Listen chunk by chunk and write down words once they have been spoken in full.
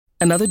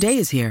Another day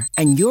is here,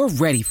 and you're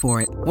ready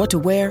for it. What to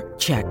wear?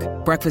 Check.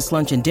 Breakfast,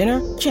 lunch, and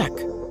dinner? Check.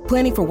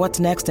 Planning for what's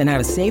next and how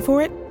to save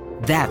for it?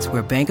 That's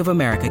where Bank of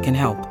America can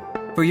help.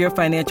 For your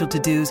financial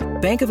to-dos,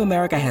 Bank of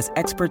America has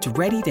experts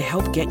ready to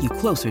help get you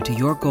closer to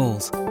your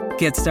goals.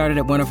 Get started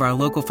at one of our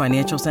local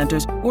financial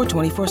centers or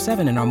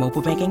 24/7 in our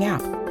mobile banking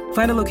app.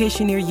 Find a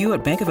location near you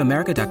at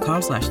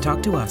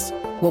bankofamerica.com/talktous.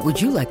 What would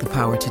you like the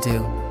power to do?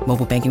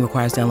 Mobile banking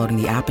requires downloading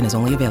the app and is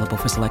only available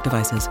for select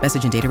devices.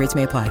 Message and data rates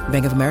may apply.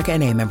 Bank of America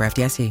N.A., member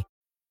FDIC.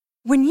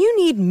 When you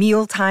need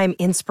mealtime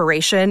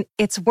inspiration,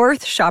 it's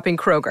worth shopping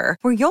Kroger,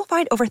 where you'll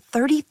find over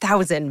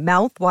 30,000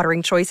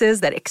 mouth-watering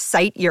choices that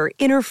excite your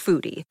inner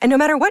foodie. And no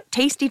matter what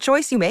tasty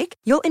choice you make,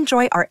 you'll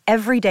enjoy our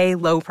everyday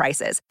low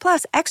prices,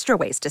 plus extra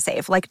ways to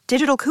save, like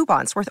digital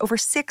coupons worth over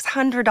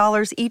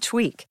 $600 each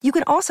week. You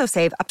can also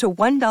save up to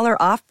 $1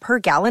 off per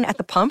gallon at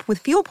the pump with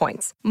fuel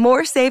points.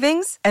 More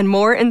savings and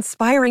more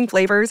inspiring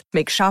flavors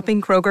make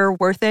shopping Kroger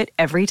worth it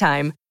every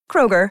time.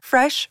 Kroger,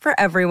 fresh for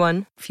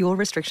everyone. Fuel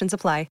restrictions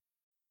apply.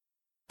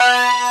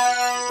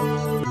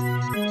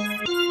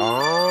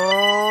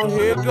 Oh,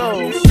 here it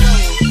goes.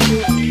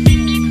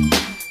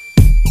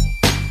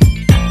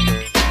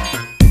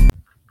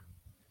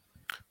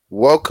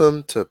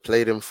 Welcome to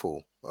Played in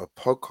Full, a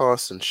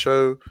podcast and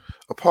show,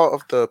 a part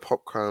of the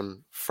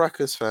Popcorn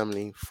Fracas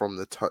family from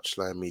the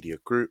Touchline Media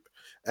Group.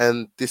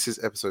 And this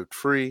is episode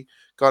 3,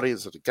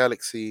 Guardians of the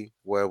Galaxy,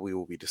 where we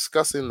will be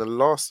discussing the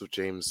last of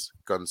James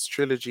Gunn's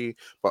trilogy.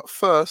 But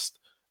first,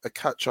 a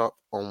catch up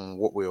on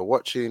what we are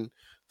watching,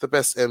 the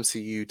best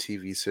MCU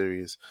TV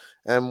series,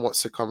 and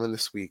what's to come in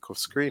this week of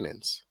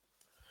screenings.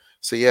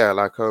 So yeah,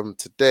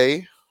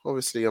 today,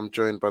 obviously I'm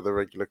joined by the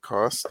regular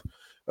cast.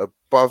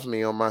 Above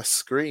me on my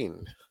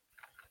screen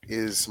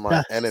is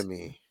my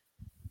enemy.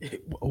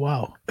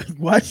 Wow.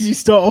 Why did you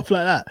start off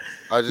like that?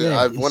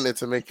 I wanted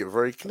to make it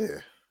very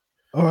clear.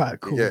 All right,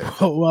 cool. Yeah.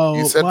 Well,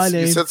 you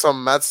said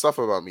some mad stuff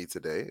about me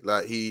today.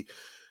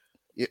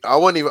 I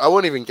won't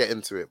even get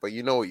into it, but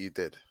you know what you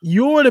did.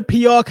 You're on a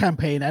PR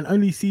campaign, and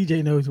only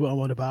CJ knows what I'm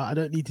on about. I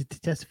don't need to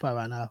testify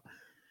right now.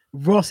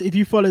 Ross, if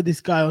you follow this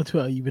guy on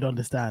Twitter, you would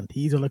understand.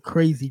 He's on a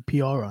crazy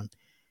PR run.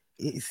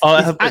 The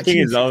thing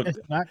is,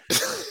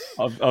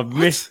 I've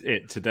missed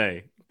it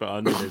today, but I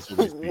know this.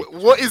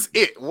 What is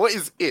it? What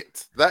is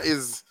it? That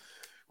is.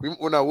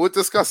 We'll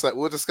discuss that.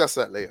 We'll discuss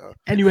that later.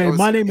 Anyway,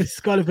 my name is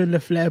Scullivan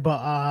LaFleur,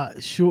 but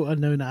shorter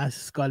known as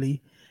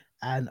Scully.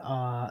 And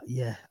I'm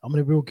in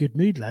a real good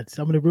mood, lads.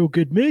 I'm in a real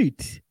good mood.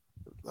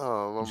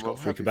 Oh, I'm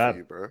happy for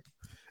you, bro.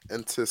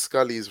 And to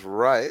Scully's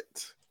right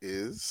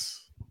is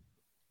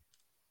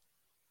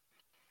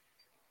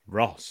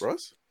Ross. I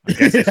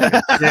guess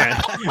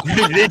yeah.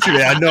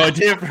 Literally, I had no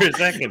idea for a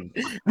second.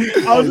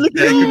 I was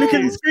looking at you,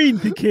 looking at the screen,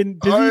 thinking,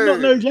 does he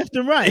not know left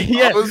and right?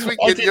 Yeah. I was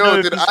thinking,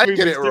 did I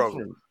get it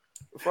wrong?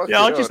 Different.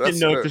 I just didn't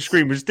know if the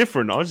screen was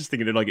different. I was just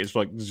thinking it's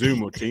like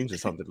Zoom or Teams or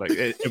something. Like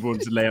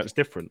everyone's layout's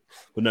different.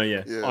 But no,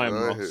 I am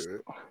Ross.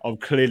 I'm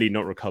clearly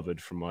not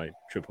recovered from my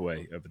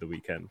AAA over the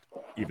weekend,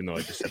 even though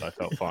I just said I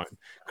felt fine.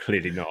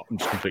 Clearly not. I'm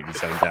just completely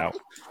zoned out.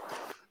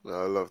 No,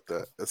 I love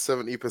that. A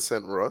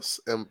 70% Ross,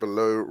 and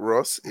below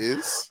Ross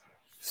is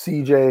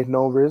CJ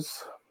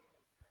Norris.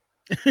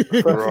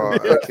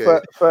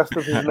 First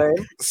of his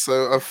name.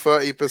 So a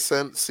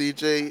 30%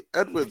 CJ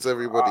Edwards,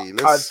 everybody.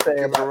 Let's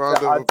give a round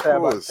of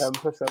applause. I'd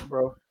say about 10%,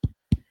 bro.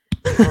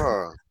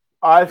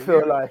 I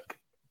feel like,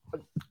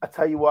 I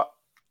tell you what,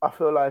 I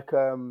feel like.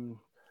 Can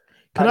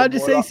I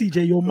just say,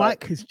 CJ, your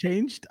mic has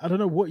changed. I don't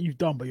know what you've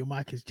done, but your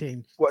mic has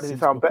changed. What, does it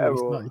sound better?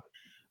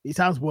 It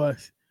sounds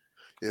worse.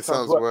 It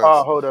sounds worse.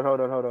 Oh, hold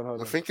on.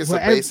 I think it's a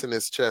bass in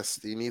his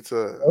chest. You need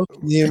to.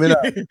 You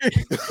literally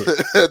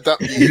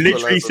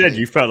said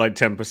you felt like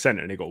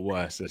 10%, and it got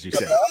worse, as you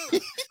said.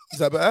 Is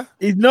that better?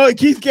 It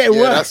keeps getting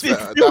worse.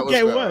 It's still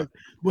getting worse.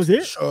 Was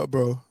it? Shut up,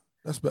 bro.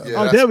 That's better.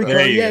 Yeah, there we go.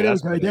 There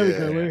we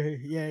go.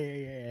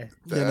 Yeah.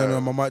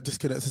 No, my mic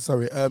disconnected.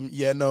 Sorry. It's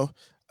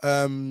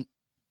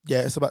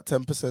about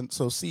 10%.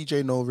 So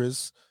CJ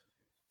Norris,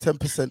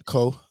 10%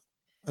 Cole,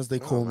 as they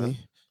call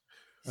me.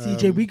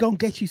 CJ, we gonna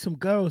get you some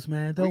girls,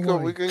 man. Don't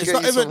worry. It's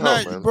not even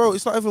night, bro.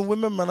 It's not even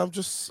women, man. I'm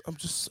just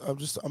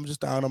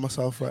down on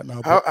myself right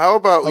now. How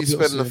about we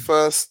spend the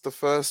first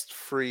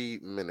 3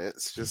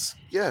 minutes? Just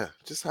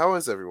how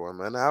is everyone,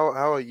 man?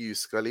 How are you,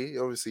 Scully?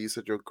 Obviously, you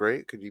said you're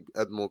great. Could you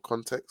add more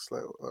context?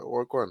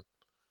 What go on?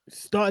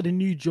 Started a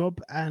new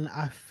job, and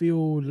I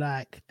feel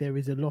like there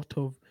is a lot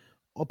of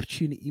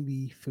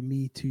opportunity for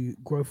me to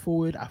grow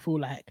forward. I feel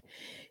like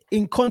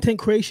in content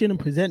creation and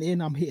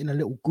presenting, I'm hitting a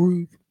little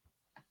groove.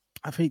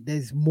 I think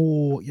there's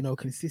more,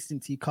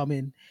 consistency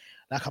coming.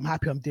 Like, I'm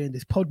happy I'm doing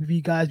this pod with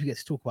you guys. We get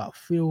to talk about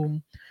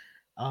film.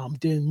 I'm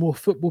doing more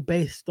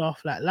football-based stuff.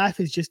 Like, life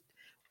is just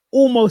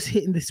almost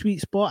hitting the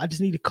sweet spot. I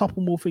just need a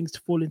couple more things to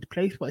fall into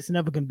place, but it's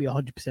never going to be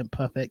 100%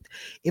 perfect.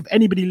 If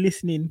anybody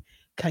listening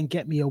can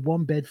get me a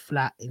 1-bed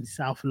flat in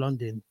South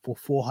London for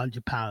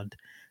 £400,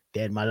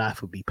 then my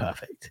life would be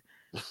perfect.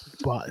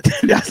 But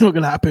that's not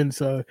going to happen.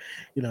 So,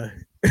 I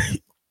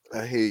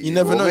hear you. You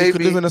never know. You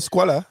could live in a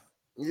squalor.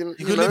 You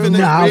could live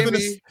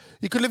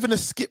in a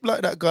skip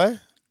like that guy.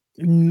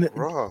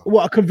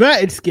 What, a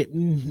converted skip?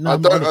 No, I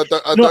don't know.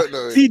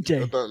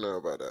 CJ, I don't know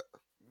about that.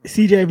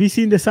 CJ, have you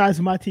seen the size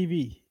of my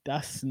TV?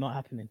 That's not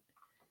happening.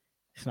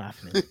 It's not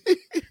happening.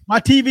 My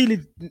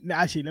TV,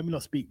 actually, let me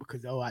not speak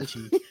because I'll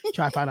actually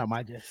try to find out my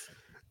address.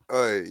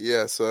 Oh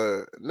yeah.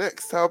 So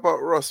next, how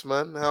about Ross,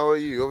 man? How are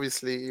you?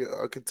 Obviously,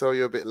 I can tell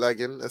you're a bit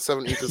lagging. A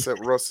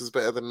 70% Ross is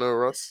better than no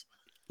Ross.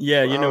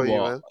 Yeah, you know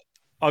what?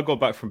 I got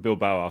back from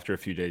Bilbao after a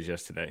few days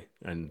yesterday,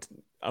 and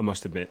I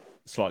must admit,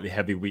 slightly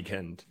heavy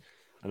weekend.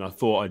 And I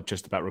thought I'd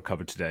just about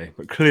recovered today,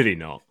 but clearly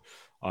not.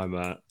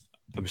 I'm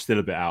still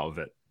a bit out of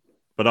it,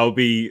 but I'll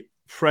be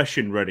fresh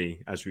and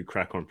ready as we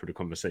crack on for the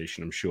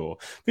conversation, I'm sure.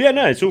 But yeah,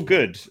 no, it's all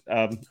good.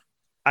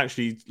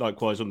 Actually,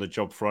 likewise on the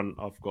job front,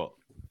 I've got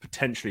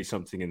potentially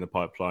something in the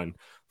pipeline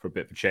for a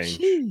bit of a change,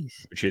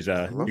 which is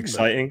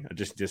exciting. I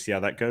just see how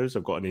that goes.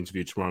 I've got an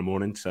interview tomorrow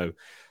morning, so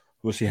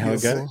we'll see how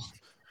it goes.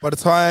 By the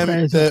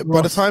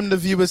time the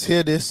viewers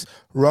hear this,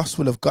 Ross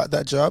will have got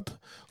that job.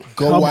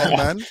 White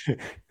man.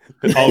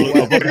 I'll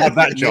have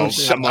that job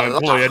that my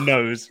employer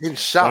knows. My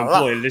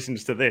employer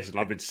listens to this and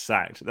I've been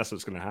sacked. That's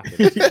what's going to happen.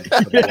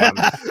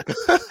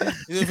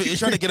 You're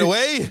trying to get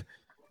away?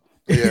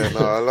 Yeah, no,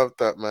 I love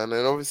that, man.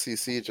 And obviously,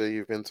 CJ,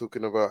 you've been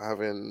talking about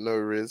having no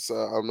Riz.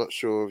 I'm not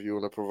sure if you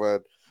want to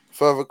provide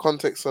further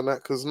context on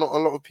that because not a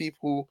lot of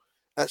people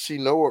actually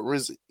know what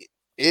Riz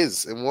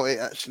is and what it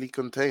actually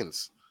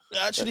contains. It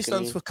actually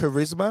stands for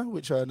charisma,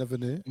 which I never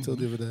knew until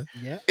the other day.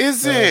 Yeah.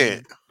 Is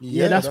it?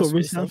 Yeah, that's what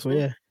Riz stands for,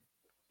 yeah.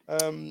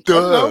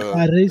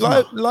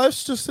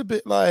 Life's just a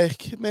bit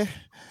like meh.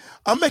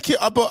 I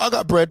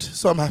got bread,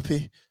 so I'm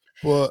happy.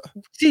 But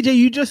CJ,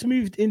 you just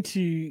moved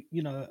into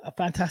a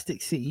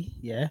fantastic city,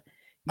 yeah.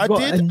 I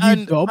did, and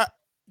I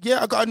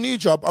got a new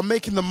job. I'm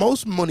making the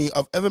most money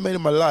I've ever made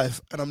in my life,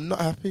 and I'm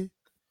not happy.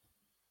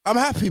 I'm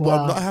happy, but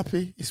I'm not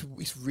happy. It's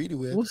really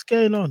weird. What's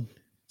going on?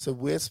 It's a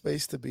weird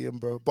space to be in,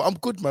 bro. But I'm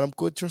good, man. I'm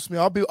good. Trust me.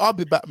 I'll be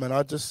back, man.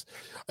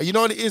 You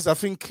know what it is? I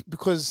think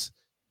because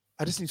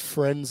I just need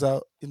friends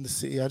out in the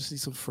city. I just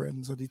need some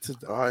friends. I need to.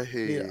 I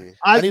hear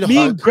you. Me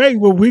and Greg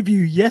were with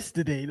you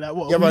yesterday. Like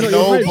what? Yeah, but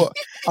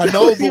I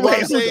know. But what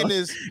I'm saying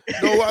is,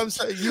 what I'm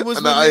saying. You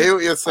was. I hear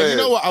what you're saying.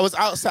 You know what? I was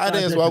out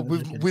Saturday as well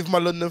with my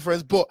London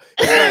friends. But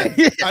I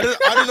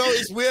don't know.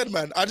 It's weird,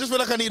 man. I just feel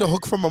like I need a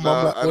hug from my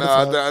mum.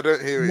 I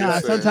don't hear what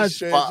you're saying.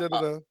 Sometimes. I don't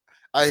know.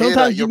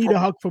 Sometimes you need a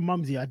hug from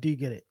mumsy. I do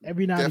get it.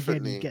 Every now and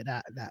again, you get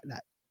that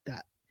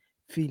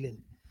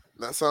feeling.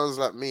 That sounds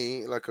like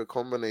me, like a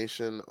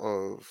combination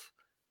of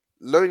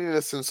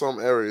loneliness in some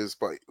areas.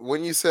 But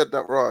when you said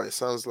that, right, it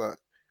sounds like,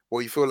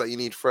 well, you feel like you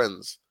need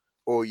friends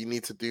or you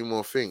need to do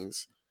more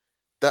things.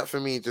 That for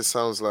me just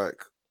sounds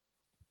like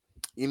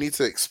you need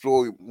to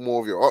explore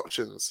more of your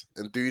options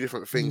and do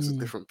different things with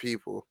different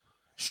people.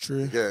 It's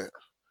true. Yeah.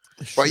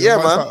 It's but true. yeah,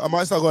 man. I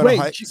might start going on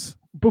hikes.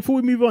 Before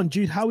we move on,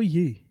 Jude, how are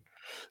you?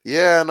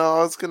 Yeah, no, I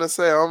was gonna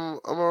say I'm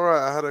all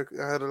right. I had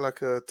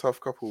a tough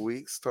couple of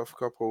weeks,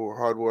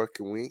 hard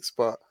working weeks,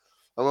 but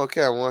I'm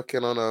okay. I'm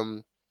working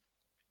on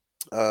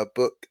a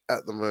book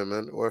at the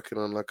moment, working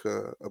on like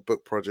a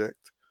book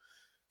project.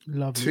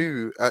 Lovely.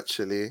 2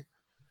 actually.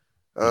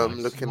 Nice.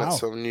 Looking at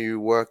some new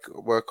work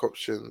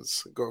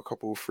options. Got a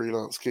couple of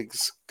freelance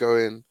gigs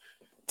going.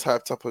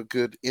 Typed up a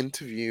good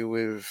interview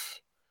with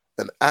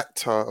an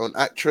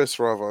actress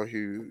rather,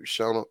 who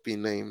shall not be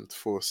named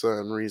for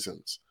certain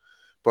reasons.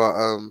 But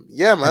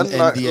yeah, man,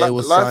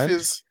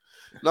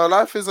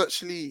 life is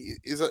actually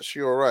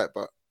all right.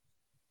 But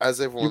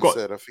as everyone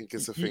said, I think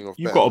it's a thing of.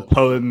 You've got a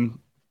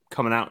poem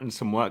coming out in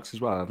some works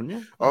as well, haven't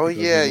you? Oh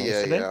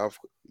yeah.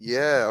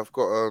 I've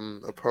got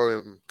a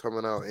poem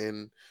coming out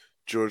in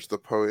George the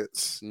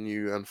Poet's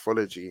new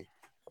anthology.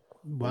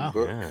 Wow,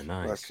 book. Yeah,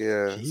 nice.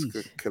 It's a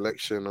good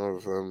collection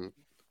of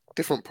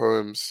different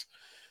poems.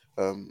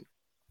 A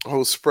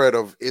whole spread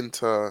of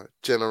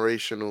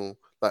intergenerational,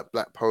 like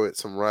black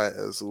poets and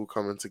writers all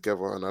coming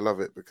together, and I love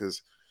it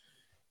because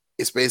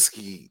it's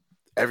basically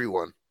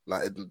everyone.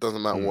 Like it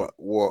doesn't matter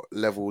what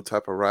level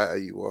type of writer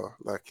you are.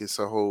 Like it's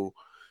a whole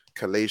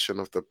collation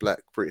of the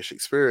Black British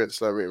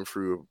experience, like written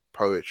through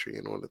poetry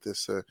and all of this.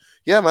 So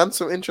yeah, man,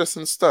 some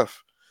interesting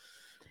stuff.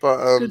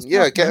 But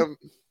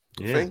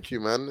thank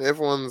you, man.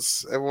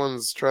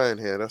 Everyone's trying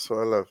here. That's what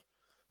I love.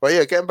 But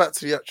yeah, getting back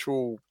to the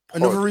actual.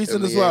 Another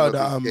reason as well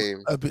that I'm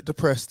a bit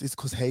depressed is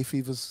because hay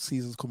fever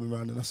season's coming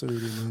around, and that's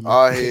really annoying.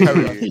 I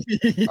hear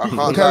you.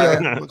 I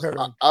can't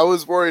lie. I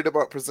was worried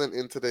about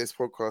presenting today's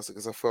podcast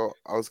because I felt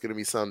I was going to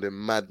be sounding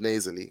mad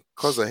nasally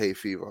because of hay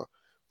fever.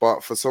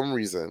 But for some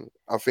reason,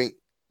 I think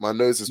my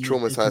nose is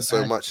traumatized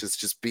so much it's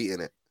just beating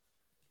it.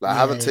 Like I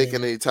haven't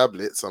taken any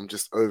tablets. I'm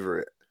just over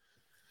it.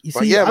 You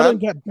see, I don't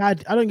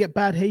get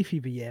bad hay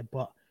fever yet,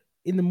 but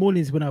in the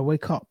mornings when I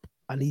wake up,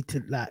 I need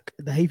to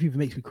the hay fever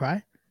makes me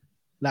cry.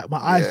 Like my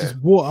eyes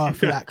just water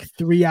for like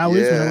 3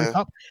 hours when I wake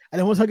up, and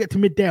then once I get to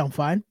midday, I'm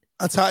fine.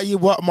 I'll tell you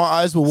what, my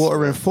eyes were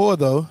watering for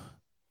though.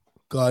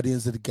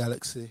 Guardians of the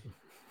Galaxy.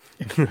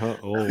 CJ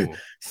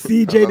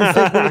the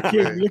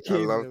Segway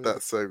King. I love that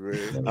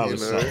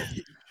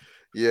segue.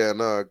 Yeah,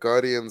 no,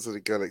 Guardians of the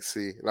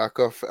Galaxy. Like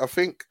I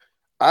think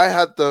I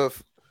had the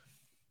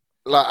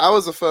like I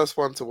was the first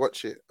one to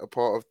watch it, a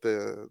part of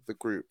the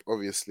group,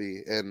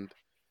 obviously, and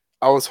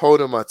I was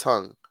holding my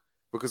tongue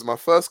because my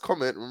first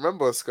comment,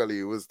 remember,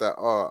 Scully, was that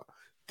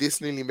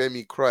this nearly made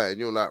me cry, and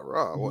you're like,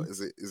 rah, what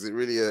is it? Is it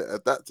really a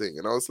that thing?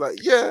 And I was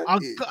like, yeah. I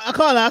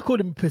can't lie, I called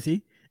him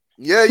pussy.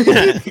 Yeah, you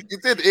did. You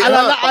did.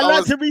 I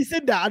like to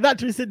rescind that. I'd like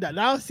to rescind that.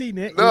 Now I've seen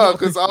it. No,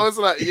 because I was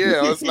like,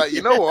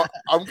 you know what?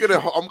 I'm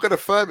gonna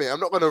firm it. I'm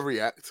not gonna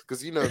react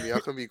because you know me,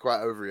 I can be quite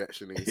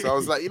overreactioning. So I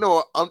was like, you know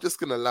what? I'm just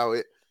gonna allow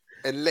it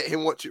and let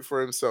him watch it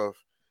for himself.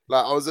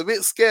 Like I was a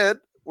bit scared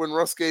when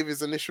Ross gave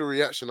his initial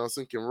reaction. I was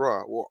thinking,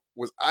 "Raw, what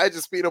was I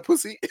just being a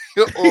pussy?"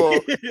 Or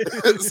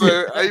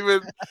so I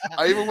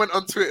even went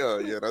on Twitter,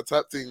 and I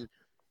typed in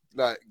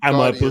like "Am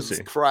I a Guardians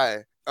pussy?"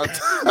 Cry.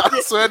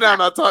 I swear down,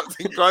 I typed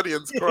in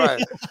Guardians Cry.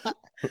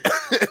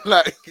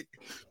 Like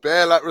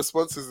bare like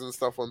responses and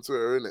stuff on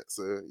Twitter, innit?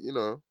 So you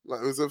know,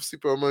 like it was a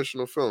super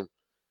emotional film.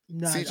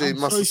 No, CJ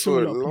must have saw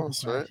it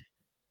last, right?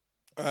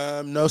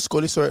 No,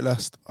 Scully saw it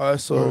last. I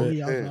saw it.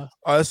 Yeah.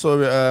 I saw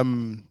it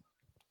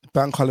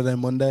Bank Holiday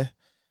Monday.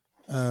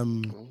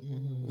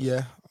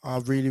 Yeah, I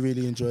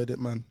really enjoyed it,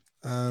 man.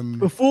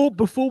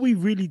 Before we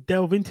really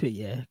delve into it,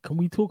 yeah, can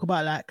we talk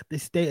about like the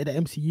state of the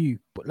MCU,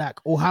 but like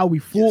or how we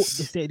thought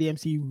the state of the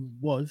MCU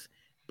was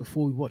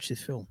before we watched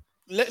this film?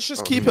 Let's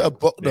just keep it a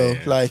buck though.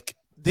 Yeah. Like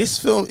this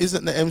film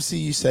isn't the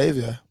MCU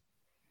savior.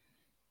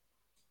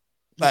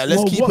 Like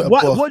let's keep it a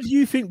buck. What do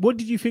you think? What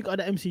did you think of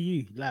the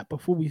MCU? Like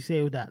before we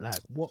say all that, like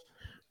what?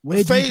 Where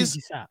do you think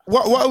it's at?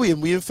 What are we in?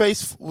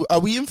 Are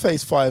we in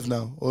phase 5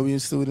 now, or are we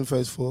still in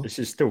phase 4? This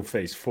is still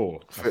phase 4.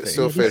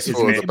 Still phase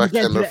 4. The back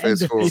end of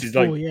phase 4. This is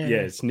like,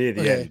 it's near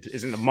the end.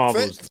 Isn't the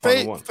Marvel's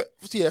final one?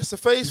 Yeah. So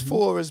phase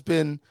 4 has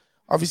been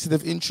obviously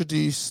they've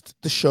introduced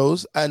the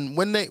shows, and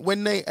when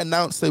they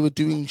announced they were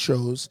doing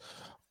shows,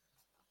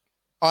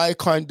 I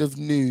kind of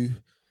knew,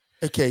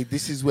 okay,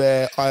 this is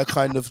where I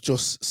kind of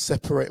just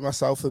separate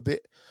myself a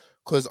bit.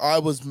 Because I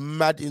was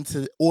mad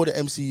into all the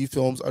MCU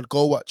films. I'd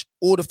go watch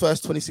all the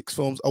first 26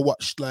 films. I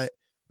watched like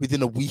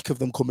within a week of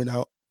them coming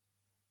out.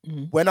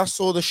 Mm-hmm. When I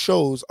saw the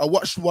shows, I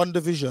watched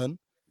WandaVision and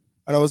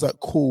I was like,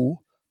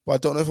 cool, but I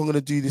don't know if I'm going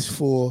to do this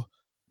for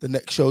the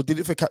next show. Did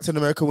it for Captain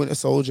America Winter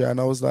Soldier. And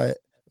I was like,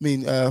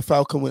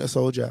 Falcon Winter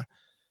Soldier.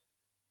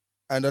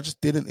 And I just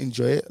didn't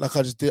enjoy it. Like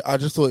I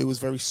just thought it was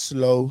very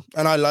slow.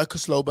 And I like a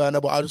slow burner,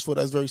 but I just thought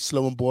that was very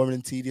slow and boring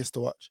and tedious to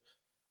watch.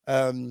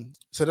 So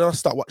then I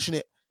start watching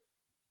it.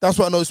 That's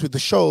what I noticed with the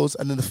shows.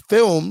 And then the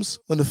films,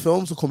 when the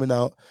films were coming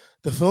out,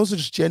 the films are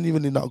just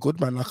genuinely not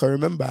good, man. Like I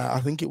remember, I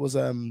think it was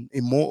Eternals.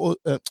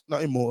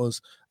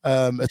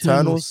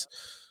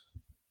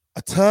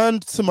 I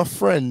turned to my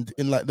friend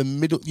in like the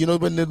middle, you know,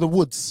 when they're in the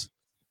woods.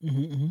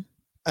 Mm-hmm.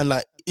 And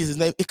like, is his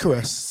name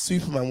Icarus,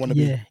 Superman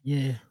wannabe?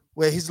 Yeah.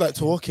 Where he's like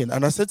talking,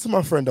 and I said to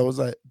my friend, I was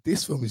like,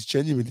 "This film is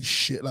genuinely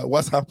shit. Like,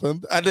 what's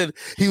happened?" And then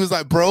he was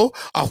like, "Bro,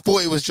 I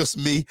thought it was just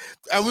me."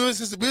 And we was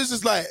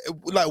just like,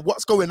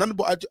 what's going on?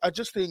 But I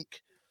just think,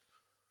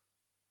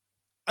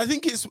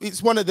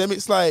 it's one of them.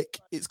 It's like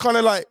it's kind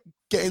of like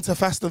getting to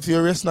Fast and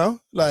Furious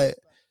now. Like,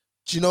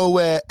 do you know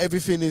where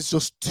everything is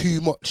just too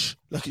much?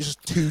 Like it's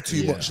just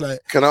too much. Like,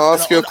 can I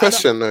ask you a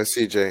question though,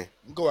 CJ?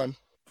 Go on.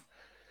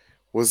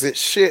 Was it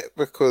shit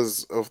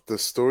because of the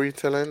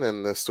storytelling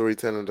and the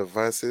storytelling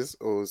devices,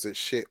 or was it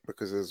shit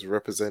because it was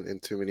representing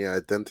too many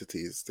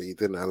identities that you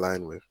didn't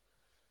align with?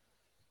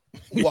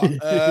 What? He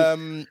said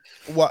you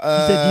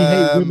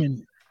hate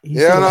women.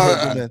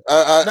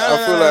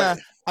 I feel like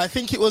I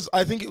think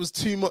it was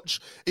too much.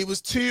 It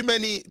was too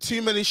many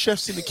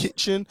chefs in the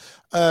kitchen,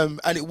 and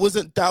it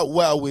wasn't dealt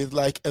well with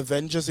like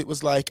Avengers. It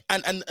was like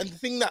and the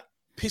thing that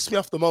pissed me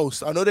off the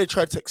most. I know they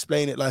tried to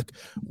explain it like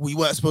we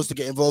weren't supposed to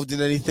get involved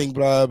in anything,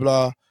 blah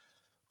blah.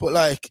 But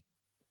like,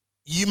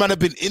 you might have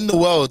been in the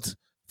world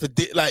for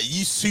like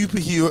you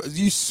superheroes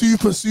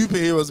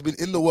have been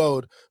in the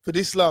world for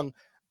this long,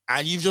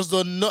 and you've just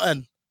done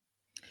nothing.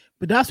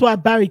 But that's why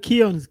Barry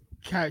Keoghan's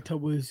character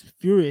was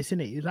furious,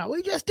 isn't it? He's like,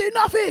 we just do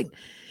nothing.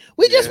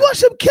 We just watch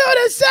them kill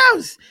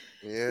themselves.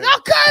 Yeah.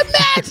 Not going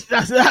mad.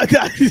 That's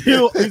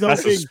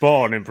a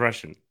spot on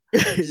impression.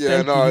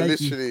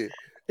 Literally.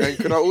 And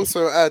can I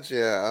also add,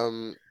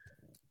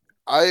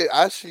 I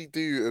actually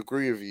do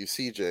agree with you,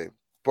 CJ,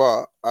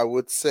 but I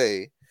would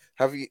say,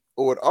 have you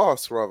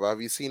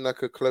seen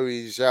like a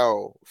Chloe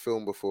Zhao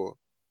film before?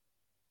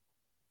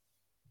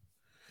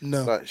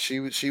 No. Like she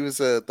was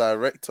a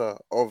director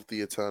of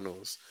the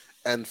Eternals.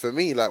 And for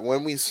me, like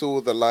when we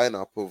saw the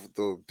lineup of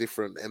the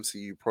different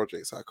MCU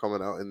projects that are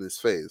coming out in this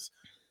phase,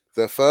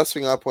 the first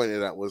thing I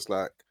pointed at was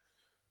like,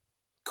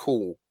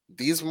 cool,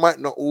 these might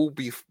not all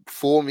be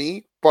for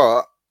me,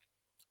 but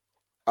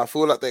I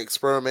feel like they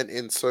experiment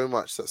in so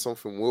much that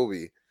something will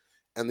be.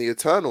 And the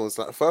Eternals,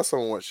 like the first time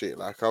I watched it,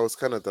 like I was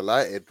kind of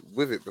delighted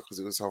with it because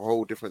it was a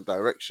whole different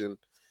direction.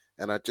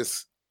 And I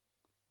just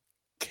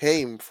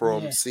came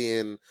from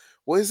seeing,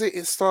 what is it?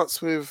 It starts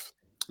with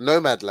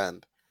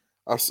Nomadland.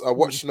 I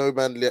watched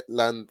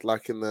Nomadland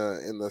like in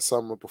the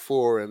summer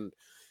before, and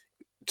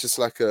just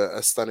like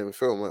a stunning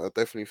film. I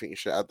definitely think you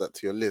should add that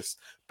to your list.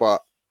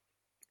 But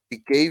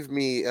it gave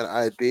me an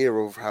idea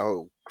of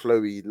how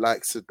Chloe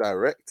likes to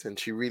direct, and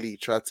she really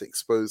tried to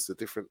expose the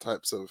different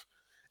types of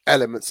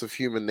elements of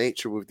human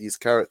nature with these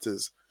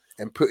characters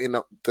and putting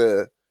up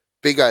the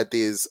big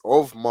ideas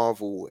of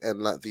Marvel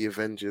and like the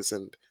Avengers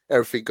and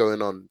everything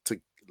going on to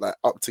like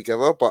up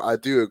together. But I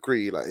do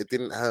agree, like it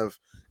didn't have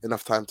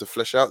enough time to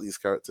flesh out these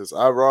characters.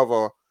 I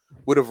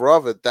would have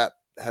rather that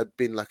had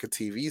been like a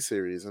TV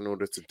series in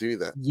order to do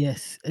that.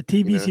 Yes, a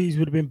TV series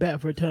would have been better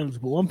for Eternals.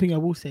 But one thing I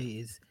will say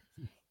is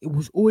it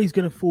was always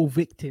going to fall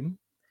victim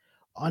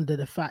under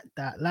the fact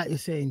that, like you're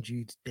saying,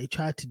 Jude, they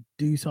tried to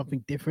do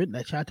something different.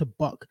 They tried to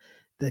buck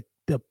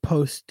the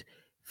post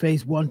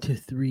phase 1 to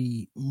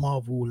 3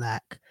 Marvel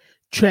like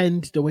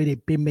trend, the way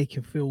they've been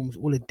making films,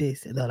 all of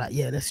this, and they're like,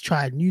 yeah, let's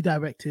try new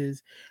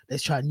directors,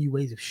 let's try new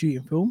ways of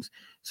shooting films.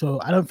 So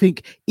I don't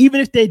think,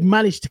 even if they'd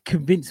managed to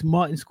convince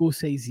Martin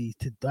Scorsese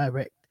to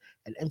direct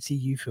an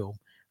MCU film,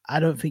 I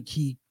don't think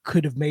he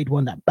could have made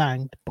one that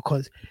banged,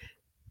 because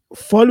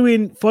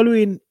following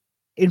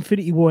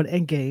Infinity War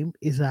and Endgame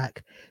is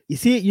like, you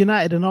see it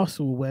United and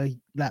Arsenal, where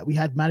like we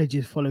had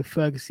managers follow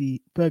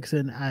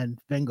Ferguson and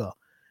Wenger.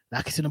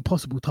 Like it's an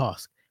impossible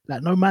task.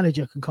 Like no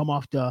manager can come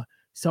after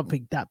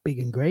something that big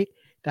and great.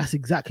 That's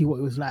exactly what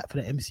it was like for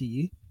the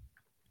MCU.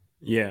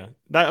 Yeah,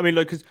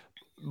 because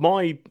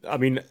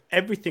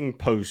everything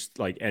post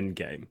like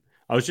Endgame,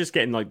 I was just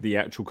getting like the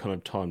actual kind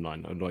of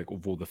timeline of like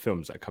of all the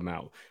films that come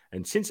out.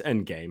 And since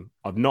Endgame,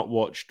 I've not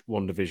watched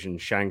WandaVision,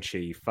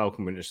 Shang-Chi,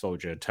 Falcon Winter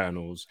Soldier,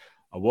 Eternals.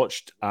 I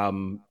watched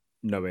No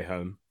Way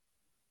Home.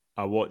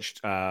 I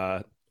watched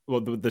the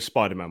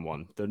Spider-Man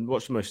one.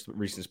 Watched the most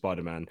recent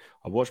Spider-Man.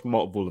 I watched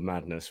Multiple of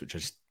Madness, which I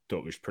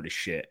thought was pretty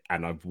shit.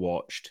 And I've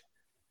watched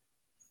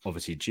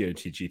obviously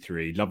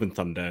GOTG3, Love and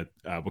Thunder,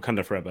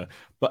 Wakanda Forever.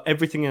 But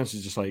everything else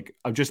is just like,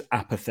 I'm just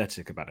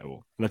apathetic about it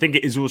all. And I think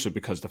it is also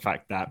because the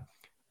fact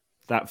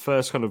that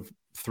first kind of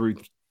through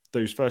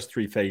those first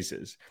 3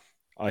 phases,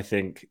 I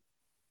think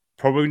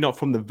probably not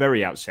from the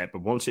very outset,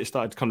 but once it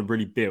started to kind of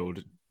really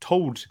build,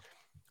 told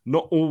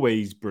not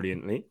always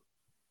brilliantly,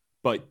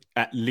 but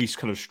at least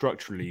kind of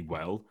structurally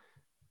well,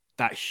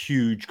 that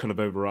huge kind of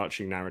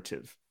overarching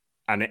narrative.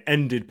 And it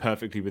ended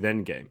perfectly with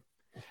Endgame.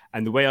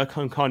 And the way I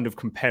can kind of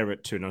compare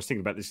it to, and I was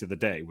thinking about this the other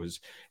day, was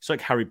it's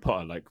like Harry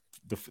Potter, like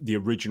the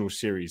original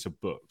series of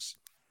books.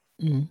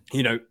 You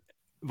know,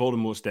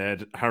 Voldemort's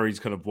dead, Harry's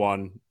kind of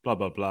won, blah,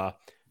 blah, blah.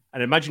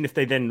 And imagine if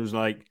they then was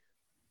like,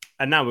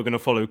 and now we're going to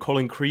follow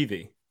Colin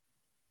Creevey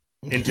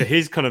into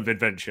his kind of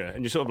adventure.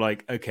 And you're sort of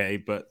like, okay,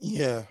 but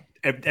yeah,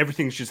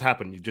 everything's just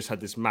happened. You've just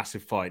had this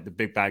massive fight. The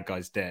big bad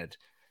guy's dead.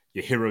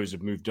 Your heroes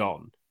have moved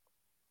on.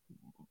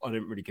 I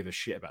don't really give a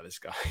shit about this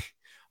guy.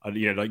 It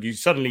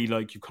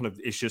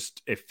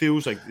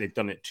feels like they've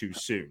done it too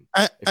soon.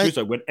 It feels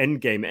like when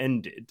Endgame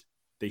ended,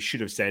 they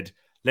should have said,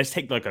 let's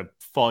take like a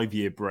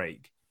 5-year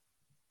break,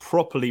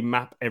 properly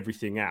map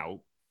everything out,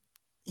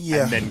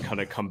 and then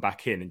kind of come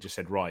back in and just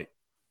said, right,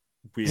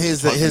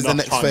 here's the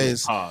next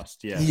phase.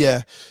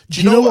 Yeah.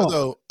 Do you know what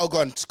though? Oh, go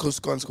on,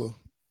 school.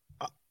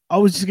 I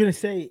was just gonna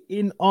say,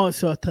 in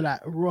answer to like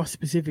Ross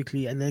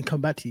specifically, and then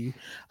come back to you.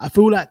 I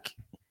feel like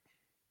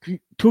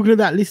talking of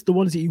that list, the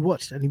ones that you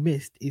watched and you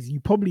missed, is you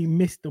probably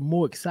missed the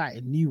more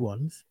exciting new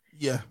ones.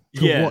 Yeah.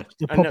 To watch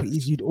the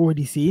properties you'd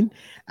already seen.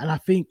 And I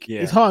think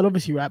it's hard,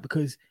 obviously, right?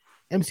 Because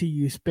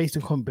MCU is based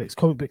on comic books.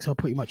 Comic books are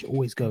pretty much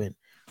always going.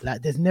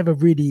 Like, there's never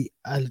really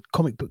a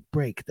comic book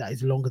break that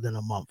is longer than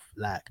a month.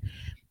 Like,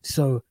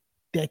 so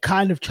they're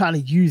kind of trying to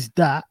use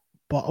that,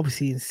 but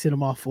obviously in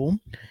cinema form.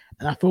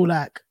 And I feel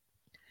like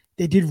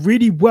they did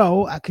really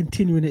well at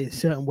continuing it in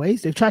certain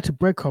ways. They've tried to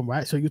breadcrumb,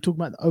 right? So you're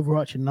talking about the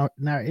overarching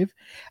narrative.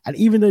 And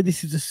even though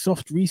this is a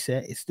soft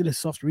reset, it's still a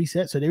soft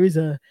reset. So there is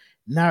a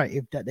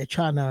narrative that they're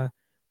trying to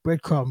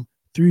breadcrumb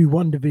through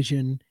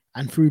WandaVision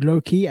and through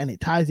Loki, and it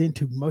ties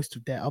into most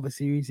of their other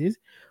series.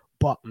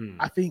 But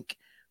I think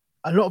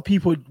a lot of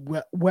people,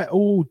 we're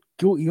all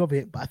guilty of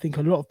it, but I think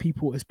a lot of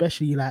people,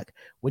 especially like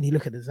when you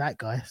look at the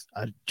zeitgeist,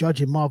 are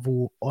judging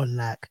Marvel on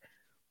like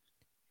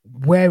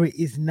where it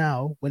is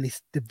now, when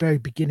it's the very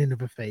beginning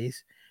of a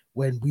phase,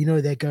 when we know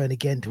they're going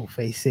again till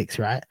phase 6,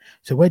 right?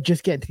 So we're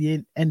just getting to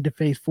the end of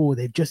phase 4.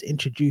 They've just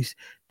introduced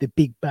the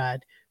big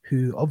bad,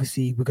 who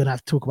obviously we're going to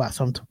have to talk about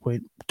some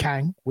point,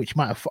 Kang, which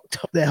might have fucked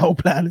up their whole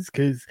plans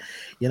because,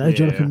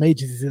 Jonathan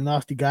Majors is a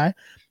nasty guy.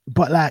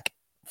 But like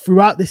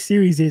throughout the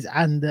series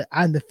and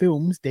the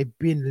films, they've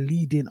been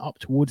leading up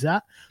towards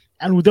that.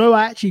 And although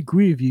I actually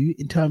agree with you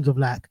in terms of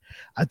like,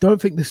 I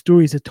don't think the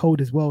stories are told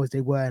as well as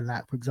they were in,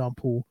 like, for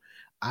example,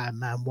 Iron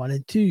Man 1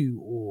 and 2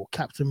 or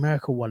Captain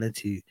America 1 and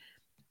 2.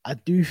 I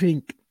do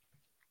think,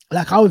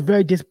 like, I was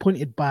very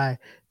disappointed by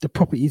the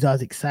properties I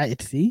was excited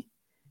to see.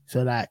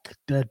 So like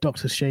the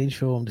Doctor Strange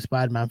film, the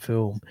Spider-Man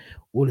film,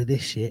 all of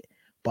this shit.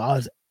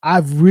 But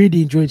I've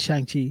really enjoyed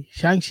Shang-Chi.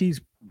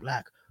 Shang-Chi's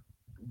like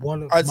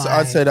one of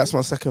I'd say that's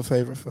my second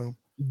favorite film.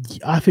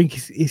 I think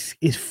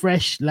it's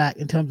fresh, like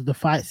in terms of the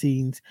fight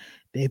scenes.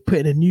 They put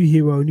in a new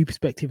hero, a new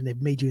perspective, and they've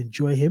made you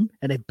enjoy him,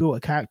 and they've built a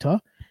character.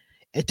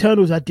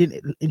 Eternals I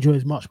didn't enjoy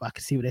as much, but I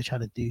can see what they're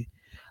trying to do.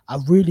 I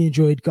really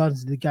enjoyed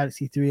Guardians of the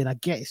Galaxy 3, and I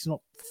get it's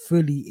not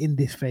fully in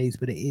this phase,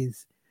 but it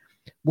is.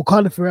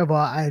 Wakanda Forever,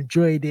 I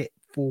enjoyed it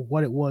for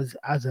what it was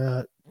as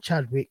a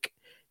Chadwick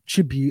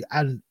tribute,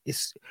 and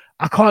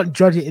I can't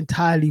judge it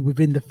entirely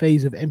within the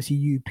phase of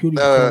MCU purely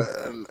because...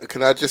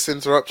 Can I just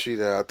interrupt you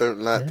there? I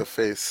don't like the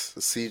face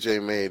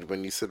CJ made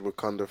when you said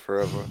Wakanda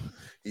Forever.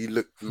 You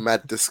looked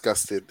mad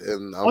disgusted.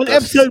 And on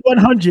episode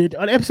 100,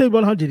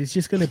 it's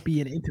just going to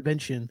be an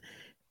intervention,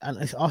 and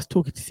it's us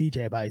talking to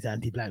CJ about his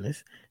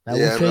anti-blackness.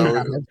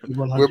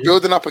 We're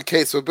building up a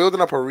case. We're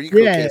building up a Rico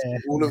case for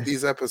all of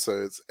these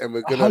episodes, and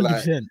we're gonna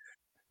 100%.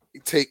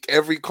 Take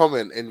every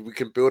comment, and we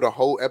can build a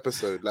whole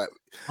episode. Like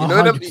you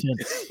know them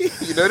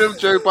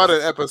Joe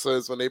Budden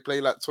episodes when they play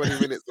like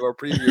 20 minutes or a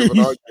preview of an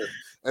argument,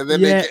 and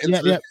then they get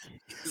into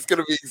it's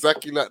gonna be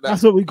exactly like that.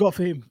 That's what we got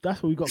for him.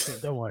 Don't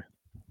worry.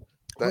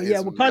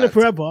 Wakanda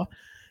Forever,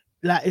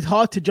 like it's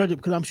hard to judge it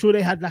because I'm sure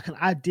they had like an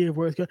idea of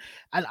where it's going,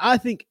 and I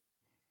think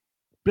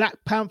Black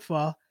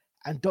Panther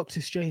and Doctor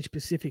Strange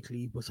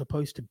specifically were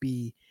supposed to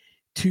be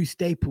two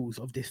staples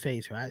of this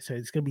phase, right? So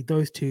it's going to be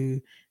those two.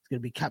 It's going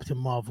to be Captain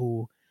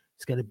Marvel.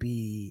 It's going to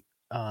be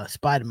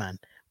Spider-Man.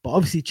 But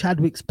obviously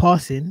Chadwick's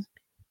passing,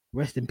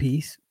 rest in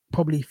peace,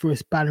 probably threw a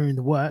spanner in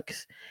the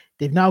works.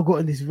 They've now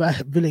gotten this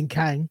villain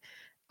Kang,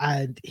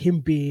 and him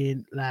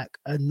being like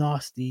a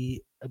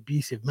nasty,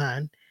 abusive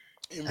man,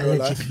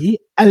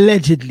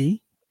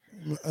 allegedly,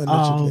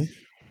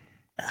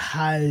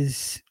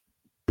 has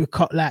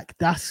become like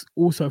that's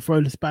also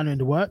thrown a spanner in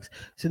the works.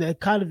 So they've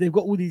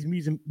got all these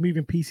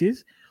moving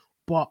pieces,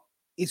 but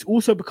it's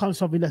also become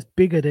something that's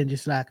bigger than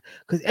just like,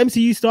 because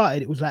MCU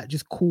started, it was like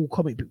just cool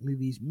comic book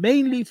movies,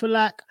 mainly for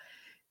like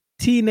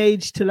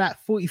teenage to like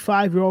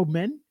 45-year-old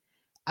men.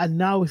 And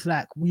now it's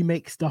like we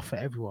make stuff for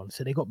everyone.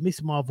 So they got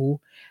Miss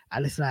Marvel,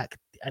 and it's like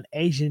an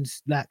Asian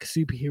like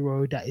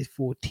superhero that is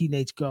for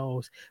teenage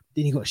girls.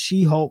 Then you got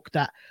She-Hulk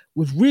that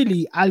was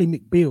really Ally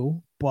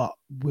McBeal, but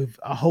with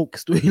a Hulk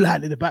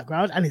storyline in the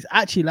background. And it's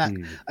actually like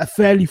a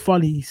fairly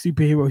funny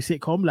superhero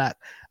sitcom. Like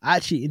I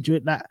actually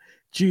enjoyed that.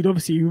 Jude,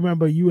 obviously, you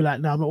remember you were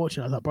like, "No, I'm not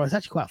watching." I was like, "Bro, it's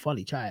actually quite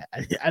funny. Try it."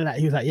 And like,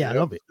 he was like, "Yeah, I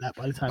love it." Like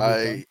by the time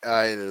I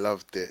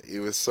loved it. It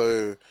was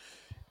so.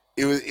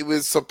 It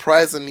was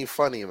surprisingly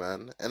funny,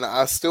 man. And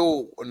I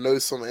still know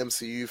some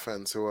MCU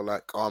fans who are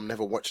like, "Oh, I'm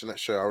never watching that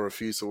show. I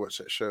refuse to watch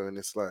that show." And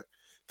it's like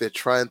they're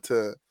trying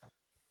to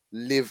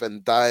live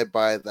and die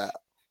by that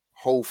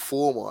whole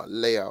format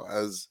layout,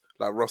 as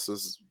like Ross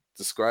was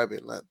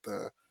describing. Like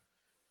the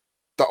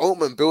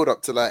ultimate build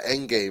up to like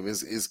Endgame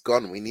is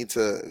gone. We need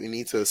to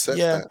accept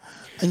that.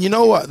 And you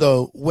know what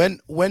though, when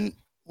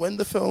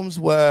the films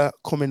were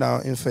coming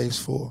out in Phase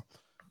 4.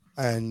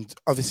 And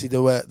obviously they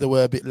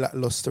were a bit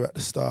lackluster at the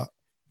start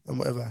and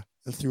whatever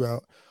and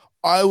throughout.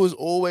 I was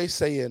always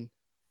saying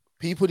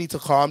people need to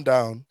calm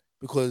down,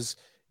 because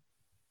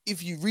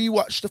if you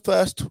rewatch the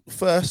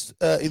first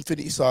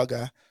Infinity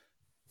Saga,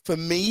 for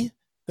me,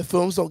 the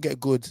films don't get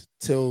good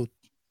till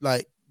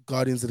like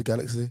Guardians of the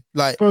Galaxy.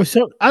 Like, bro,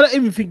 so I don't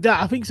even think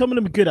that. I think some of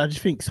them are good. I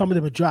just think some of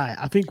them are dry.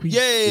 I think we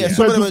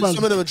Some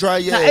of them are dry.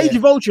 Yeah, Age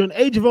of Ultron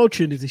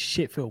is a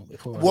shit film.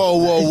 Whoa.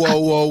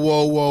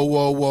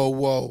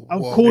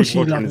 Of course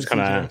you love it.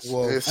 I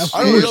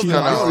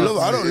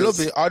don't love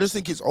it. I just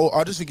think it's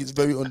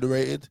very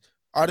underrated.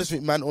 I just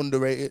think man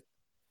underrated.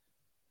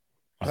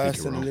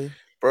 Personally,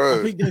 bro,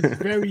 I think there's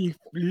very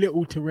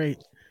little to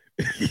rate.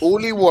 all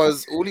he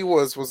was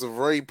a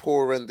very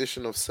poor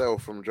rendition of Cell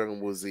from Dragon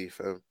Ball Z,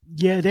 fam.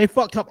 Yeah, they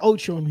fucked up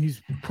Ultron,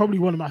 who's probably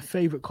one of my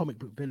favorite comic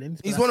book villains.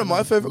 He's one of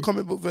my favorite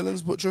comic book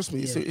villains, but trust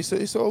me,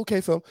 it's an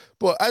okay film.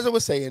 But as I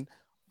was saying,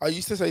 I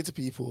used to say to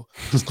people,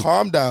 just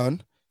calm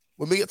down.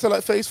 When we get to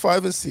like Phase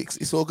 5 and 6,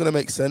 it's all gonna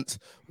make sense.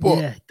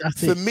 But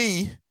for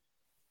me,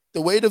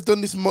 the way they've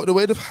done this, the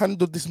way they've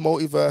handled this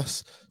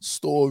multiverse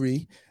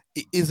story,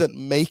 it isn't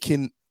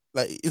making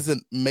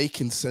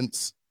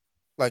sense,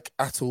 like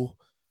at all.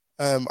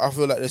 I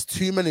feel like there's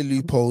too many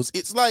loopholes.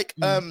 It's like,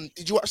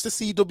 did you watch the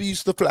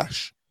CW's The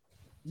Flash?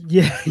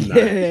 Yeah. No.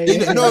 I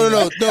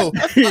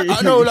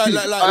know, like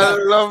I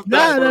love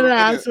that. No,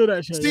 I saw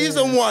that show.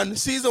 Season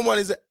one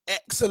is an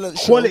excellent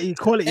show.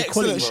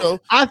 Quality show.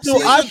 I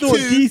thought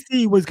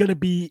DC was gonna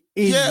be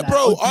in. Yeah,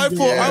 bro. I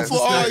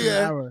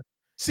thought,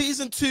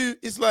 Season 2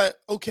 is like,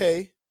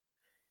 okay,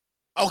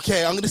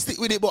 I'm gonna stick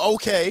with it, but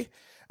okay.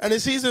 And in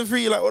season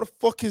 3, you're like, what the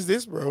fuck is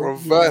this, bro?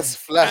 Reverse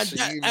Flash.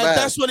 And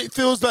that's what it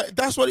feels like.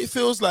 That's what it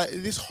feels like.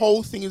 This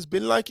whole thing has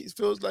been like. It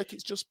feels like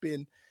it's just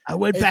been. I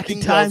went back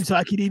in time so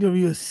I could eat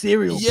you a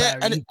cereal. Yeah,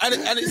 and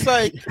it's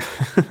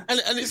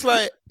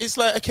like, it's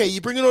like, okay,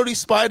 you're bringing all these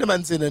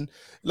Spider-Mans in, and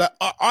like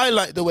I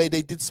like the way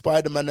they did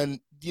Spider-Man,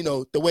 and you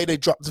know the way they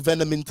dropped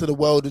Venom into the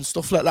world and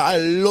stuff like that. I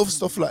love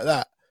stuff like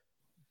that,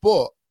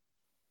 but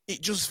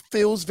it just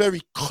feels very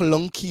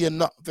clunky and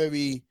not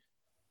very.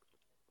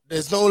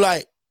 There's no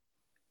like.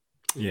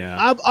 Yeah,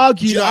 I've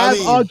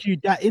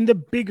argued that in the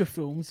bigger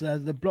films,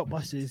 the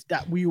blockbusters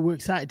that we were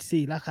excited to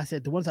see, like I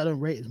said, the ones I don't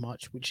rate as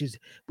much, which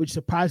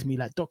surprised me,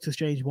 like Doctor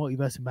Strange,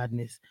 Multiverse of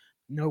Madness,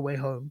 No Way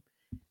Home.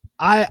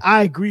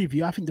 I agree with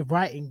you. I think the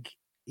writing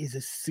is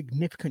a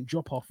significant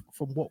drop off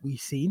from what we've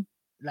seen,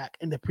 like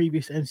in the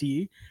previous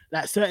MCU.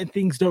 Like certain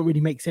things don't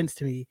really make sense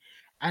to me,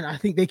 and I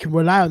think they can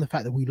rely on the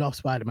fact that we love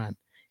Spider-Man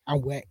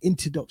and we're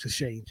into Doctor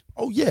Strange.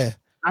 Oh yeah,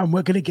 and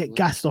we're gonna get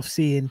gassed off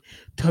seeing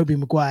Tobey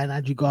Maguire and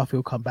Andrew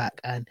Garfield come back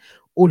and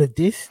all of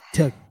this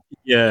to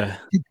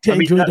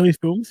enjoy those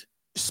films.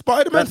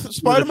 Spider-Man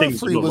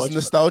 3 was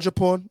nostalgia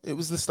porn. It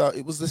was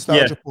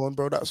nostalgia porn,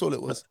 bro. That's all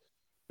it was.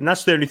 And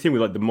that's the only thing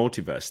with like the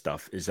multiverse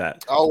stuff is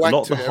that a lot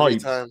of the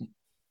hype.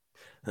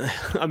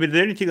 I mean,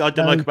 the only thing I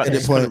don't like about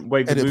this kind of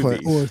wave of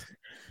movies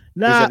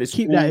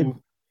keep that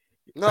in.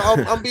 No,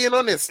 I'm being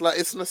honest. Like,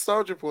 it's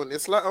nostalgia porn.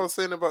 It's like I was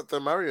saying about the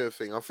Mario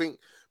thing. I think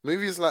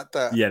movies like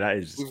that. Yeah, that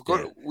is. We've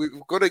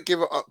got to give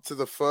it up to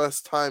the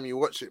first time you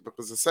watch it,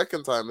 because the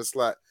second time it's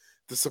like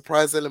the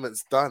surprise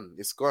element's done.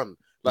 It's gone.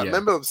 Like,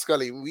 remember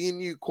Scully? We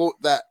and you caught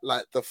that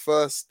like the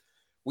first.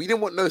 We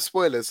didn't want no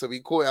spoilers, so we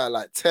caught it at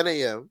like 10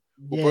 a.m.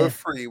 We're both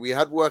free. We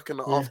had work in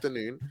the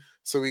afternoon,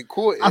 so we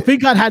caught it. I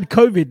think I'd had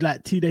COVID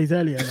like 2 days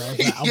earlier.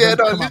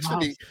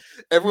 Literally.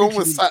 Everyone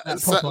was sat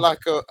like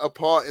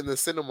apart in the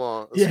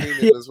cinema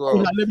as well.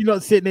 Like, let me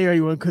not sit near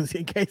anyone because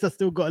in case I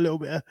still got a little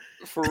bit of...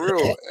 For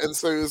real. And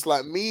so it was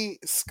like me,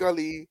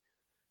 Scully,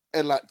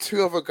 and like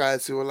two other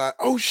guys who were like,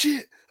 oh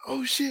shit.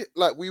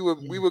 Like we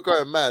were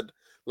going mad.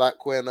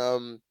 Like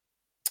when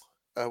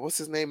what's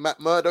his name? Matt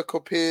Murdock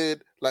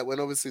appeared. Like when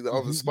obviously the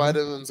other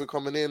Spider-Mans were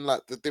coming in,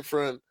 like the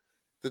different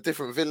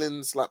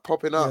villains like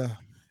popping up. Yeah.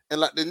 And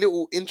like the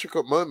little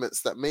intricate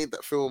moments that made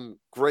that film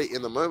great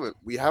in the moment.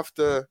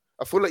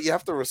 I feel like you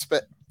have to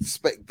respect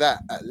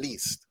that at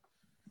least.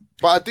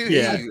 But I do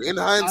hear you. In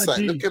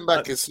hindsight, looking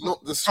back, it's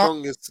not the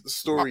strongest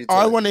story.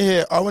 I want to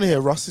hear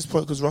Russ's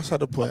point, because Russ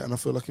had a point, and I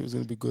feel like it was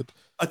going to be good.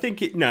 I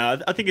think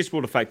it's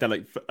more the fact that,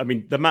 like, I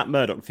mean, the Matt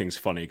Murdock thing's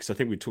funny because I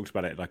think we talked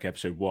about it like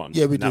episode 1.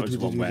 Yeah, we did. That was the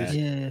one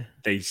where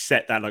they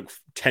set that like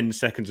 10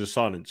 seconds of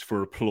silence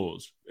for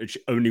applause, which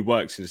only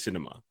works in the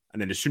cinema.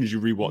 And then as soon as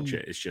you rewatch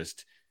it, it's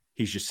just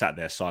he's just sat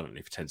there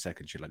silently for 10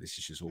 seconds. You're like, this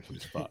is just awkward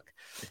as fuck.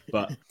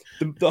 But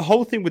the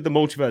whole thing with the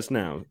multiverse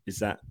now is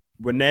that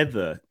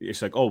whenever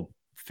it's like, oh,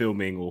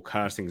 filming or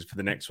castings for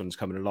the next one's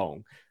coming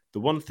along, the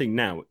one thing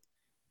now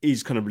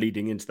is kind of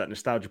leading into that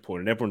nostalgia porn,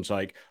 and everyone's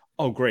like,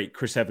 oh great,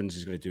 Chris Evans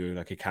is going to do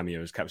like a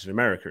cameo as Captain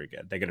America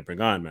again, they're going to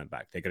bring Iron Man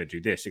back, they're going to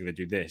do this, they're going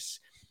to do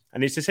this.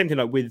 And it's the same thing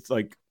like with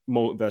like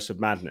Multiverse of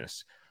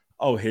Madness.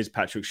 Oh, here's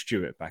Patrick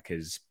Stewart back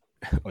as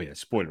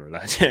spoiler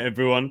alert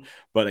everyone,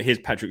 but here's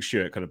Patrick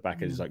Stewart kind of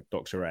back as like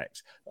Dr.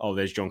 X. Oh,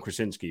 there's John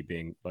Krasinski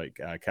being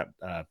like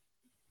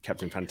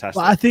Captain Fantastic.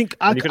 But I think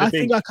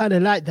I kind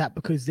of like that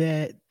because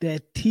they're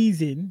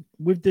teasing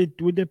with the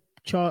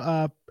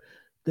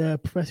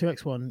Professor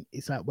X one.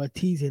 It's like we're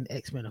teasing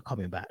X-Men are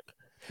coming back.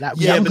 Like,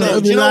 I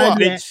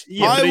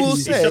will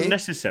say it's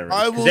unnecessary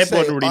because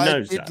everyone already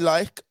knows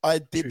that. I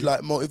did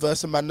like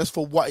Multiverse of Madness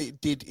for what it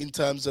did in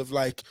terms of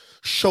like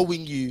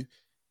showing you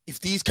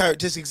if these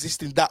characters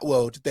exist in that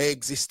world, they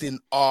exist in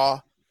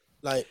our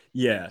like.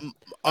 Yeah,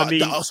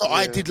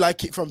 I did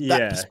like it from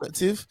that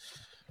perspective.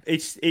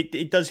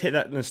 It does hit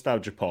that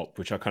nostalgia pop,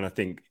 which I kind of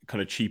think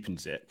kind of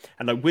cheapens it.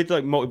 And like with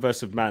like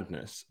Multiverse of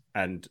Madness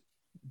and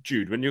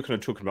Jude, when you're kind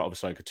of talking about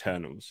obviously like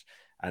Eternals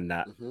and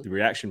that the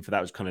reaction for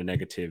that was kind of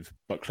negative,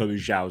 but Chloe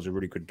Zhao is a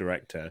really good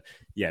director.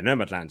 Yeah,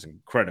 Nomadland's an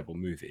incredible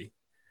movie.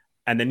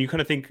 And then you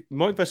kind of think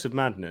Multiverse of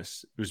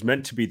Madness was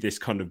meant to be this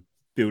kind of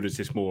build as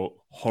this more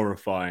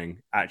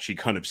horrifying, actually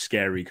kind of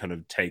scary kind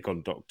of take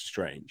on Doctor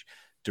Strange.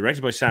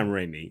 Directed by Sam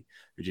Raimi,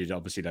 which is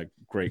obviously like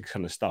great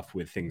kind of stuff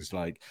with things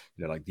like,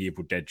 you know, like the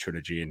Evil Dead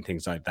trilogy and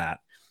things like that.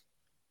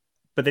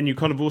 But then you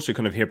kind of also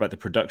kind of hear about the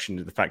production,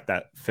 the fact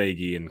that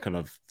Feige and kind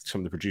of some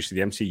of the producers of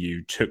the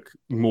MCU took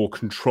more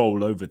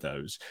control over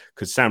those,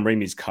 because Sam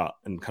Raimi's cut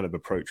and kind of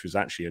approach was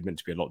actually meant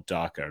to be a lot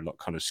darker, a lot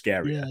kind of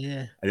scarier.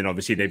 Yeah. And then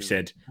obviously they've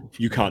said,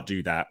 you can't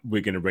do that.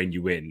 We're going to rein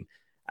you in.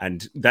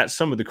 And that's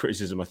some of the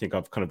criticism I think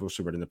I've kind of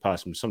also read in the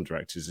past from some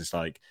directors. It's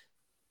like,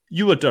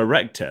 you are a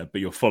director,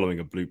 but you're following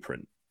a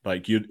blueprint.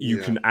 Like you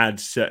can add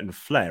certain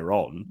flair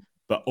on,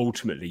 but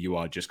ultimately you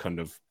are just kind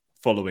of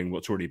following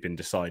what's already been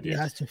decided. It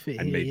has to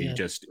fit, and maybe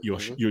just you're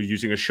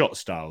using a shot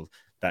style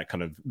that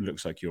kind of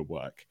looks like your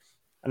work.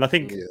 And I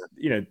think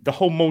you know, the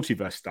whole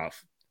multiverse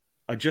stuff,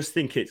 I just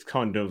think it's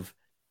kind of,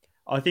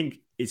 I think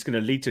it's going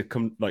to lead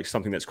to like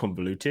something that's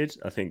convoluted.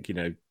 I think, you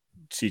know,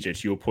 CJ,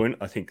 to your point,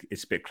 I think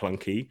it's a bit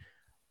clunky.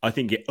 I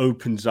think it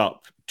opens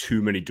up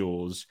too many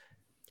doors,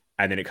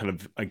 and then it kind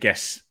of, I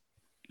guess,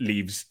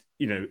 leaves,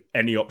 you know,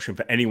 any option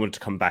for anyone to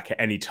come back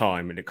at any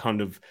time. And it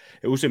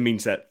also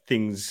means that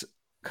things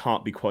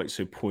can't be quite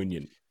so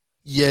poignant.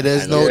 Yeah,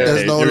 there's no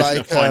end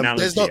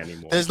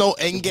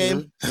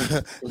game.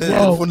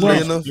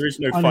 There is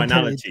no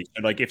finality.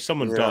 So like if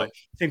someone dies,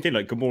 same thing,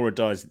 like Gamora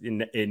dies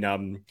in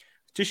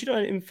does she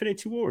die in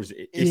Infinity War? Is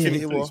it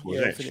Infinity War?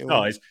 She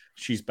dies,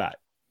 she's back.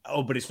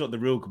 Oh, but it's not the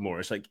real Gamora.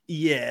 It's like,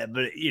 yeah,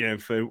 but you know,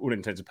 for all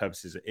intents and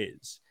purposes, it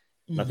is.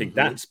 And I think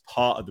that's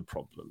part of the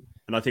problem.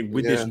 And I think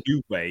with this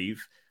new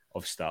wave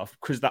of stuff,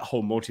 because that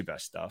whole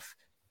multiverse stuff,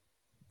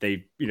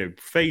 they, you know,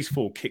 Phase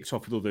 4 kicked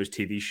off with all those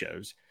TV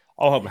shows.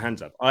 I'll hold my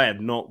hands up. I have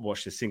not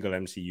watched a single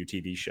MCU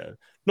TV show.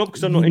 Not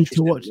because I'm not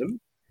interested in them.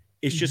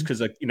 It's just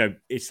because, like, you know,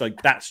 it's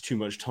like that's too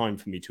much time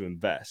for me to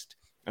invest.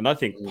 And I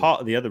think part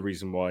of the other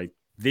reason why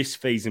this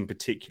phase in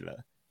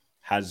particular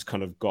has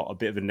kind of got a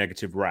bit of a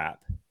negative rap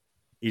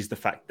is the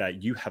fact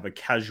that you have a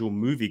casual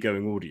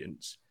movie-going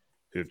audience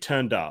who have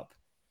turned up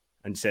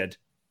and said,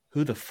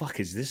 "Who the fuck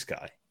is this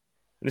guy?"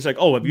 And it's like,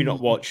 "Oh, have you not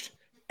watched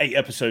 8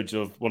 episodes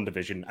of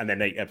WandaVision and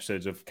then 8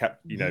 episodes of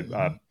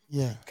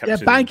They're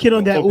banking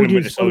on their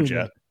audience. Do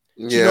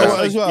you know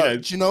what as well?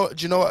 Do you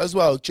know what as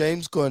well?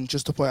 James Gunn,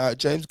 just to point out,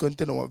 James Gunn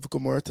didn't want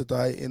Gamora to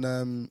die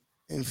in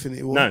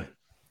Infinity War. No.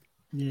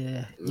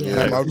 Yeah.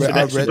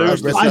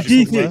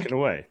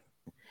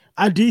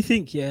 I do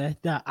think,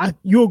 that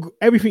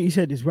everything you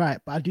said is right,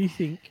 but I do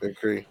think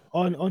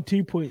on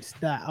 2 points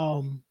that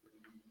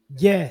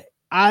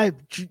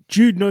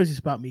Jude knows this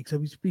about me because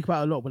we speak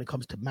about it a lot when it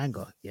comes to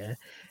manga,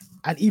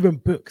 and even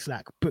books,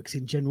 like books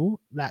in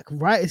general. Like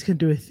writers can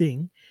do a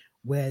thing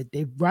where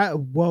they write a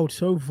world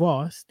so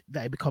vast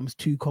that it becomes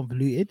too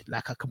convoluted.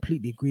 Like I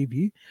completely agree with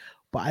you,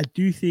 but I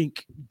do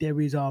think there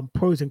is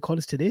pros and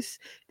cons to this.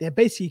 They're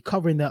basically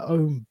covering their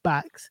own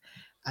backs,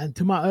 and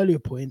to my earlier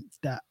point,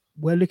 that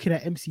we're looking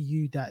at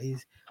MCU that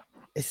is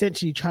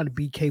essentially trying to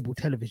be cable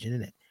television,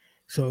 isn't it?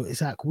 So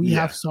it's like we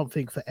have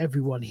something for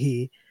everyone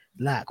here.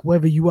 Like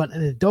whether you want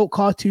an adult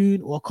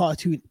cartoon or a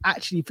cartoon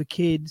actually for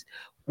kids,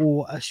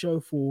 or a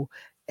show for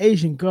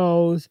Asian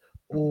girls,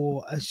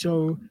 or a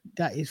show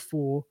that is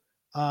for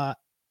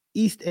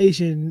East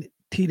Asian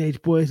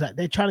teenage boys, like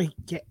they're trying to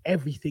get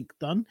everything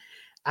done,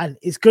 and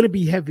it's going to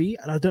be heavy,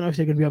 and I don't know if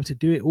they're going to be able to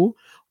do it all,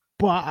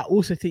 but I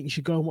also think you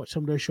should go and watch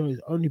some of those shows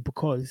only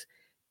because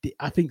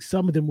I think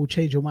some of them will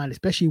change your mind,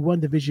 especially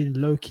WandaVision,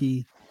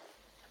 Loki,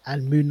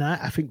 and Moon Knight.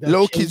 I think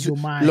Loki's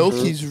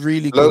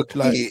really good.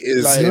 Loki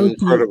is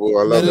incredible.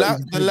 I love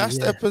it. The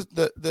last episode,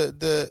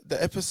 the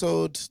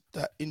episode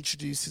that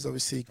introduces,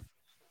 obviously,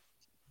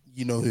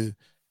 you know who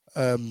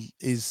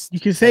is.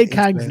 You can say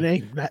Kang's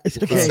name. It's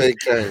okay. Say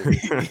Kang.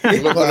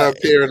 You're not gonna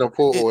appear in a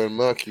portal in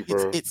Murky,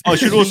 bro. I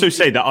should also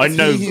say that I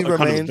know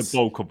kind of the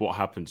bulk of what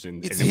happens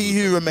in. It's He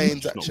Who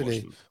Remains,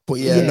 actually. But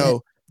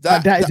no.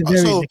 That is a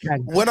very so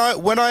when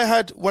I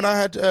had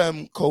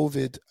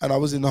COVID and I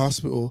was in the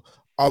hospital,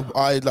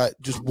 I like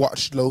just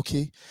watched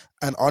Loki,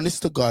 and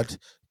honest to God,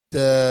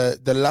 the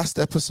last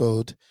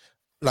episode,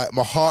 like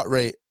my heart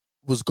rate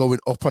was going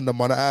up on the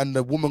monitor, and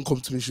the woman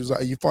come to me, she was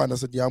like, "Are you fine?" I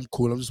said, "Yeah, I'm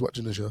cool. I'm just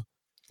watching the show."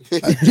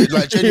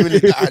 Like genuinely,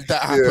 that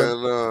happened. Yeah,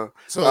 no.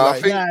 So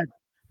I think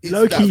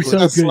Loki's so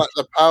that's good. like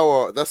the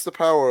power. That's the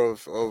power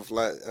of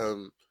like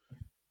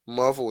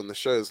Marvel and the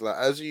shows. Like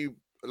as you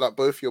like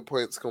both your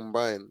points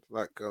combined,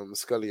 like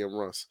Scully and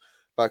Ross,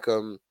 like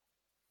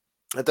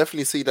I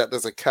definitely see that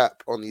there's a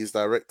cap on these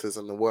directors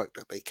and the work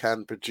that they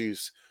can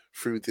produce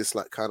through this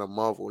like kind of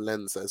Marvel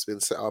lens that has been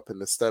set up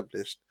and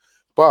established.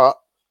 But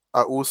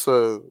I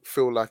also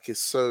feel like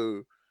it's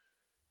so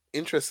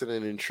interesting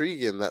and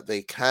intriguing that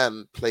they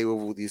can play with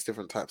all these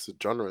different types of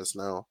genres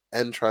now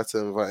and try to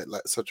invite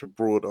like such a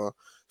broader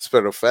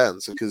spread of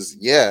fans, because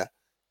it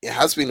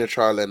has been a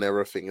trial and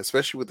error thing,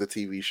 especially with the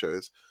TV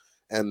shows.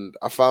 And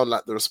I found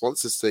like the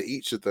responses to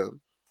each of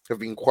them have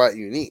been quite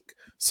unique.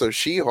 So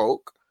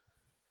She-Hulk,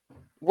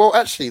 well,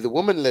 actually, the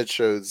woman-led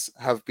shows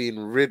have been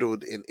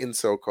riddled in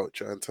incel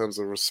culture in terms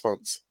of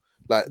response.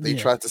 Like they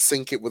tried to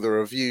sync it with the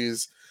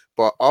reviews,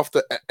 but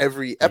after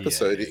every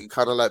episode, it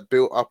kind of like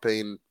built up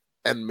and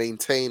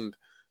maintained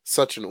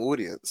such an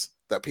audience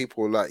that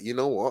people were like, you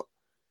know what,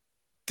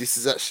 this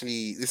is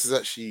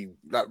actually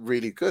like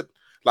really good.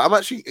 Like I'm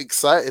actually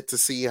excited to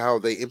see how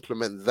they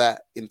implement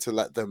that into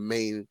like the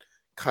main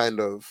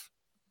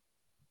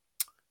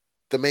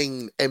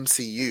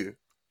MCU,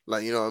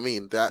 like, you know what I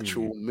mean, the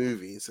actual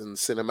movies and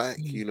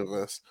cinematic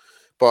universe.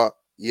 But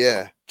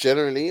yeah,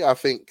 generally I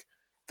think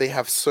they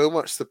have so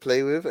much to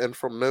play with, and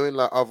from knowing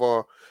like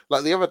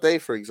the other day,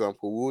 for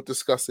example, we were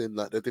discussing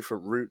like the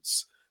different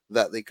routes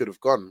that they could have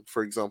gone.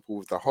 For example,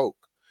 with the Hulk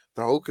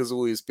has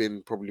always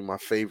been probably my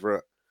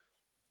favorite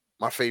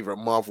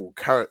Marvel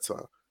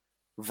character.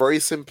 Very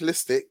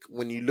simplistic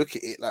when you look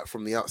at it like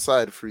from the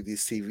outside through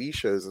these TV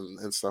shows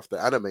and stuff,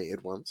 the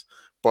animated ones,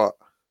 but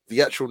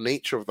the actual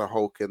nature of the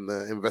Hulk and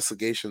the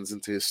investigations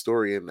into his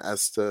story and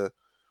as to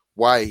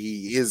why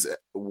he is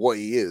what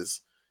he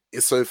is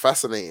so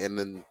fascinating.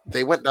 And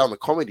they went down the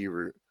comedy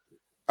route,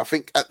 I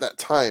think, at that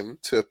time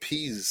to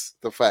appease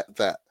the fact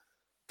that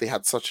they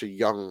had such a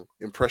young,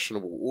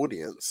 impressionable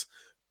audience.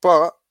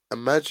 But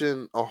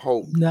imagine a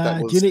Hulk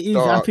that was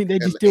I think they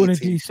just still want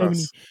to do so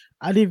many.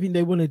 I didn't think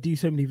they want to do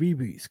so many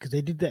reboots because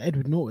they did the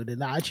Edward Norton, and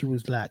that actually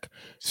was like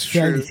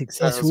fairly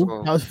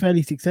successful. That was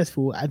fairly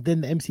successful, and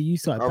then the MCU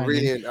started. I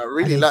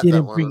really like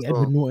that one. Bring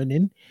Edward Norton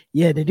in.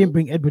 Yeah, they didn't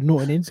bring Edward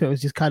Norton in, so it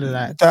was just kind of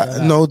like that.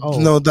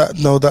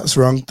 That's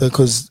wrong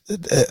because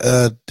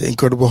the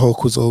Incredible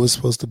Hulk was always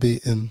supposed to be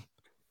in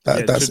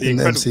That's in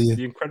the MCU.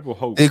 The Incredible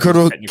Hulk.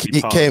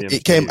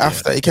 It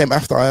came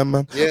after Iron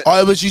Man. Yeah. I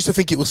always used to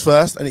think it was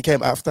first, and it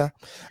came after.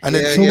 And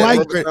then in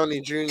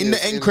the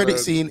end credit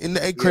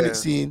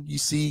scene, you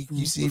see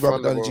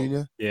Robert Downey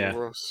Jr. Yeah.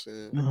 Ross,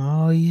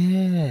 Oh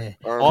yeah.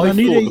 I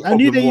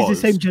knew they used the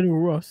same General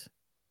Ross.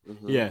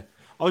 Mm-hmm. Yeah.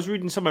 I was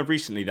reading somewhere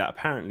recently that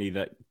apparently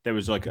that there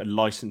was like a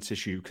license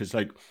issue because,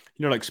 like,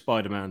 you know, like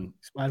Spider-Man,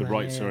 the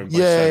rights are owned by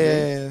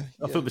Sony.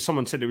 I thought that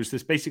someone said it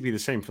was basically the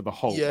same for the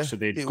Hulk. So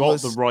they'd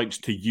got the rights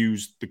to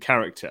use the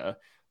character,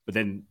 but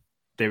then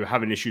they were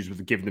having issues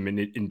with giving them in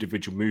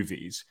individual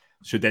movies.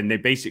 So then they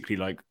basically,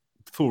 like,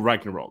 Thor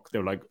Ragnarok, they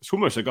were like, it's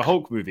almost like a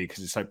Hulk movie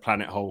because it's like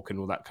Planet Hulk and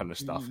all that kind of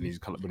stuff. And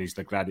when he's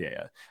the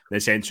gladiator, they're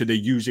saying, so they're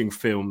using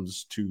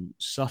films to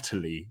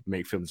subtly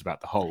make films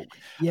about the Hulk.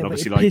 Yeah, and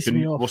obviously, like,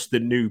 what's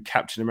the new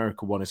Captain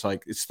America one? It's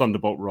like, it's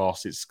Thunderbolt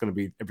Ross. It's going to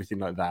be everything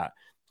like that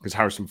because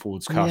Harrison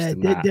Ford's cast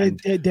in that.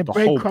 The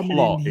whole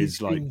plot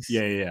is like,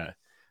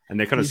 And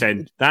they're kind of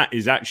saying that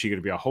is actually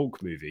going to be a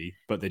Hulk movie,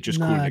 but they're just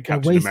calling it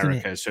Captain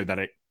America so that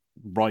it,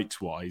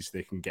 rights-wise,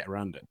 they can get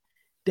around it.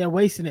 They're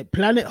wasting it.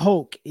 Planet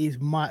Hulk is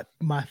my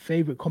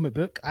favorite comic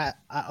book. I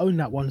own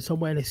that one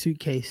somewhere in a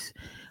suitcase.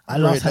 I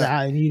last had it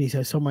out in uni,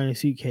 so somewhere in a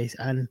suitcase.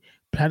 And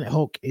Planet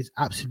Hulk is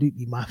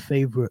absolutely my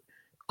favorite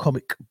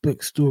comic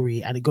book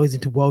story, and it goes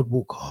into World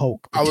War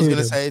Hulk. I was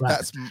gonna say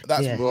that's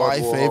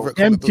my favorite.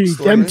 Them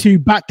two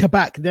back to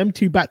back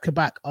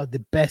are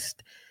the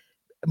best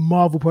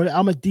Marvel project.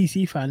 I'm a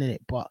DC fan in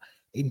it, but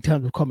in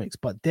terms of comics,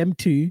 but them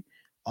two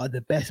are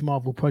the best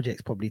Marvel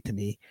projects probably to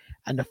me.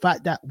 And the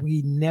fact that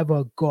we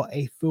never got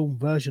a film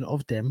version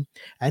of them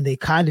and they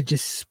kind of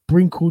just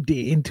sprinkled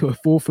it into a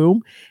full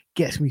film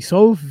gets me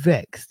so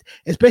vexed,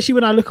 especially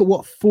when I look at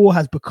what Thor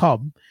has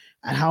become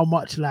and how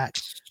much, like,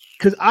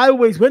 because I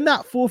always, when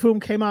that Thor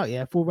film came out,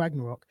 Thor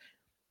Ragnarok,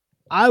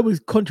 I was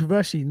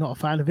controversially not a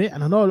fan of it,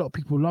 and I know a lot of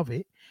people love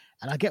it,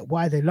 and I get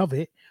why they love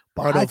it,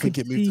 but I don't think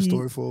it moved the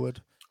story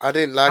forward. I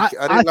didn't like it.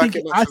 I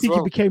think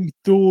it became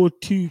Thor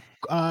too.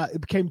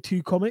 It became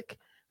too comic.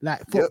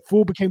 Like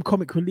Thor became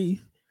comic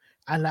relief,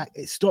 and like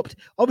it stopped.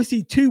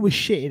 Obviously, 2 was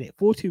shit in it.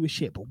 4-2 was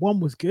shit, but 1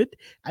 was good,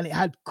 and it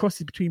had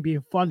crosses between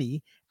being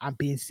funny and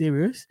being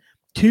serious.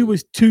 2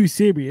 was too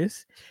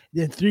serious,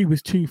 then 3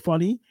 was too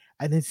funny,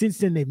 and then since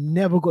then they've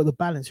never got the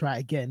balance right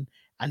again,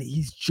 and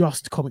he's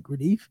just comic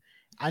relief.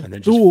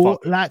 And Thor,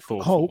 like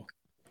Hulk,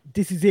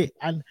 this is it.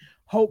 And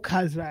Hulk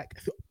has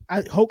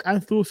Hulk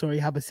and Thor,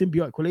 have a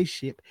symbiotic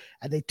relationship,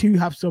 and they two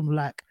have some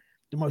like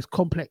the most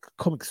complex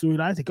comic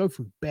storylines. They go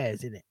through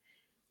bears in it.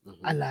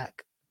 Mm-hmm. And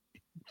like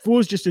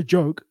Thor's just a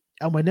joke,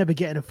 and we're never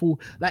getting a full,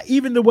 like,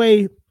 even the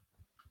way,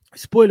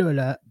 spoiler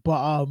alert,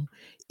 but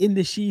in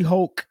the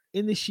She-Hulk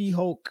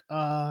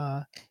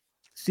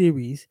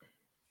series,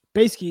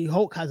 basically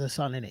Hulk has a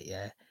son in it,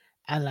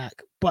 and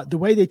like, but the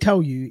way they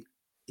tell you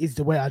is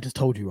the way I just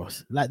told you,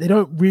 Ross. Like, they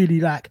don't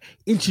really like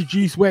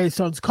introduce where his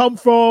sons come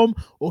from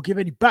or give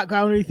any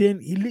background or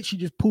anything. He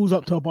literally just pulls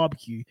up to a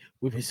barbecue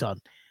with his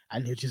son,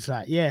 and you're just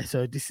like,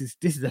 so this is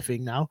the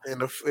thing now.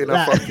 In a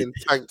fucking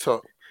tank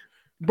top.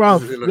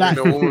 Bro, I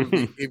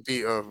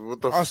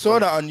saw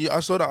that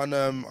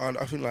on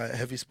I think like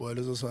Heavy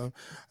Spoilers or something.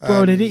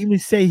 Bro, they didn't even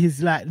say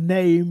his like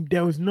name.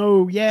 There was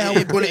no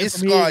but it is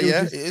Scar,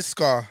 it is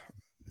Scar.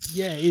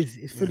 Yeah, it is.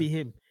 It's fully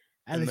him.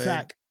 And it's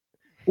like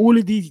all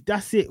of these,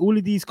 that's it. All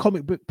of these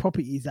comic book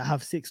properties that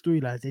have 6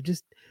 storylines, they're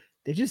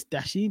just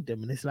dashing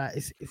them, and it's like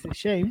it's a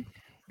shame.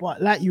 But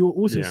like you were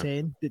also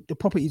saying, the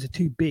properties are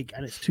too big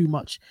and it's too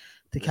much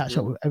to catch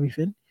up with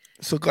everything.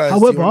 So guys,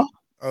 however,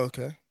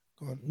 okay.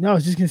 No, I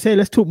was just gonna say,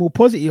 let's talk more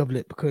positive of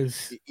it,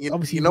 because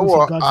obviously, you know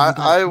what,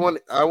 I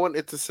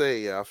wanted to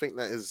say, I think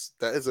that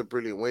is a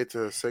brilliant way to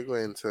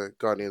segue into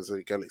Guardians of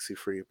the Galaxy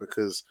 3,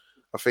 because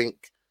I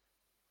think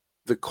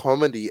the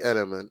comedy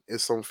element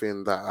is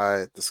something that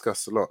I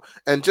discussed a lot.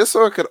 And just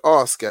so I could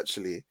ask,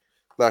 actually,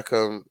 like,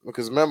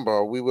 because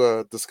remember we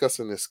were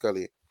discussing this,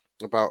 Scully,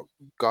 about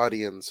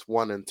Guardians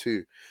 1 and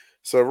 2.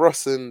 So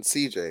Ross and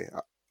CJ,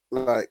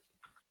 like,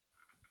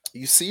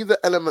 you see the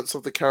elements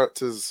of the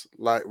characters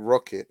like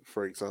Rocket,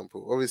 for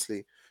example.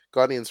 Obviously,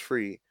 Guardians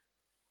 3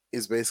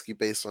 is basically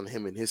based on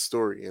him and his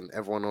story, and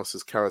everyone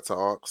else's character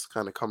arcs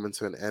kind of coming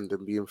to an end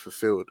and being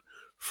fulfilled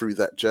through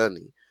that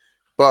journey.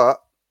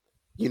 But,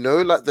 you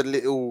know, like the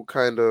little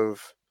kind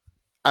of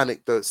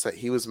anecdotes that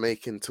he was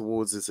making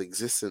towards his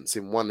existence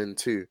in 1 and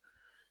 2,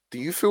 do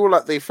you feel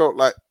like they felt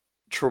like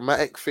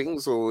traumatic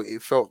things, or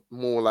it felt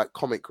more like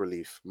comic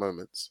relief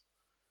moments?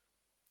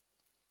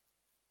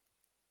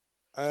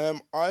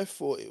 I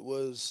thought it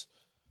was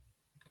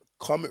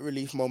comic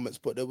relief moments,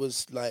 but there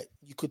was like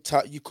you could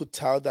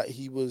tell that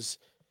he was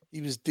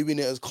doing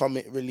it as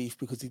comic relief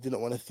because he didn't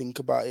want to think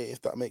about it,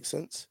 if that makes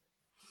sense.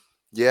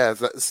 Yeah,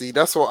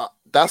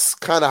 that's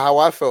kind of how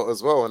I felt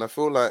as well, and I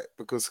feel like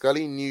because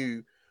Scully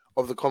knew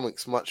of the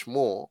comics much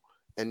more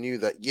and knew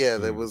that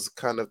there was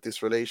kind of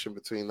this relation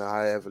between the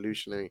High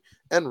Evolutionary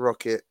and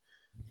Rocket.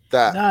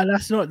 That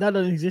that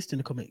doesn't exist in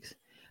the comics.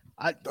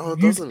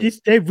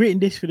 They've written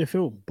this for the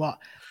film, but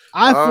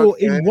I thought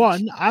in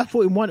one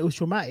it was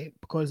traumatic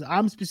because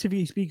I'm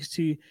specifically speaking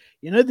to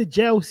the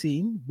jail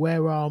scene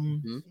where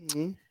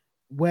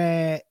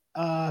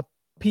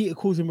Peter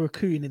calls him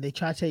Raccoon and they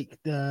try to take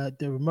the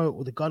remote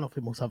or the gun off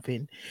him or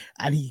something,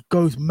 and he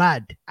goes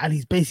mad and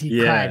he's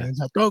basically crying and he's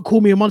like, "Don't call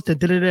me a monster." I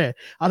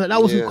was like,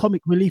 that wasn't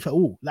comic relief at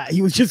all. Like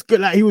he was just good,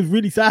 like he was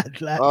really sad.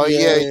 Like,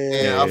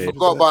 I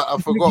forgot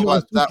about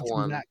that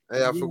one.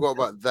 I forgot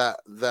about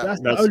that.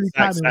 That's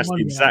the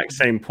exact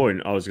same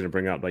point I was going to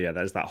bring up. But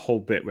there's that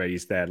whole bit where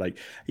he's there, like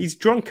he's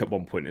drunk at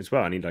one point as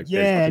well, and he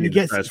and he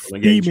gets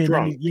steaming,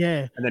 drunk,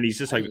 and then he's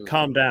just like,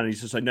 "Calm down." And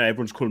he's just like, "No,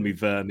 everyone's calling me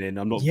vermin.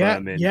 I'm not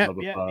vermin." Blah,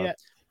 blah, blah.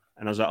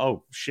 And I was like,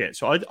 "Oh shit!"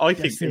 So I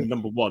think in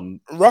number one,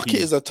 Rocket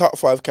is a top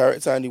 5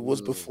 character, and he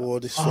was before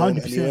this film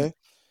 100%.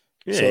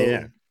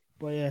 anyway.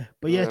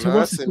 But to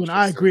Ross's point,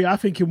 I agree. I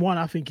think in one,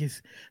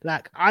 it's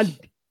like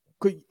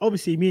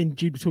obviously me and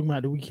Jude were talking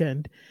about the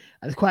weekend,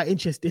 and it's quite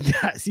interesting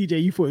that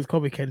CJ you thought it was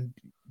comic and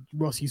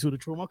Ross you saw the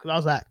trauma, because I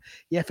was like,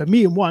 for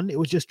me in one, it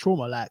was just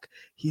trauma. Like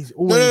he's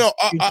always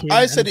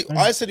I said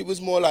it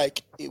was more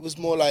like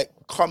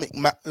comic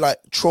like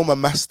trauma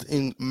masked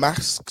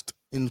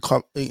in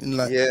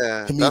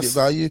comedic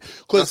value,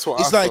 because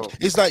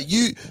it's like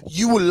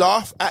you will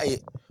laugh at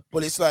it,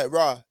 but it's like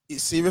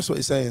it's serious what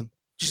he's saying. Do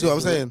you see what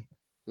I'm saying?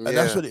 And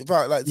that's what it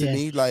felt like to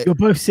me. Like you're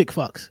both sick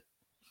fucks.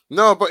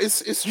 No, but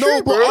it's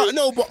true,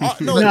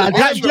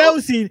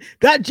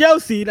 that jail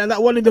scene and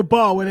that one in the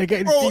bar when they're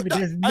getting steaming,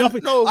 there's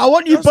nothing. I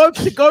want you both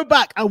to go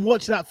back and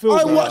watch that film.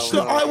 I watched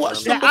them before. I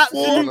watched them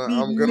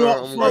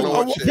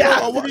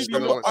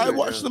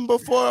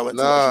before. I went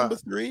to watch number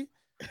 3.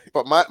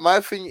 But my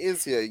thing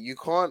is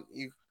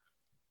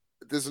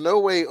there's no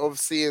way of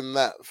seeing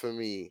that for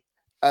me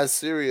as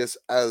serious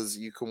as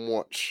you can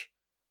watch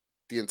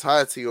the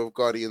entirety of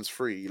Guardians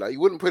 3. Like you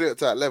wouldn't put it at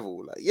that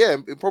level. Like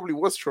it probably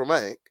was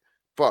traumatic,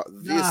 but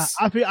this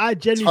I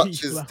genuinely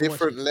touches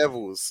different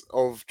levels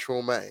of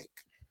traumatic.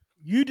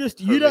 You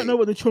don't know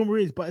what the trauma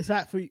is, but it's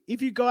like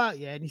if you go out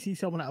and you see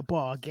someone at a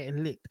bar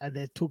getting licked and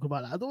they're talking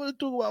about I don't want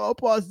to talk about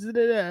my past.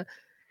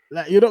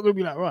 Like you're not gonna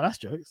be like, right, that's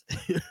jokes.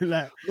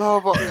 Like no,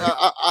 but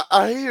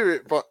I hear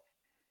it. But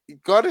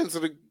Guardians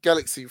of the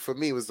Galaxy for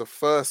me was the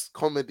first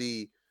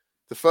comedy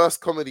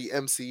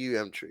MCU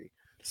entry.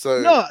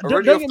 So no,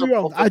 don't get me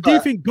wrong. I do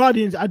think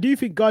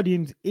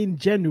Guardians in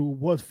general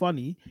was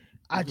funny.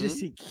 I just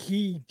think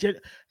he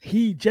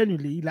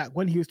genuinely, like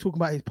when he was talking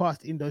about his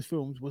past in those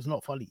films, was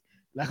not funny.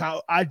 Like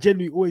I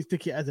genuinely always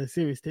took it as a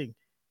serious thing.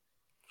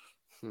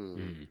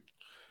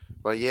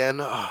 But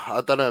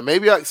I don't know.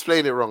 Maybe I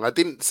explained it wrong. I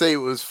didn't say it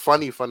was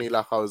funny.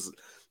 Like I was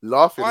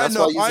laughing. I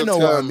know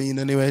what I mean.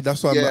 Anyway,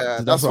 that's why.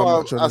 That's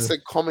why I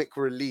said comic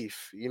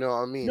relief. You know what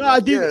I mean? No, I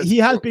do. He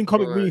has been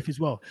comic relief as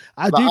well.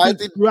 I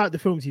think throughout the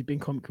films he's been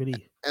comic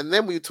relief. And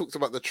then we talked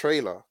about the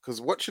trailer, because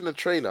watching the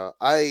trailer,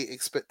 I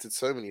expected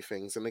so many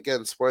things. And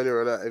again,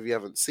 spoiler alert if you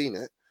haven't seen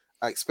it,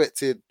 I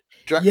expected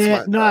Drax.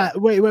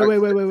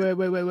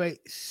 Wait.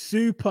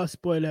 Super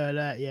spoiler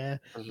alert,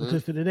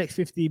 because for the next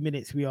 15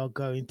 minutes we are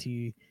going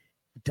to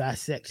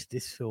dissect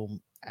this film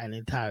in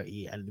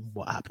entirety and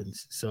what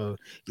happens. So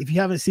if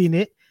you haven't seen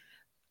it,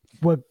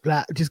 we're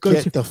like just go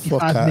to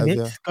 55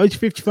 minutes. Go to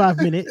 55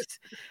 minutes,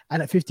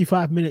 and at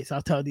 55 minutes,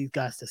 I'll tell these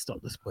guys to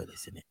stop the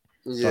spoilers in it.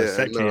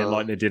 Dissecting it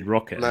like they did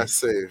Rocket. Nice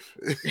save.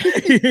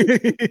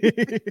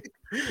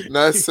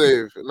 Nice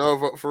save. No,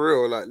 but for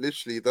real, like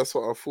literally, that's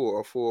what I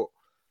thought.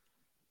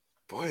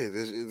 Boy,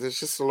 there's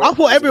just a lot. I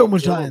thought everyone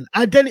was dying.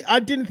 I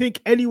didn't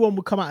think anyone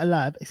would come out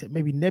alive except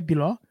maybe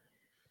Nebula.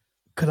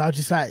 Because I was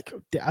just like,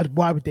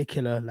 why would they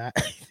kill her? Like,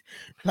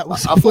 I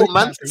thought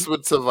Mantis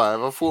would survive.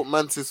 I thought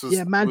Mantis was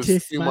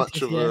too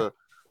much of a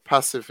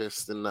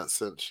pacifist in that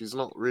sense. She's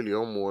not really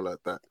on war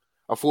like that.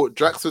 I thought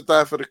Drax would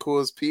die for the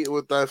cause. Peter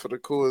would die for the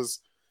cause.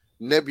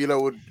 Nebula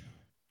would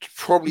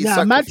probably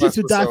sacrifice Mantis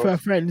would herself. die for her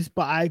friends,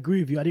 but I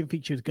agree with you. I didn't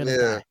think she was going to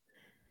die.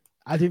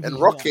 I didn't. And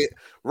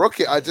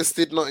Rocket, I just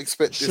did not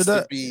expect this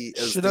to be.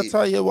 Should I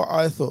tell you what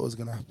I thought was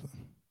going to happen?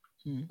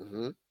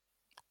 Mm-hmm.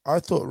 I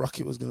thought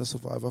Rocket was going to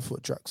survive. I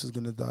thought Drax was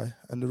going to die,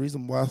 and the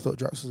reason why I thought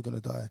Drax was going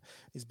to die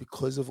is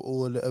because of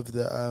all of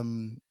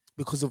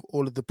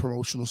the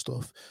promotional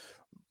stuff.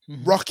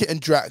 Rocket and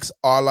Drax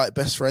are like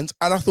best friends,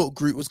 and I thought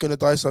Groot was going to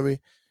die.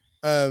 Sorry,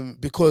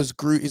 because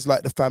Groot is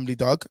like the family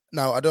dog.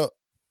 Now I don't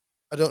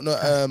know.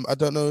 I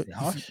don't know.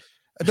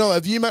 No,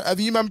 have you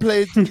man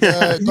played? Is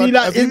he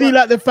like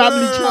the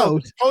family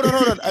child? Hold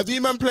on. Have you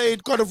man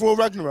played God of War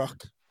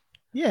Ragnarok?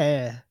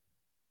 Yeah.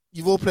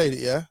 You've all played it,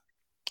 yeah?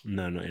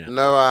 No, not yet.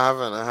 No, I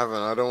haven't.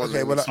 I don't want.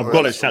 Okay, I've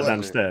got it sat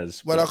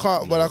downstairs. Well, I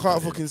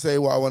can't fucking say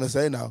what I want to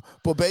say now.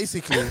 But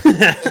basically,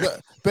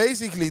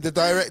 the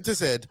director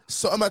said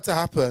something had to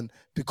happen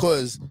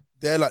because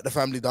they're like the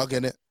family dog,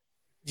 innit?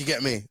 You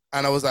get me?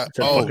 And I was like,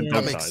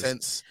 that makes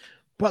sense.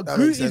 But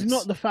Groot is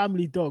not the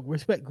family dog.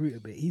 Respect Groot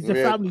a bit. He's the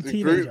family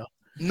teenager.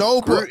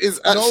 No, Groot is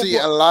actually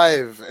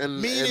alive,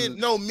 meaning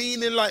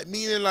like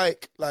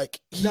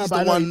he's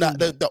the one that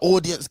the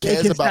audience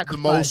cares about the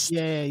most.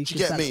 Yeah, you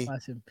get me?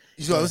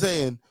 You see what I'm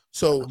saying?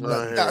 So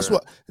that's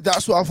what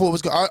I thought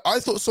was going. I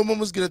thought someone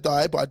was gonna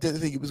die, but I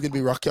didn't think it was gonna be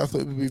Rocky. I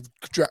thought it would be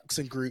Drax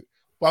and Groot.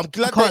 But I'm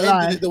glad they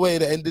ended it the way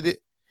they ended it.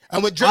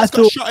 And when Drax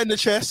got shot in the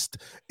chest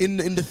in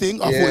the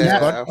thing, I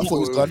thought he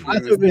was gone. I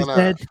thought he was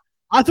dead.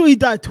 I thought he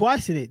died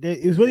twice in it.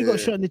 It was when he got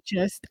shot in the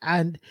chest,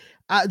 and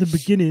at the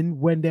beginning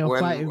when they were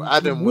fighting,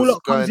 Adam was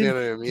going in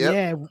on him.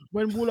 Yeah,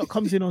 when Warlock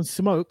comes in on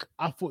Smoke,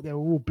 I thought they were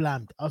all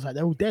blammed. I was like,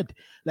 they're all dead.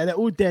 Like they're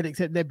all dead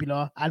except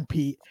Nebula and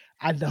Pete,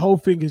 and the whole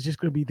thing is just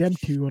going to be them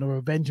two on a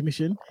revenge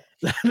mission,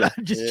 like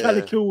just trying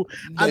to kill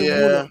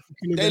Adam Warlock.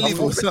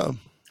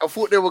 I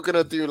thought they were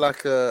going to do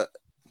like an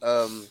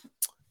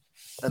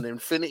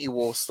Infinity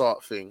War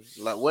start thing,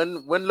 like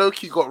when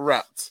Loki got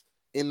wrapped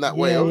in that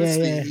way.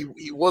 Obviously,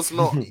 he was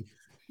not.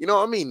 You know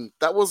what I mean?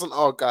 That wasn't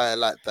our guy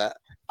like that.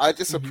 I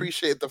just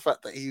appreciated the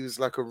fact that he was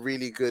like a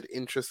really good,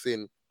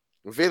 interesting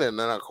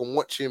villain, and I can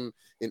watch him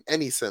in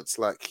any sense.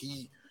 Like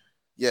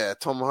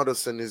Tom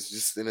Hiddleston is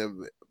just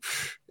an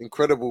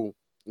incredible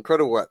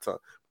actor.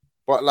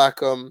 But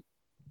like, man,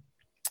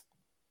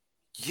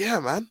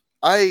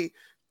 I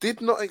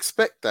did not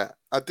expect that.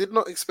 I did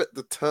not expect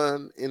the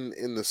turn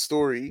in the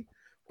story.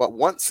 But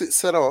once it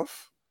set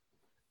off,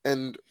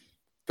 and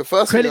the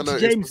first thing I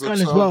noticed was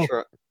the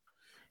soundtrack.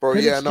 Bro,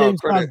 credit.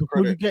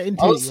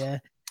 I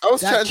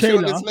was chatting to you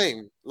on his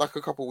name like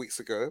a couple of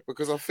weeks ago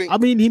because I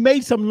mean, he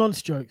made some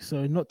nonce jokes,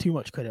 so not too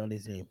much credit on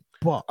his name.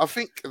 But I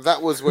think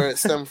that was where it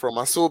stemmed from.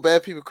 I saw bare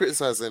people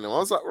criticizing him. I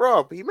was like,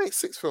 Rob, he makes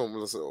 6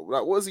 films.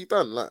 Like, what has he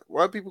done? Like,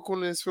 why are people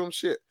calling his film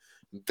shit?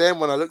 Then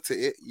when I looked at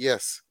it,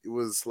 yes, it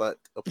was like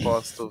a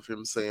past of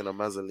him saying a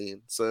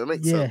Mazzoline. So it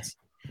makes sense.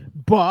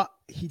 But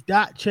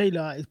that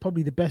trailer is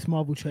probably the best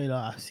Marvel trailer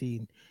I've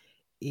seen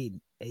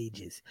in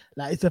ages.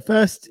 Like, it's the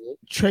first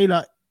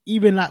trailer,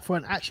 even like for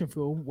an action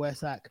film, where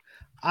it's like,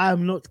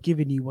 I'm not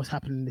giving you what's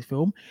happening in this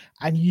film,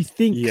 and you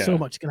think so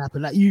much is gonna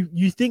happen. Like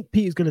you think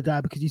Peter's gonna die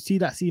because you see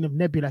that scene of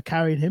Nebula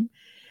carrying him,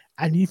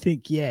 and you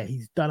think,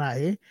 he's done out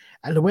here.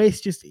 And the way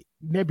it's just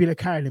Nebula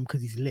carrying him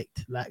because he's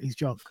licked, like he's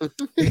drunk,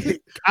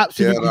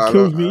 absolutely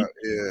kills me.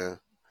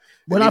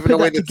 When I put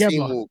that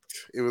together,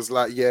 it was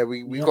like,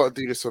 we got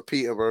to do this for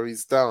Peter, bro.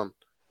 He's down.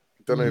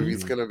 Don't know if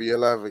he's gonna be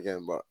alive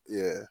again, but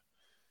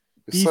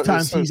these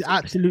times he's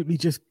absolutely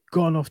just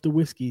gone off the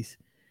whiskeys.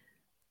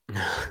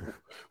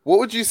 What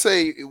would you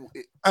say?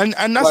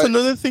 And that's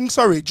another thing.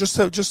 Sorry, just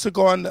to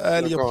go on the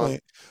earlier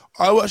point.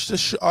 I watched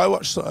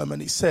something,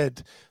 and it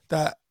said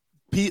that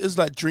Peter's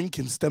like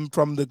drinking stemmed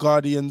from the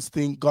Guardians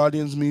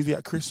movie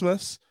at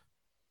Christmas.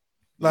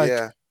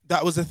 That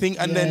was the thing.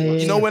 And then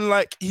you know when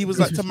like he was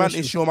like to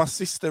Mantis, you're my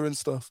sister and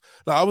stuff.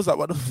 Like I was like,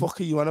 what the fuck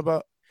are you on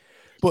about?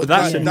 But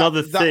that's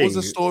another thing. That was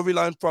a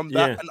storyline from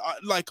that, and I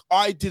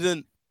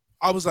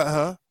was like,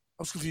 huh?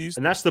 I was confused.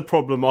 And that's the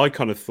problem. I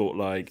kind of thought,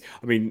 like,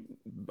 I mean,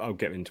 I'll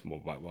get into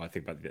more about what I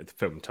think about the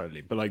film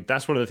totally, but like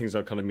that's one of the things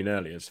I kind of mean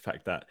earlier is the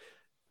fact that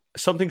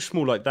something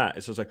small like that,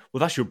 it's just like, well,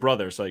 that's your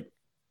brother. It's like,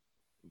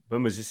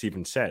 when was this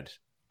even said?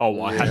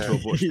 Oh, I had to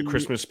have watched the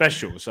Christmas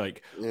special. It's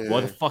like,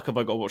 why the fuck have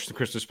I got to watch the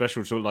Christmas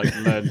special to like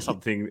learn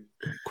something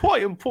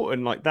quite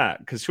important like that?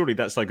 Because surely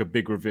that's like a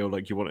big reveal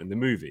like you want in the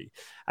movie.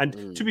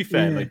 And to be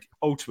fair, like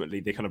ultimately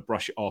they kind of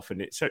brush it off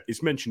and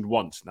it's mentioned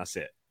once and that's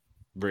it.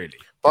 Really.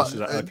 But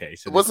okay,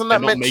 so wasn't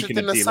that mentioned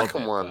in the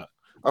second one?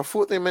 I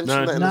thought they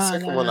mentioned that in the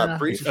second one, like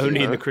briefly.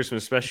 Only in the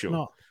Christmas special.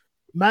 No.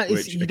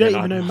 Mantis, you don't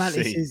even know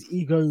Mantis is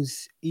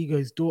Ego's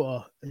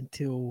daughter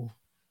until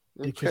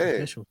the Christmas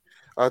special.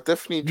 I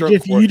definitely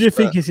you just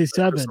think it's his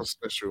servant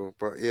special,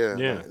 but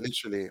like,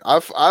 literally,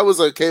 I was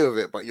okay with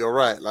it. But you're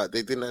right, like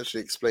they didn't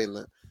actually explain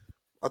that.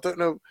 I don't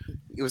know.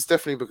 It was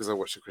definitely because I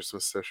watched the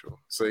Christmas special,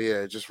 so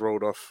it just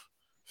rolled off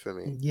for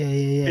me.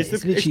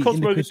 It's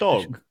Cosmo the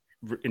dog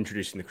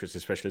introducing the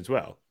Christmas special as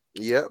well.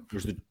 Yep.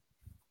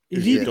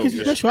 Is he the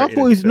Christmas special? I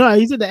thought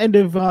he's at the end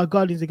of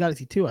Guardians of the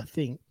Galaxy 2, I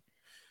think.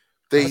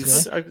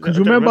 Because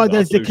remember,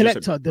 there's the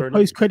collector, the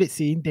post-credit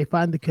scene. They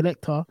find the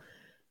collector.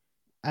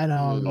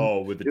 And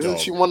with the isn't dog.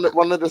 she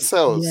one of the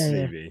cells?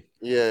 Maybe.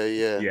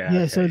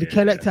 Yeah. So the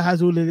collector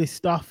has all of this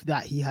stuff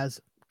that he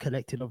has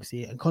collected,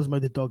 obviously, and Cosmo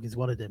the dog is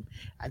one of them.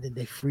 And then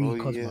they free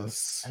Cosmo,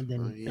 and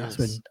then that's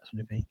when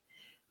the thing.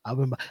 I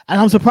remember, and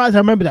I'm surprised I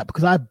remember that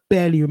because I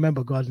barely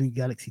remember Guardians of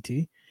the Galaxy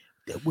 2,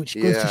 which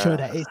goes to show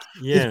that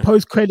its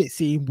post-credit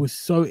scene was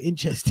so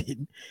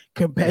interesting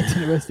compared to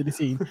the rest of the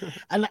scene.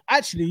 And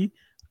actually,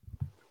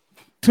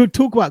 to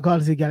talk about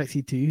Guardians of the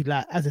Galaxy 2,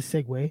 like as a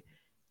segue.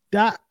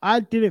 That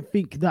I didn't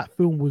think that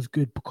film was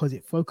good because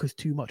it focused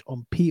too much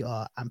on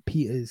Peter and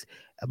Peter's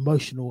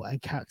emotional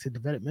and character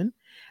development.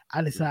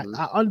 And it's like,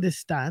 I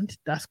understand,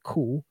 that's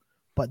cool,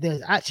 but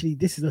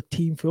this is a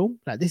team film.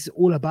 Like this is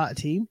all about a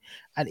team.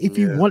 And if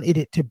you wanted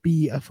it to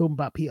be a film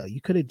about Peter, you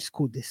could have just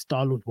called this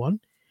Star-Lord 1.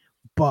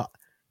 But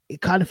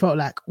it kind of felt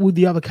like all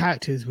the other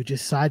characters were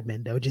just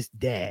sidemen. They were just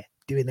there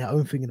doing their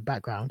own thing in the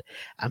background,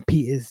 and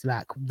Peter's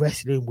like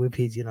wrestling with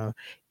his,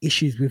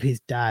 issues with his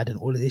dad and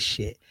all of this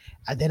shit.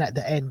 And then at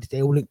the end,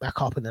 they all link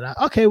back up and they're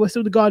like, okay, we're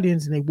still the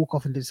Guardians, and they walk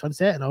off into the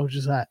sunset. And I was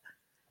just like,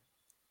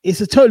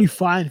 it's a totally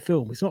fine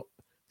film. It's not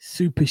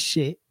super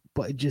shit,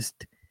 but it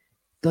just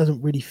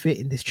doesn't really fit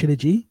in this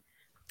trilogy.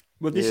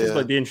 Well, this is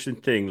like the interesting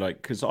thing,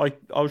 like, because I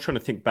was trying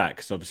to think back,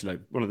 because obviously,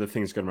 like, one of the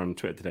things going around on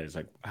Twitter today is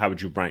like, how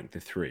would you rank the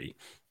three?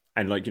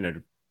 And like, you know,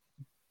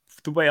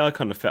 the way I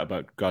kind of felt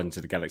about Guardians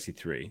of the Galaxy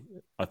 3,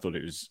 I thought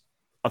it was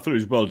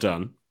well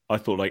done. I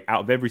thought, like,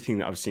 out of everything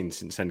that I've seen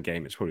since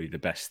Endgame, it's probably the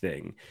best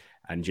thing.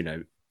 And, you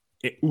know,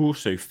 it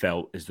also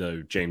felt as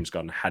though James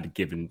Gunn had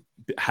been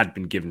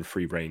given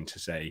free rein to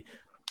say,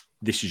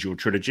 this is your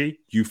trilogy.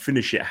 You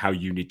finish it how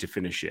you need to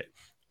finish it.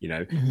 You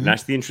know, and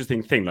that's the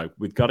interesting thing. Like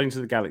with Guardians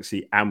of the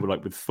Galaxy and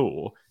with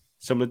Thor,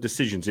 some of the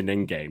decisions in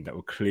Endgame that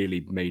were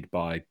clearly made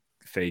by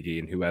Feige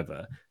and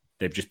whoever,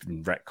 they've just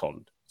been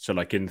retconned. So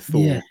like in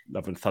Thor,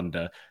 Love and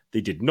Thunder,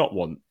 they did not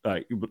want,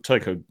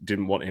 Taika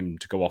didn't want him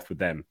to go off with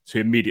them. So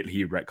immediately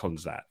he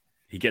retcons that.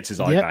 He gets his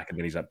eye back and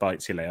then he's like, bye,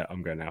 see you later.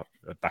 I'm going out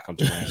back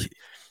onto my own.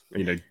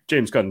 You know,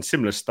 James Gunn,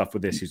 similar stuff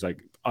with this. He's like,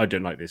 I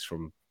don't like this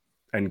from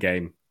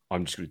Endgame.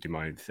 I'm just going to do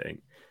my own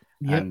thing.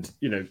 And,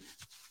 you know,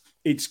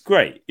 it's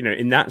great. You know,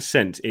 in that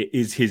sense, it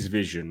is his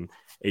vision.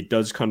 It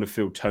does kind of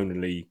feel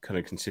tonally kind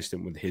of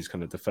consistent with his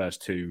kind of the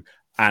first two.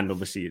 And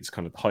obviously it's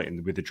kind of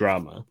heightened with the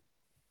drama.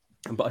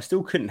 But I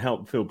still couldn't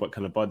help feel, but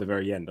kind of by the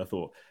very end, I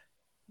thought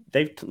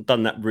they've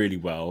done that really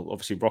well.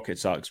 Obviously,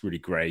 Rocket's arc's really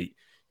great.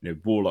 You know,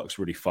 Warlock's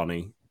really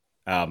funny.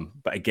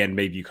 But again,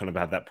 maybe you kind of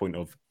had that point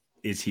of,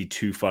 is he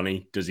too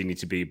funny? Does he need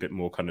to be a bit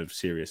more kind of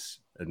serious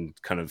and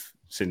kind of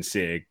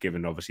sincere,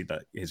 given obviously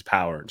that his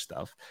power and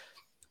stuff?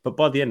 But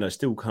by the end, I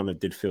still kind of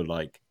did feel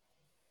like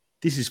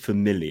this is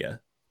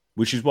familiar,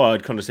 which is why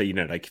I'd kind of say, you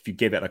know, like if you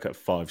gave it like a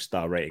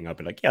 5-star rating, I'd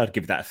be like, yeah, I'd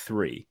give that a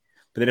 3.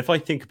 But then if I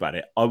think about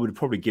it, I would have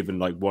probably given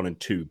like 1 and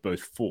 2 both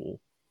 4,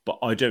 but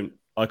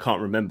I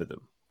can't remember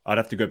them. I'd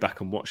have to go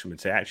back and watch them and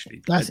say,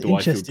 actually, do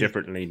I feel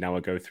differently now I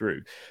go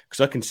through?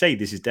 Because I can say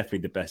this is definitely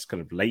the best kind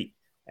of late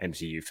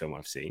MCU film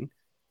I've seen.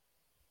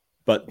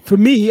 But for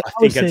me, I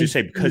think I have to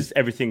say, because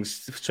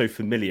everything's so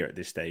familiar at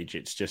this stage,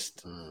 it's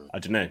just, I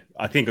don't know.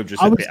 I think I'm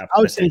just a bit I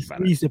would say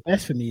 3 is the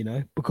best for me, you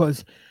know,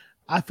 because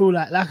I feel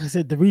like I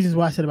said, the reasons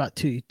why I said about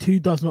 2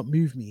 does not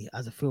move me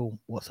as a film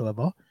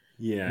whatsoever.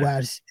 Yeah.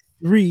 Whereas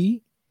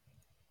 3,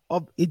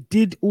 it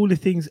did all the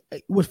things.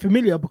 It was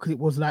familiar because it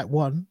was like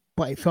 1,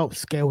 but it felt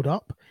scaled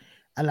up.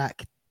 And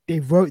like they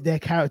wrote their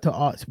character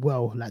arcs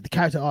well. Like the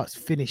character arcs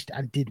finished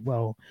and did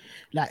well.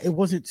 Like it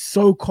wasn't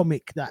so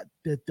comic that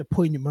the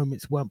poignant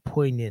moments weren't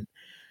poignant.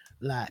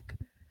 Like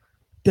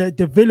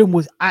the villain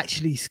was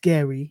actually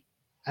scary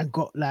and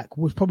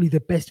was probably the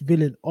best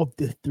villain of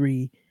the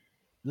 3.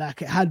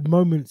 Like it had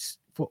moments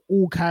for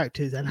all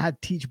characters and had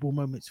teachable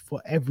moments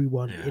for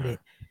everyone in it.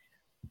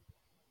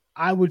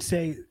 I would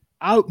say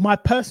my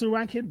personal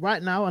ranking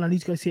right now, and I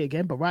need to go see it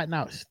again, but right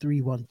now it's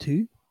 3, 1,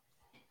 2.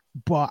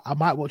 But I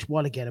might watch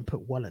 1 again and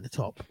put 1 at the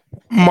top.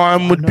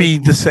 Mine would be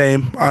the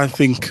same. I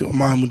think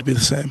mine would be the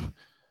same.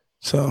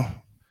 So,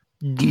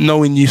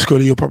 knowing you,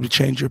 Scully, you'll probably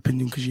change your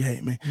opinion because you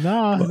hate me.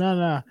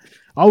 No.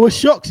 I was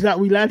shocked that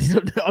we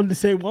landed on the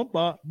same one,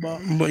 but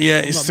yeah,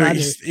 it's 3.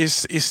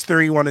 It's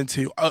 3, 1, and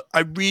 2. I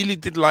really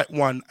did like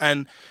 1,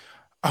 and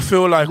I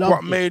feel like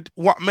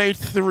what made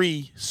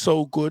 3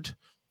 so good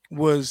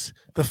was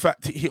the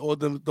fact it hit all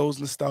those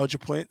nostalgia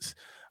points.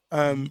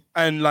 And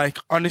like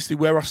honestly,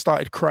 where I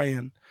started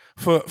crying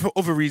for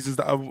other reasons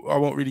that I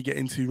won't really get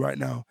into right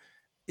now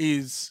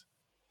is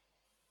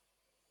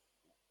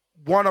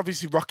 1,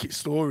 obviously Rocket's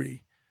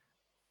story.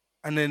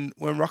 And then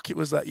when Rocket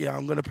was like, yeah,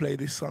 I'm gonna play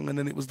this song, and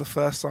then it was the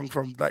first song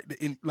from like the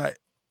intro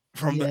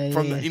from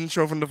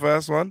the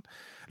first one.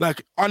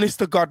 Like honest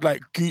to God,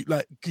 like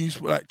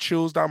goose like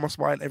chills down my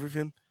spine,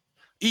 everything.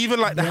 Even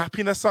like the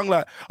happiness song,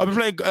 like I've been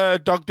playing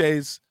Dog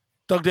Days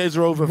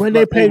Are Over. When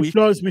they played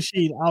Florence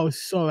Machine, I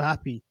was so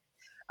happy.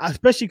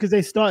 Especially because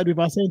they started with,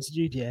 I was saying to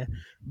Jude,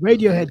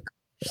 Radiohead,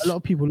 a lot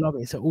of people love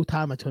it. It's an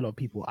all-timer to a lot of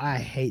people. I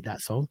hate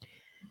that song.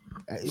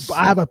 But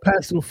I have a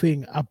personal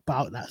thing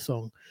about that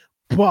song.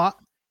 But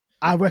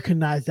I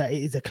recognize that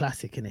it is a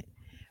classic in it.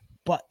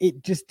 But the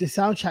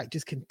soundtrack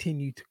just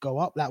continued to go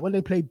up. Like when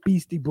they played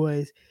Beastie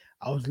Boys,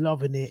 I was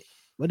loving it.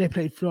 When they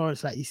played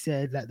Florence, like you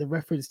said, like the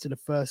reference to the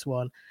first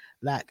one,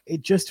 like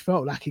it just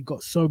felt like it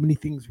got so many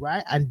things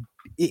right. And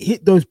it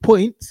hit those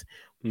points.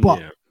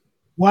 But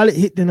while it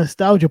hit the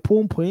nostalgia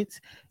porn points,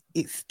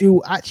 it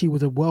still actually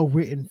was a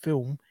well-written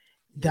film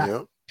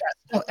that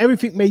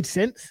everything made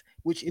sense,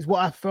 which is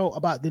what I felt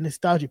about the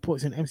nostalgic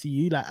points in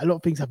MCU. Like a lot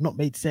of things have not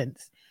made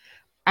sense.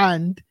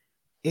 And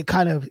it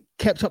kind of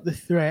kept up the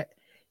threat.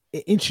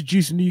 It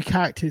introduced new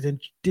characters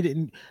and did it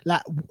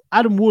like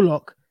Adam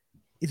Warlock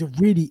is a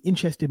really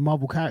interesting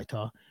Marvel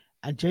character.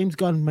 And James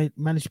Gunn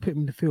managed to put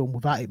him in the film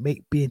without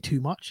it being too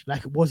much.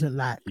 Like it wasn't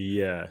like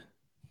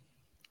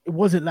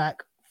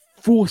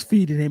force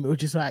feeding him. It was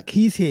just like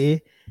he's here,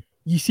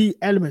 you see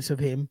elements of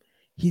him.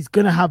 He's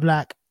gonna have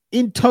like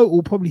in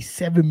total probably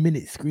 7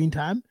 minutes screen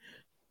time,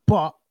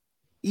 but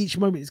each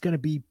moment is gonna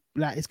be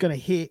like it's gonna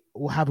hit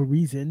or have a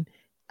reason,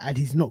 and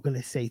he's not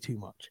gonna say too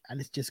much, and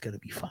it's just gonna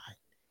be fine.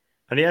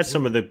 And he has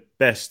some of the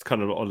best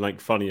kind of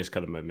like funniest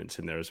kind of moments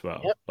in there as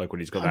well. Like when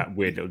he's got that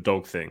weird little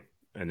dog thing.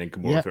 and then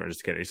Gamora throws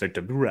together. He's like,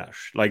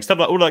 "Rush," like stuff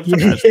like all like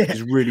stuff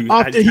is really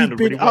after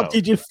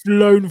he'd just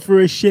flown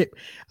through a ship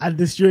and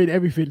destroyed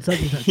everything.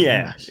 Like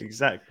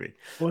exactly.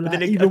 Or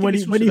like, even when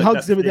he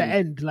hugs him at the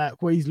end,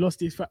 like where he's lost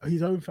his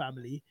own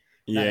family,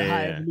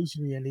 High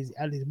Evolutionary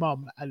and his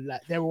mum, and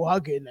like they're all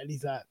hugging, and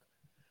he's like,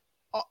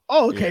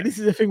 "Oh, okay, this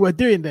is the thing we're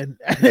doing then,"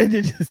 and then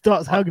it just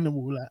starts hugging them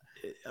all. Like,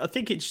 I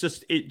think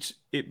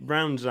it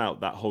rounds out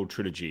that whole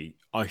trilogy,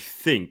 I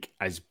think,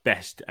 as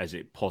best as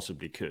it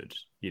possibly could,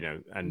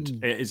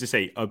 and as I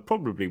say,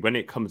 probably when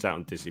it comes out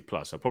on Disney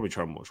Plus, I'll probably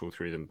try and watch all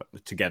three of them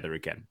together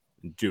again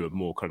and do a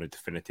more kind of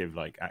definitive,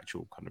 like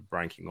actual kind of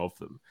ranking of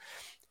them.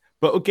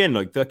 But again,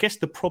 like I guess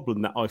the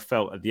problem that I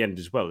felt at the end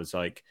as well is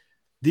like,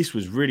 this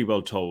was really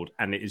well told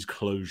and it is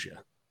closure.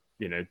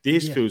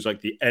 This feels like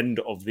the end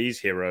of these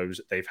heroes.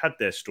 They've had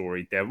their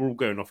story. They're all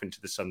going off into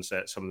the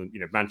sunset. Some of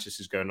them, Mantis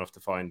is going off to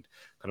find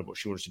kind of what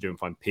she wants to do and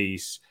find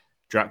peace.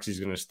 Drax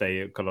is going to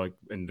stay kind of like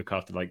and look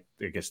after, like,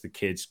 I guess the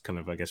kids kind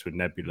of, I guess, with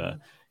Nebula.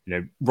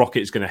 Rocket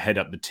is going to head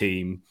up the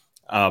team.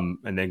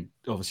 And then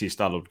obviously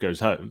Star-Lord goes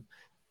home.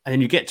 And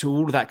then you get to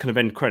all of that kind of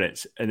end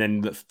credits. And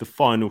then the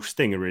final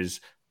stinger is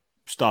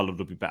Star-Lord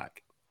will be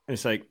back. And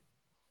it's like,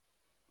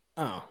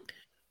 oh.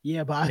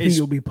 Yeah, but I think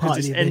it'll be part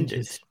of the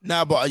Avengers.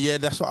 Nah, but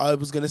that's what I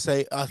was gonna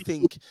say. I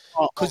think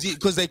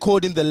because they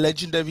called him the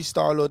Legendary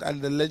Star-Lord,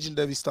 and the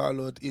Legendary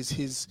Star-Lord is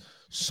his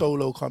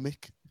solo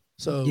comic.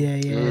 So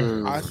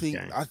I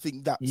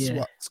think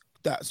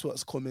that's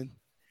what's coming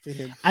for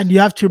him. And you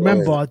have to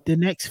remember the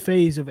next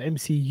phase of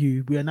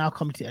MCU. We are now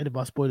coming to the end of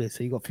our spoilers,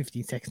 so you got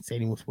 15 seconds to say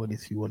any more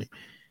spoilers if you want it.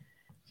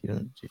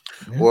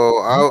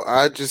 Well,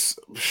 I just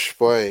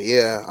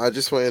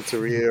wanted to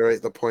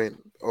reiterate the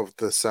point of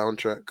the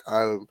soundtrack.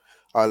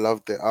 I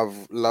loved it.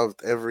 I've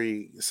loved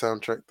every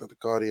soundtrack that the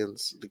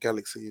Guardians of the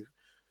Galaxy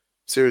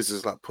series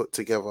is like put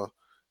together,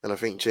 and I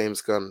think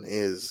James Gunn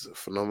is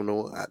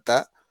phenomenal at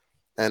that.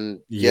 And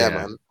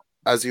man,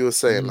 as you were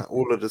saying, like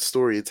all of the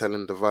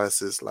storytelling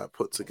devices like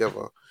put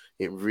together,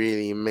 it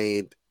really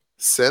made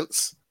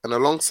sense. And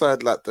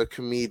alongside like the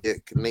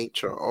comedic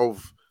nature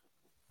of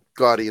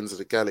Guardians of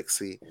the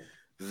Galaxy,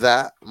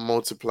 that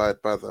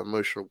multiplied by the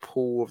emotional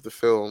pull of the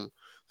film,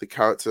 the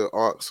character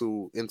arcs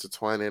all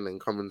intertwining and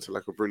coming to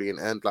like a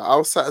brilliant end. Like I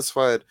was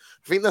satisfied.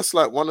 I think that's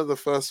like one of the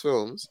first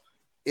films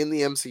in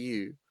the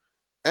MCU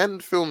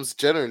and films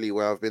generally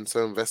where I've been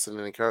so invested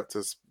in the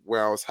characters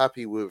where I was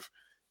happy with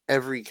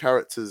every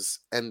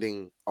character's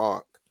ending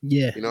arc.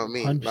 Yeah. You know what I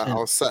mean? 100%. Like I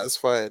was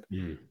satisfied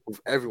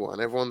with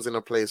everyone. Everyone's in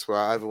a place where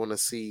I either want to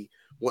see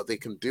what they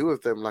can do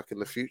with them like in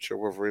the future,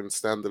 whether in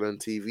standalone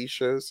TV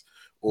shows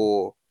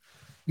or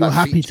you're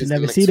happy to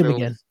never see them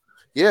again.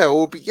 Yeah,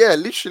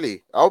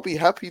 literally. I'll be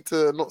happy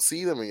to not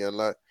see them again.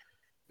 Like,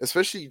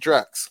 especially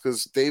Drax,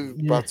 because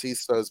Dave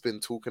Bautista has been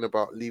talking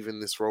about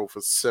leaving this role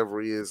for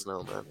several years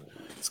now, man.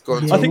 It's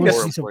gone to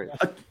a point.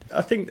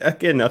 I think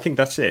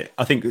that's it.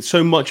 I think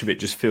so much of it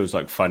just feels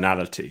like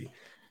finality.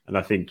 And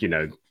I think,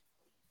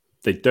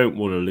 they don't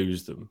want to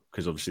lose them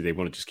because obviously they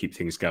want to just keep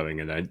things going.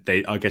 And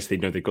I guess they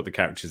know they've got the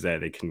characters there.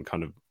 They can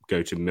kind of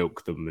go to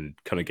milk them and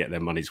kind of get their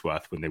money's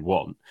worth when they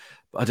want.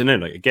 But I don't know,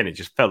 like, again, it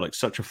just felt like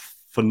such a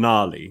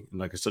finale and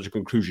like such a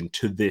conclusion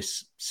to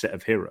this set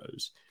of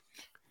heroes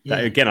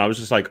that again I was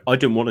just like, I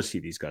didn't want to see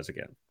these guys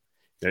again.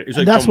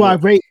 Like that's why I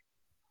rate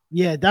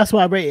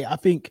it. I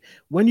think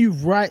when you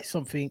write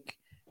something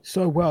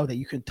so well that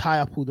you can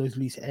tie up all those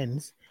loose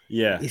ends,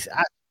 it's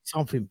actually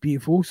something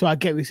beautiful. So I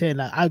get what you're saying.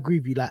 Like I agree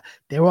with you. Like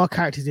there are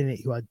characters in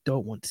it who I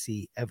don't want to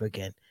see ever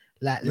again.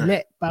 Like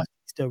let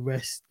Bautista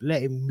rest,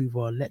 let him move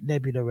on, let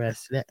Nebula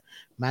rest, let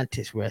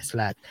Mantis rest.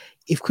 Like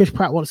if Chris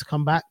Pratt wants to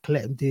come back,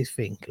 let him do his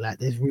thing. Like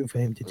there's room for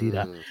him to do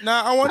that.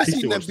 I want to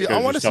see Nebula.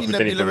 I want to see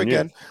Nebula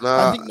again.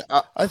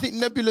 I think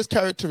Nebula's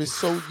character is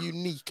so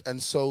unique and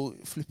so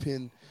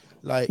flipping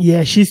like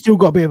she's still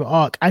got a bit of an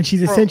arc, and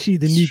she's essentially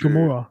the new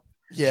Gamora.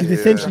 Yeah, she's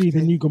essentially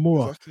the new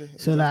Gamora. Exactly.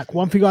 So like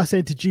one thing I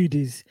said to Jude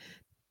is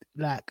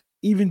like,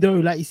 even though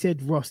like you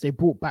said, Ross, they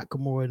brought back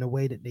Gamora in a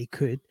way that they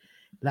could.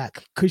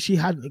 Like, because she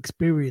hadn't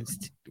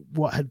experienced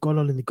what had gone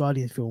on in the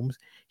Guardians films,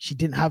 she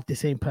didn't have the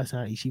same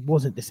personality. She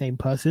wasn't the same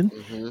person.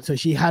 So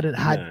she hadn't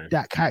had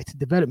that character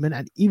development.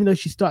 And even though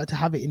she started to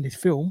have it in this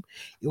film,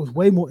 it was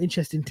way more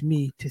interesting to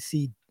me to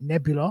see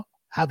Nebula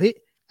have it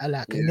and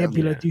like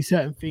Nebula do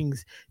certain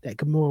things that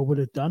Gamora would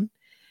have done.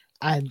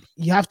 And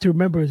you have to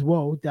remember as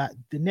well that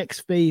the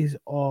next phase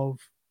of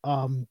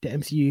the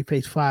MCU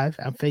phase 5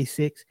 and phase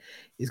 6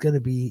 is going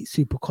to be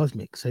super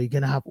cosmic. So you're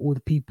going to have all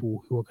the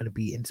people who are going to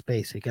be in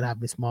space. So you're going to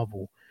have Miss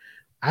Marvel.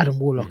 Adam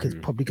Warlock is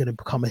probably going to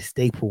become a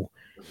staple.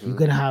 You're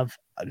going to have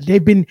they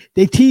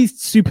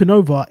teased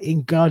Supernova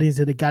in Guardians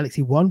of the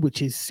Galaxy 1,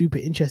 which is super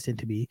interesting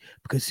to me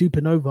because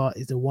Supernova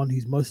is the one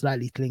who's most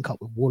likely to link up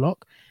with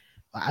Warlock,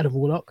 Adam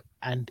Warlock,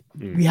 and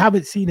we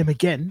haven't seen him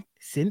again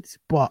since,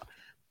 but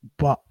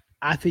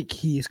I think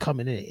he is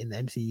coming in the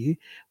MCU,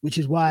 which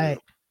is why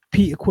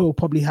Peter Quill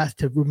probably has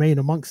to remain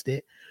amongst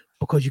it,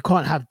 because you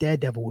can't have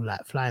Daredevil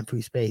like flying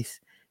through space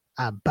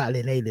and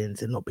battling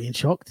aliens and not being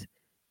shocked.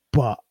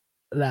 But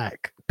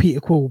like Peter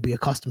Quill will be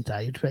accustomed to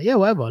that. You'd say, yeah,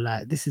 whatever.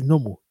 Like, this is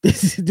normal.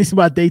 This is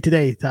my day to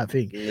day type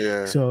thing.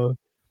 Yeah. So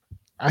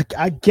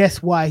I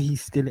guess why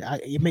he's still.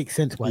 It makes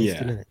sense why he's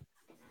still in it.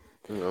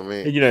 You know what I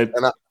mean? And, you know.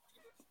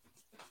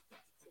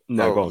 And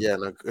go on. Yeah,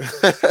 no.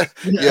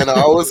 Yeah, no.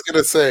 I was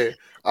gonna say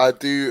I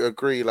do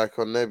agree. Like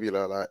on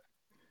Nebula, like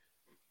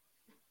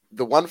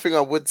the one thing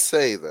I would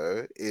say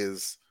though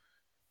is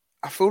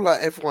I feel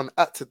like everyone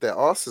acted their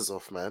asses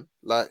off, man.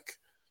 Like,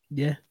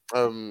 yeah.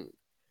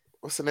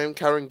 What's her name?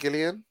 Karen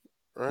Gillian,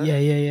 right?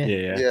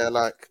 Yeah.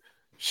 Like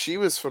she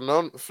was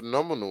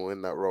phenomenal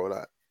in that role.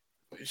 Like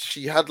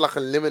she had like a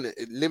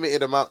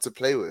limited amount to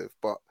play with,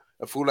 but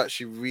I feel like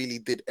she really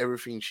did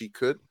everything she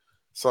could.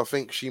 So I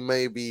think she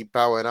may be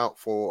bowing out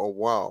for a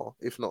while,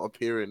 if not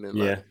appearing in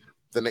like,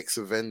 the next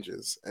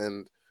Avengers.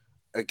 And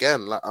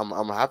again, like I'm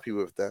happy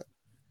with that.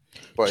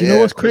 But do you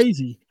know what's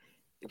crazy?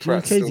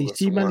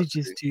 She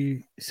manages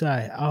to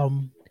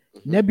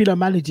Nebula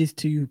manages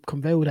to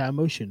convey all that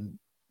emotion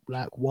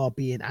like while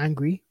being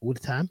angry all the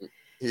time.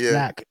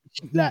 Yeah.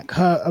 Like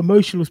her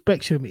emotional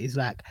spectrum is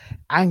like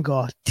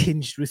anger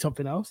tinged with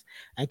something else.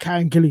 And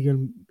Karen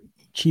Gillian,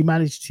 she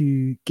managed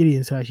to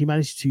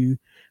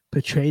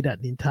portray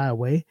that the entire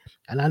way.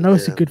 And I know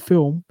it's a good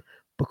film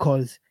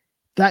because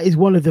that is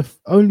one of the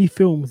only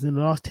films in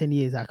the last 10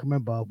 years I can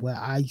remember where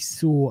I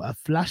saw a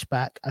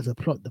flashback as a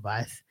plot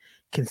device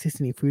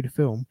consistently through the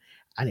film,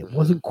 and it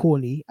wasn't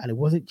corny and it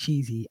wasn't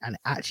cheesy, and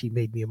it actually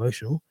made me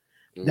emotional.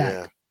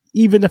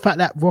 Even the fact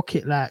that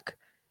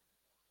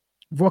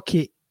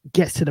Rocket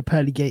gets to the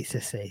pearly gates,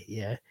 let's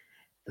say,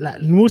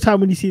 like more time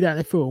when you see that in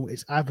a film,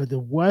 it's either the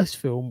worst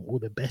film or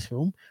the best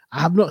film.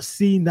 I have not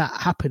seen that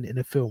happen in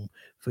a film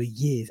for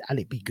years, and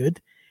it be good.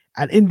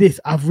 And in this,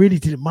 I really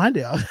didn't mind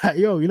it. I was like,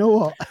 yo, you know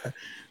what?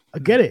 I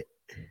get it.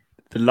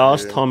 The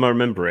last time I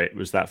remember it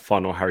was that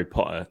final Harry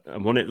Potter,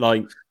 and when it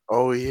like,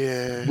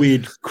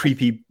 weird,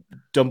 creepy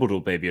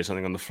Dumbledore baby or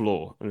something on the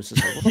floor, and it's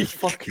just like, what the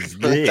fuck is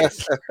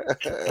this?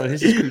 Oh,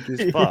 this is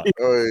creepy as fuck.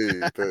 Oh,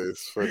 that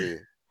is funny.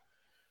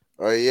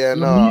 Oh yeah,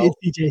 no.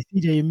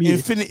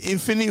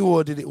 Infinity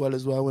War did it well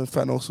as well when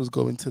Thanos was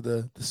going to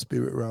the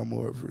spirit realm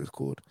or whatever it's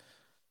called.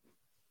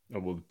 Oh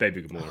well,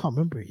 Baby Gamora. I can't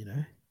remember it, you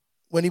know.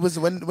 When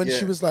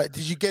she was like,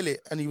 "Did you get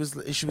it?" and he was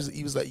like,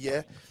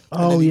 "Yeah."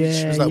 And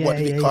she was like, "What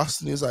did it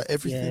cost?" And he was like,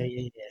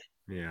 "Everything."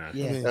 Yeah.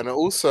 And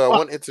also, I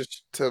wanted to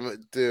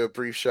do a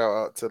brief shout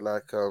out to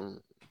like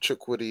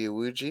Chukwudi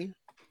Iwuji,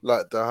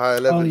 like the high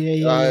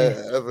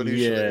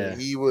evolution. Yeah.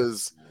 He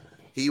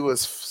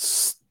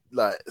was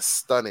like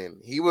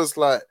stunning. He was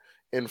like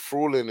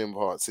enthralling in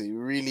parts. He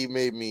really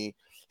made me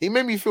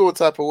feel a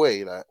type of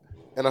way. Like,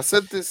 and I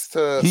said this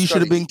to he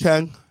should have been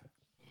Kang.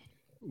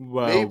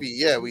 Well,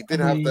 maybe, we did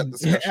have that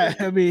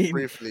discussion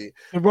briefly.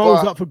 The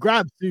role's up for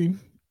grabs soon.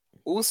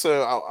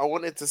 Also, I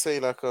wanted to say,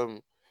 like,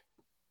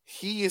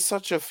 he is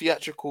such a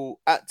theatrical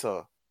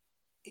actor.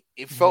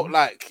 It felt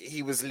like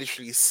he was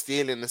literally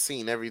stealing the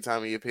scene every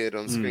time he appeared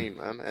on screen,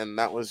 man. And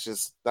that was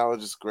just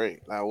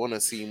great. Like, I want to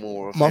see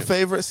more of my him.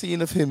 favorite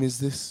scene of him is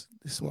this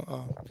one.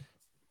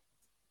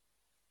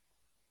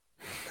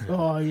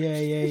 Oh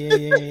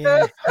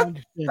yeah.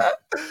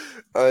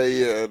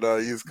 100%. No,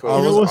 he's cool. I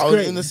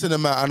was in the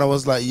cinema and I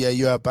was like, yeah,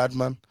 you're a bad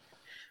man.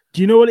 Do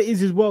you know what it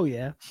is as well?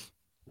 Yeah.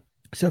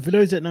 So for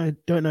those that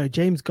don't know,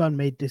 James Gunn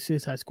made the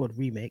Suicide Squad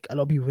remake. A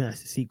lot of people think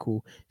that's a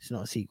sequel. It's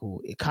not a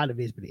sequel. It kind of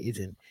is, but it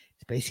isn't.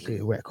 It's basically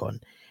a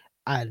retcon.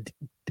 And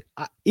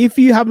if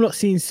you have not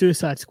seen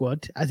Suicide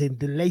Squad, as in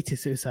the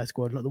latest Suicide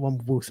Squad, not the one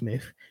with Will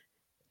Smith,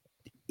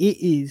 it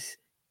is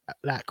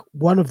like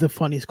one of the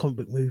funniest comic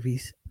book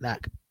movies.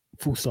 Like,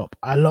 full stop.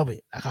 I love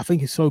it. Like, I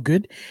think it's so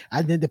good.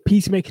 And then the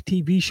Peacemaker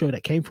TV show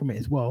that came from it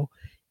as well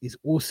is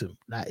awesome.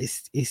 Like,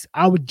 it's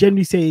I would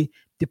generally say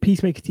the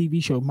Peacemaker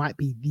TV show might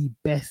be the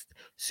best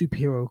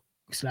superhero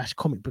 /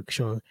 comic book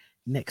show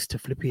next to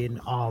flipping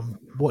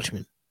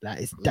Watchmen. Like,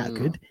 it's that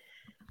good.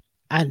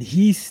 And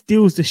he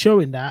steals the show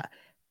in that,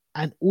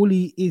 and all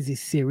he is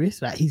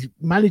serious. Like, he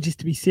manages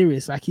to be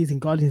serious, like he's in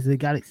Guardians of the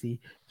Galaxy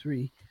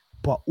 3,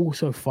 but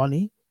also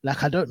funny.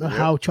 Like, I don't know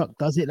how Chuck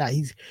does it. Like,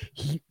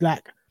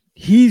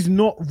 he's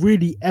not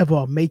really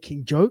ever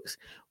making jokes,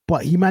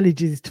 but he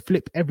manages to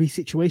flip every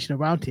situation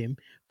around him,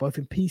 both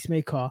in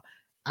Peacemaker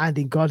and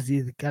in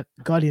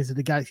Guardians of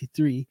the Galaxy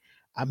 3,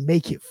 and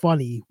make it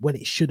funny when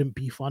it shouldn't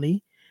be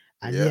funny.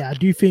 And I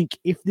do think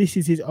if this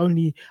is his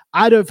only,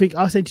 I'll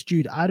say to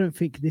Jude, I don't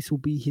think this will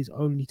be his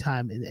only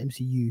time in the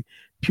MCU,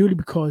 purely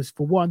because,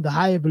 for one, the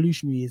High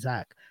Evolutionary is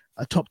like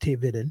a top tier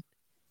villain,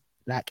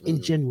 like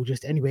in general,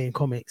 just anyway in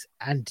comics.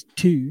 And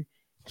two,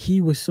 he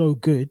was so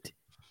good,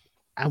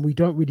 and we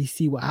don't really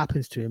see what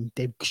happens to him.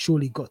 They've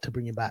surely got to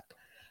bring him back.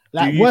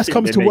 Like, worst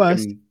comes to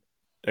worst,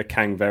 a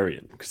Kang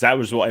variant, because that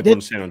was what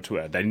everyone's saying on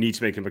Twitter. They need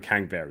to make him a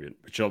Kang variant,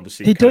 which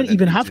obviously they don't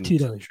even have to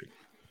though.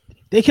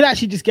 They could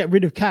actually just get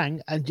rid of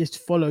Kang and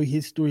just follow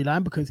his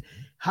storyline, because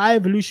High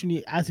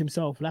Evolutionary as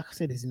himself, like I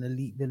said, is an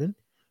elite villain.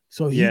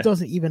 So he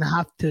doesn't even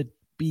have to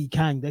be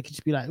Kang. They could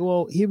just be like,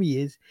 well, here he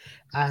is,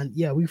 and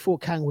yeah, we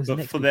thought Kang was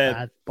next week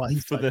bad, but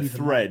he's for the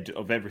thread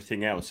of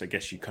everything else. I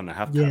guess you kind of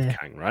have to have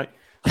Kang, right?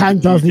 Kang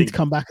does need to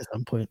come back at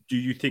some point. Do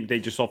you think they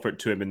just offer it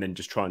to him and then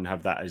just try and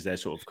have that as their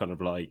sort of kind of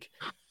like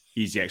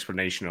easy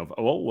explanation of,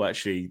 oh, well,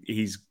 actually,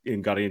 he's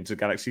in Guardians of the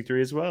Galaxy 3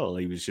 as well.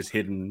 He was just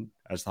hidden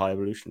as the High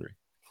Evolutionary.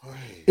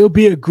 It'll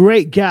be a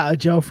great get out of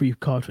jail free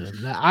card for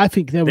them. Like, I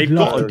think they would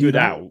love to do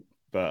that. Out,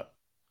 but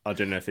I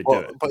don't know if they do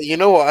it. But you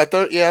know what?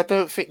 I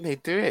don't think they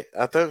do it.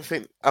 I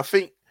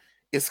think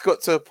it's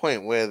got to a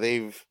point where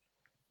they've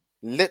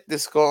let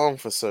this go on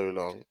for so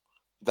long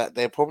that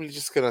they're probably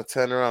just gonna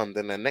turn around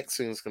and the next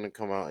thing is gonna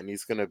come out and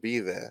he's gonna be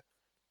there.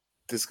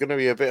 There's gonna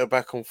be a bit of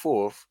back and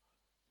forth,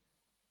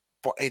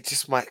 but it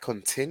just might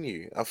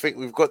continue. I think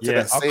we've got to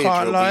that stage. I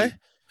can't lie.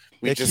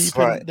 They're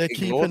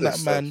keeping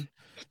that man.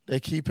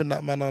 They're keeping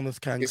that man on as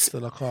Kang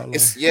still. I can't lie.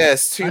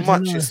 It's too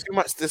much. It's too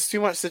much. There's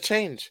too much to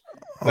change.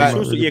 Like,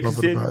 also,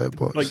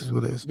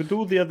 with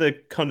all the other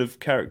kind of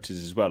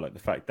characters as well, like the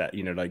fact that,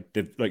 you know,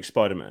 like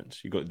Spider-Man,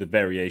 you got the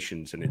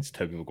variations and it's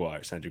Tobey Maguire,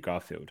 it's Andrew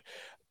Garfield.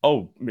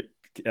 Oh,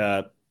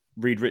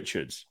 Reed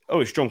Richards.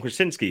 Oh, it's John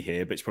Krasinski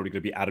here, but it's probably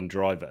going to be Adam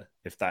Driver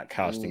if that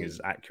casting is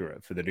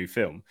accurate for the new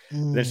film.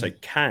 Then it's like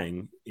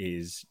Kang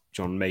is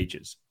John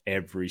Majors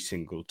every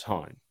single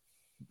time.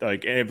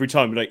 Like every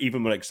time, like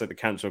even when like the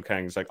Council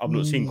Kang, it's like I've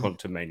not seen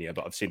Quantumania,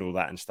 but I've seen all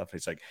that and stuff.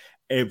 It's like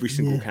every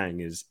single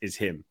Kang is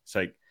him. It's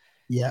like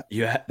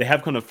they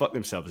have kind of fucked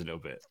themselves a little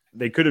bit.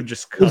 They could have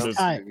just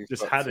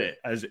had it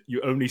as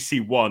you only see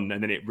one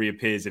and then it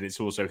reappears and it's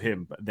also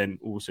him. But then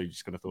also you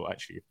just kind of thought,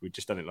 actually, if we'd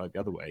just done it like the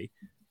other way,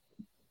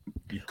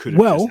 you could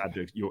have just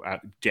had your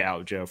get out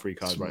of jail free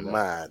card right there.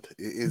 Mad.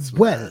 It is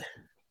mad.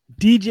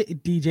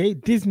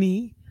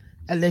 Disney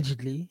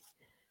allegedly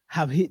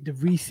have hit the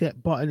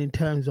reset button in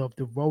terms of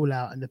the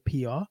rollout and the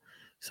PR.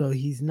 So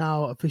he's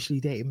now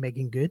officially dating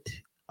Megan Good.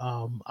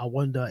 I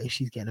wonder if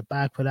she's getting a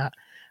bag for that.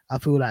 I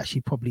feel like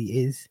she probably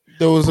is.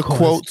 There was a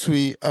quote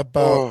tweet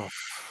about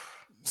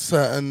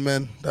certain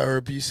men that are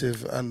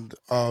abusive, and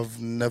I've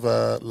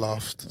never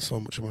laughed so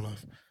much in my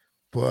life.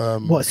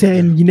 But what,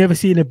 saying you never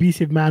see an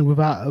abusive man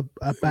without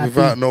a bad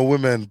without no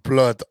women,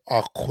 blood?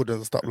 I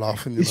couldn't stop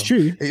laughing. It's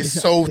true. It's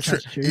so true.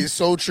 It's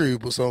so true,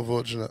 but so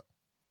unfortunate.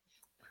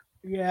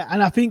 Yeah,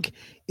 and I think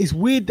it's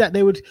weird that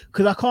they would,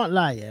 because I can't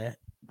lie,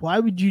 why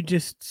would you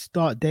just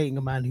start dating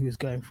a man who is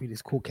going through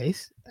this court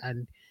case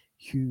and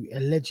who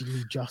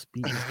allegedly just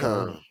beat his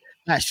girl?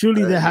 Like,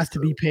 surely there has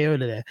to be payola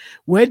there.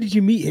 Where did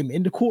you meet him?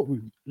 In the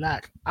courtroom?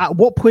 Like, at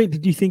what point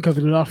did you think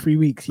over the last 3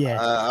 weeks? Yeah,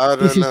 I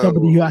don't this is know.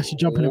 somebody who actually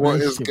jump in a What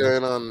relationship. is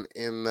going on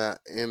in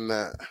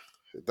that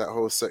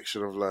whole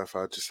section of life?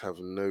 I just have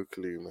no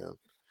clue, man.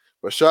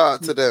 But shout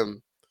out to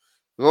them.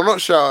 Well,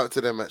 not shout out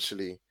to them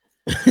actually.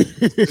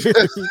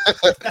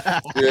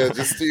 Yeah,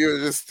 just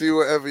do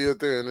whatever you're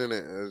doing,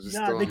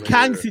 innit? The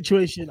Kang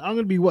situation, I'm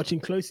gonna be watching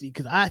closely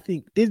because I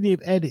think Disney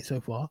have aired it so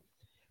far,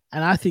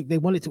 and I think they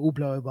want it to all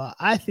blow over.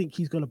 I think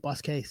he's gonna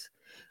bust case.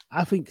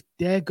 I think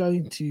they're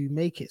going to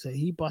make it so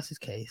he busts his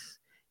case.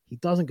 He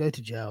doesn't go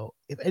to jail.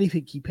 If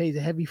anything, he pays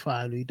a heavy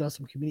fine or he does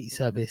some community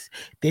service.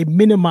 They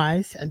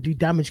minimize and do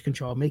damage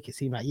control, make it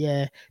seem like,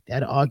 yeah, they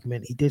had an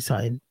argument, he did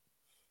something.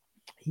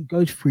 He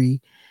goes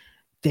free.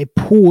 They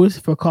pause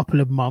for a couple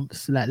of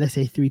months, like let's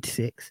say 3 to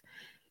 6.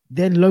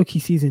 Then Loki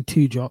season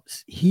 2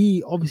 drops.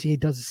 He obviously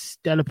does a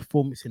stellar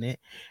performance in it,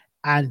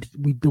 and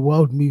the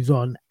world moves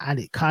on, and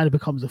it kind of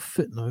becomes a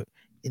footnote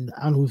in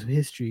the annals of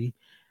history.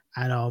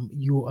 And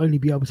you will only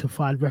be able to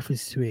find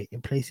reference to it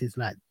in places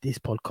like this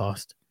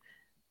podcast.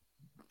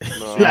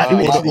 No,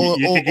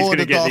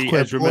 I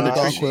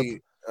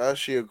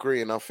actually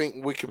agree, and I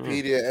think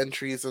Wikipedia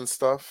entries and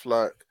stuff,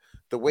 like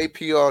the way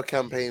PR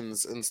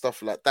campaigns and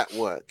stuff like that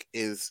work,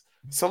 is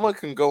someone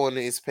can go on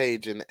his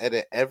page and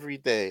edit every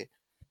day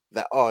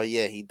that, oh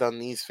yeah, he done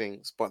these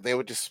things, but they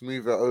would just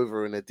smooth it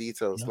over in the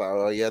details, like,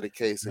 oh yeah, the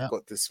case it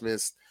got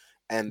dismissed,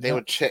 and they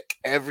would check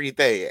every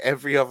day,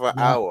 every other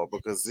hour,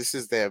 because this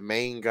is their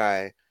main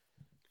guy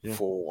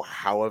for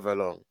however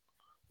long.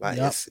 Like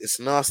it's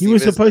nasty. He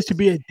was supposed to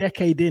be a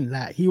decade in,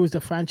 like he was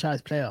the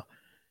franchise player.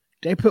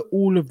 They put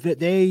all of that.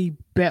 They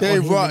bet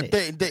on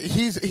him.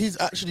 He's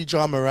actually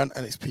Ja Morant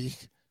at its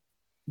peak.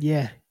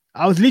 Yeah.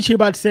 I was literally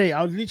about to say,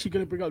 I was literally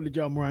going to bring up the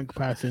Ja Morant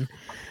comparison.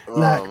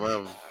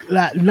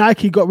 Like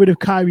Nike got rid of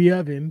Kyrie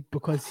Irving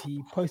because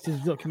he posted a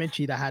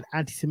documentary that had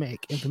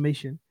anti-Semitic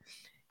information.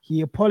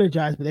 He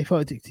apologized, but they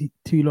felt it took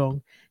too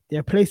long. They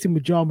replaced him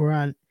with Ja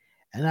Morant,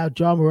 and now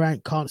Ja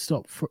Morant can't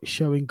stop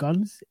showing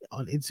guns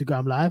on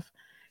Instagram Live.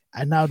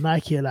 And now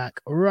Nike are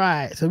like,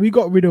 right, so we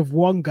got rid of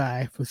one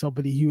guy for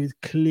somebody who is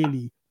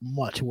clearly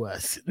much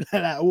worse.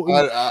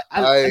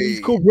 And these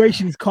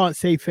corporations can't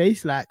save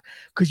face, like,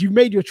 because you've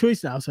made your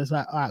choice now. So it's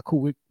like, all right,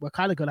 cool. We're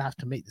kind of gonna have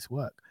to make this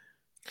work.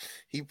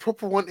 He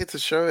proper wanted to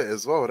show it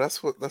as well.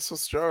 That's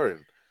what's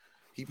jarring.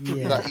 He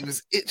he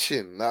was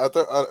itching. Like,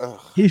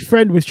 his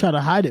friend was trying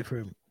to hide it from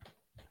him.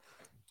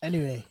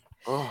 Anyway,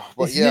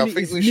 but I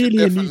think we should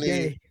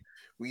definitely.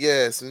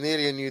 Yeah, it's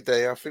nearly a new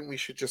day. I think we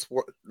should just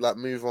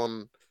move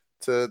on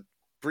to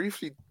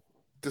briefly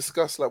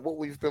discuss like what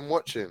we've been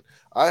watching.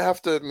 I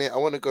have to admit, I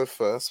want to go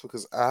first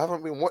because I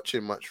haven't been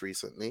watching much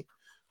recently.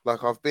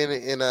 Like I've been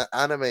in an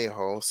anime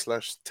hole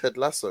 / Ted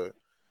Lasso,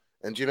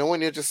 and you know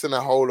when you're just in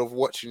a hole of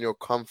watching your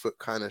comfort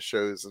kind of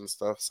shows and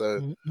stuff.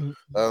 So,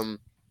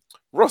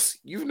 Ross,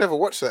 you've never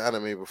watched that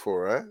anime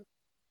before, right?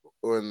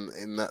 Or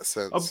in that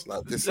sense,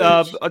 like this.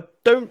 I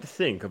don't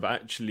think I've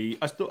actually.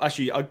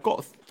 I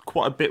got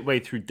quite a bit way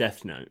through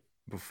Death Note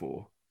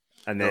before.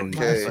 And then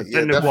I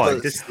don't know why. I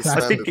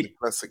think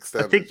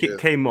it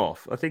came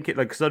off. I think it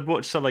because I'd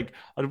watched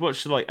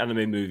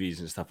anime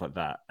movies and stuff like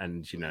that,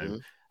 and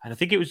and I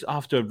think it was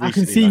after. I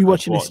can see you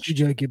watching the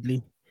Studio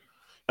Ghibli.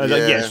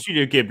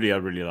 Studio Ghibli I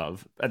really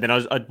love, and then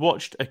I'd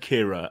watched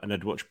Akira and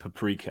I'd watched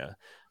Paprika, and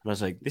I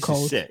was like, this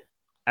is sick.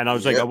 And I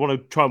was like, I want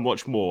to try and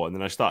watch more, and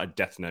then I started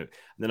Death Note,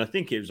 and then I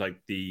think it was like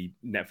the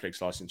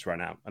Netflix license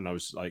ran out, and I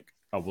was like,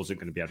 I wasn't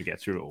going to be able to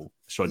get through it all,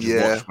 so I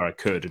just watched where I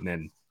could, and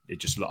then.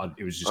 It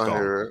was just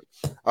gone.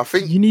 I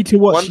think you need to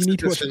watch.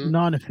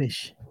 Banana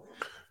Fish.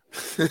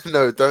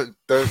 No, don't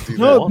do that.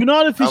 No,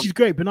 Banana Fish is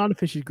great. Banana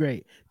Fish is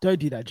great. Don't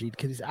do that, Jude,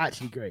 because it's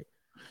actually great.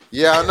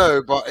 Yeah, I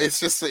know, but it's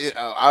just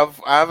I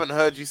haven't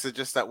heard you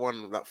suggest that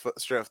one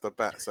straight off the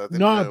bat. So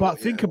but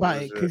think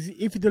about it, because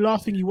if the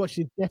last thing you watch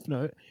is Death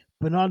Note,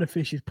 Banana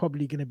Fish is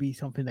probably going to be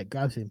something that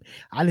grabs him,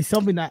 and it's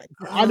something that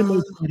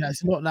animated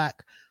that's not like.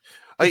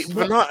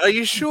 Are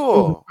you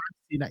sure?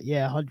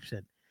 Yeah,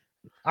 100%.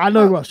 I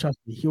know Ross, trust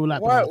me. He'll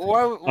like. Why,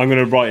 I'm going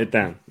to write it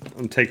down.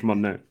 I'm taking my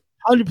note.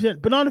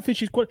 100%. Banana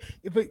Fish is quite.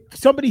 If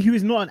somebody who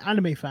is not an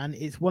anime fan,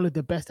 it's one of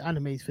the best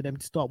animes for them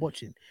to start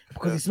watching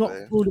because it's not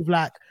full of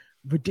like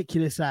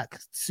ridiculous like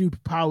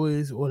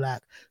superpowers or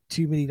like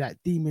too many like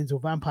demons or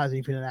vampires or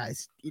anything like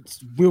that.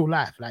 It's real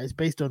life. Like it's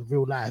based on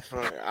real life.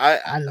 I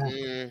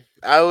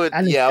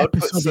would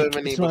put so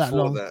many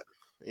before that.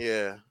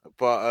 Yeah,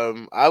 but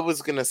I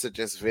was gonna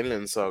suggest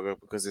Vinland Saga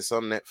because it's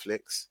on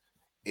Netflix.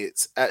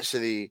 It's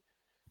actually,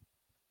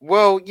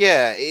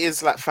 it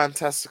is like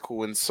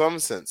fantastical in some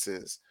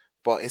senses,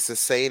 but it's a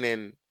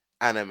seinen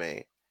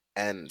anime,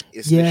 and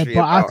it's but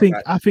I think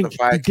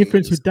the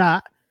difference with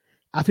that,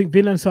 I think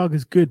Vinland Saga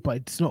is good, but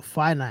it's not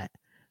finite.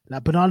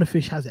 Like Banana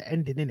Fish has an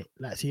ending in it,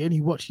 like so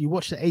you watch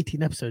the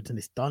 18 episodes and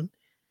it's done,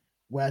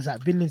 whereas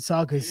like Vinland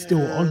Saga is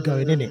still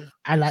ongoing in it,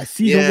 and like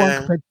season 1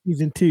 compared to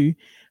season 2.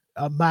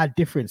 A mad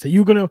difference. So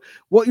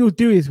what you'll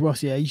do is,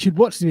 Ross, you should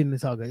watch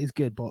Vinland Saga. It's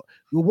good, but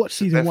you'll watch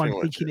season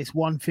 1 thinking it's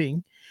one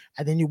thing,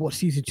 and then you watch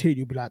season 2 and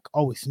you'll be like,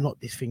 oh, it's not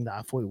this thing that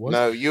I thought it was.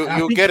 No,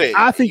 you'll get it.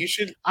 I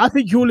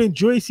think you'll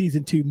enjoy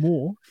season 2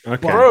 more.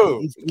 Okay,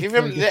 bro, give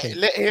him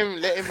let him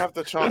have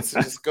the chance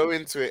to just go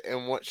into it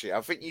and watch it.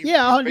 I think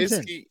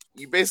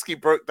you basically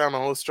broke down the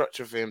whole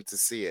structure for him to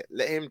see it.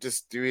 Let him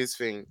just do his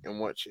thing and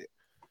watch it.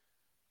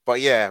 But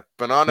yeah,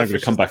 Banana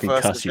Fish come back and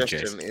cuss you,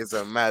 is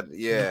a mad.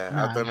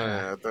 I don't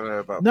know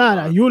about.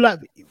 No, you'll like.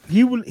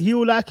 He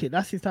will like it.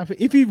 That's his type of.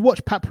 If you've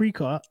watched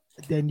Paprika,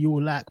 then you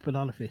will like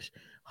Banana Fish,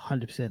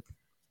 100%.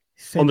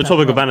 On the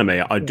topic of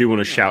anime, I do want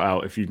to shout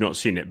out if you've not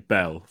seen it,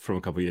 Belle from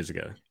a couple of years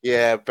ago.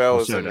 Yeah, Belle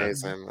was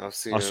amazing. I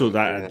saw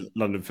that at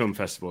London Film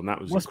Festival, and that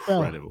was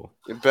incredible.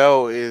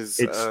 Belle is.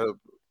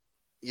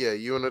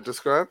 You want to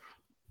describe?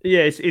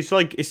 Yeah,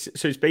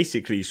 it's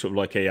basically sort of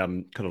like a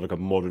kind of like a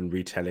modern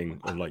retelling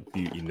of like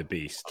Beauty and the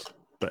Beast,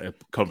 but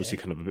obviously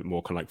kind of a bit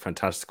more kind of like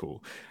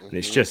fantastical, and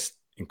it's just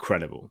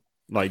incredible.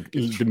 Like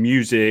the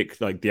music,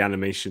 like the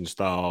animation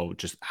style,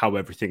 just how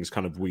everything's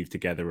kind of weaved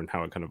together and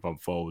how it kind of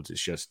unfolds. It's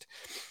just,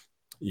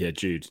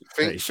 Jude,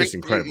 it's just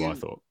incredible. I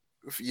thought.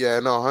 Yeah,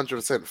 no,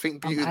 100%.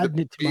 Think Beauty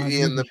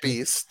and the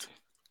Beast.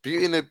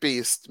 Beauty and the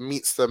Beast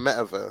meets the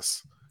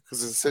metaverse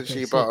because it's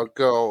essentially about a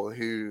girl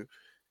who,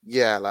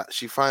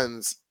 she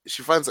finds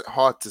it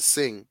hard to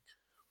sing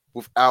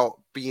without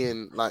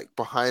being like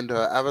behind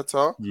her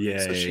avatar.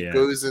 So she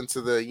goes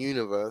into the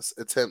universe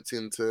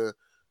attempting to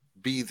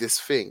be this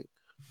thing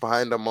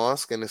behind a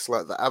mask, and it's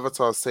like the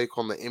avatars take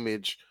on the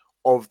image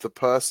of the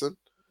person.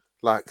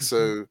 Like,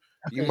 so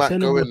you might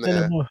go in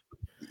there.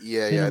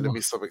 Let me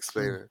stop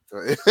explaining.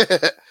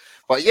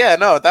 But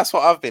that's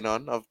what I've been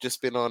on. I've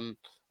just been on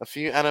a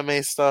few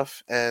anime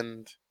stuff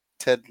and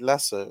Ted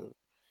Lasso,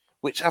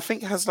 which I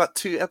think has like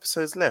 2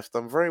 episodes left.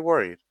 I'm very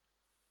worried.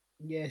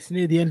 Yeah, it's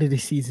near the end of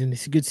this season.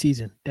 It's a good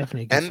season.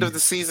 Definitely. End of the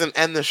season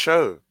and the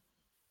show.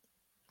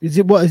 Is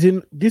it what? Is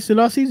it this the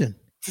last season?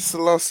 This is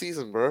the last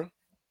season, bro.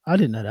 I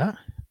didn't know that.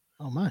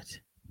 Oh, mad.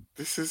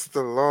 This is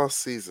the last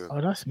season. Oh,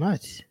 that's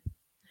mad.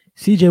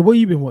 CJ, what have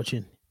you been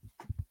watching?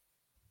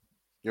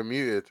 You're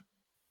muted.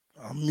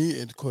 I'm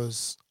muted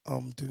because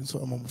I'm doing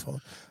something on my phone.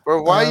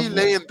 Bro, why are you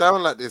laying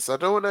down like this? I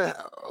don't want to.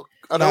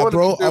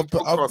 Bro, I've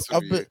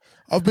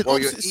been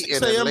up since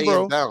 6 a.m.,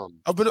 bro. Down.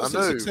 I've been up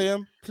since 6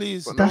 a.m.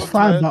 Please. That's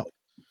fine,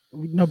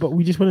 but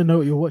we just want to know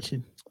what you're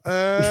watching. What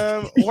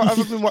have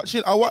I been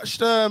watching? I watched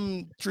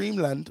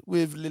Dreamland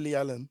with Lily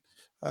Allen.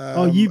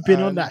 You've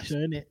been on that show,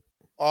 innit?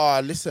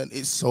 Oh, listen,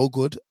 it's so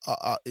good.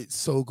 It's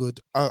so good.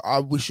 I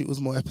wish it was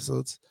more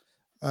episodes.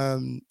 I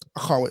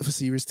can't wait for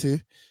series 2.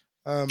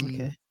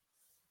 Okay.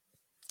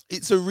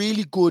 It's a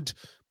really good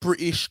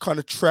British kind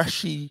of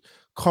trashy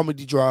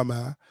comedy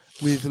drama.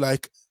 with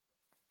like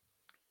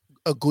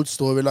a good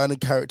storyline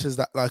and characters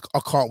that like I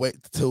can't wait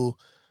till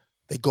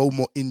they go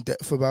more in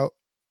depth about.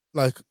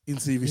 Like in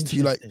series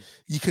 2, like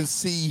you can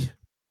see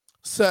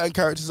certain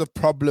characters have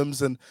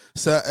problems and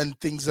certain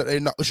things that they're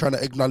not trying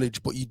to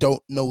acknowledge, but you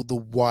don't know the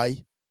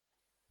why.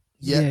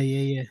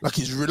 Yeah. Like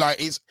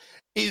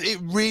it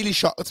really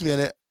shocked me,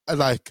 and it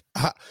like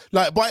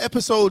by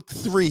episode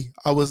 3,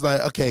 I was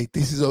like, okay,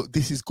 this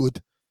is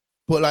good.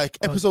 But like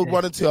episode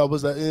 1 and 2, I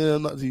was like,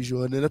 I'm not too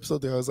sure. And then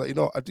episode 3, I was like,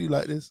 I do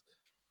like this.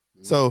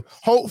 So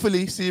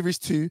hopefully series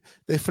 2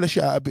 they flesh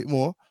it out a bit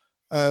more.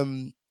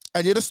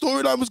 And yeah, the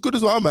storyline was good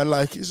as well, man.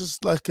 Like it's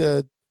just like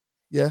a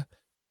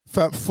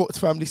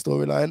family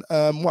storyline.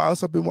 What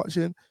else I've been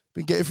watching?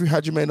 Been getting through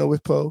Hajime no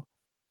Ippo.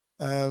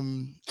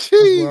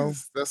 Jeez, well.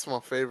 That's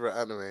my favorite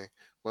anime.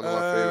 One of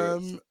my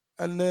favorites.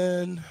 And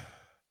then have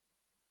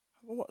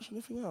I watched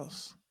anything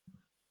else?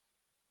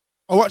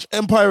 I watched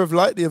Empire of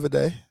Light the other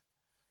day.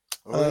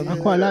 I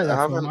quite like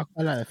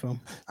that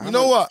film. You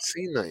know what?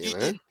 Seen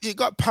that, it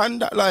got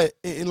panned at like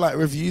in like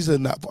reviews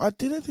and that, but I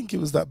didn't think it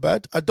was that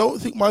bad. I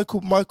don't think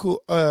Michael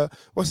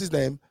what's his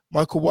name?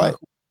 Michael White.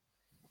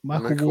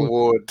 Michael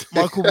Ward.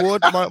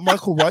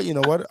 Michael White, you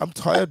know what? I'm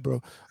tired,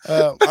 bro.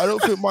 I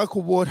don't think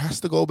Michael Ward has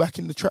to go back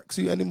in the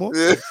tracksuit anymore.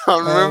 Yeah, I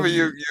remember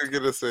you're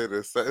gonna say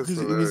this. That is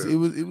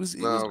it was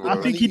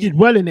I think he did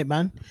well in it,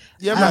 man.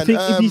 Yeah, man. I think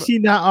if you've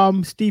seen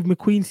that Steve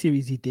McQueen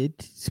series he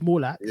did,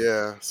 Small Axe.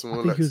 Yeah,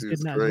 Small Axe was good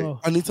in that as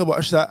well. I need to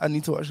watch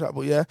that.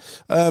 But yeah.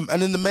 And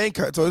then the main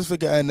character, I always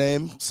forget her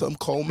name, something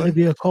Coleman.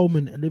 Olivia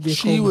Coleman.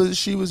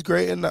 She was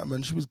great in that,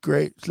 man. She was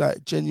great,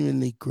 like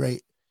genuinely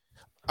great.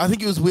 I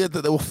think it was weird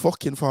that they were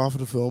fucking for half of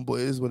the film, but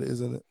it is what it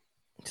is, isn't it?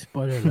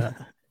 Spoiler alert.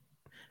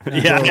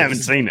 Yeah, I haven't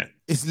seen it.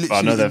 It's literally.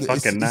 I know they're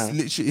fucking now.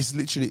 It's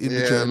literally in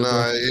the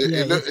trailer.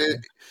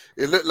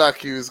 It looked like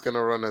he was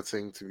gonna run a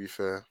thing. To be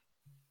fair.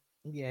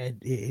 Yeah, it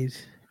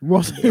is.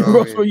 Ross,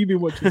 what you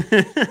been watching?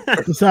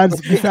 besides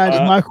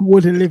Michael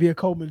Wood and Olivia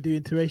Coleman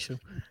doing interracial.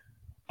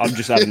 I'm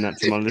just adding that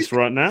to my list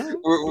right now.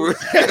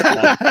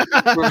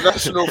 With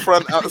National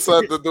Front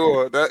outside the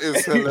door. That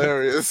is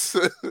hilarious.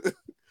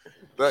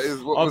 That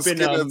is what was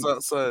skinheads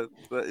outside.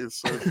 That is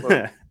so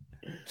fun.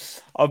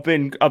 I've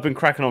been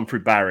cracking on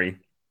through Barry,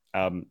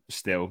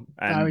 still,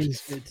 and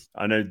Barry's good.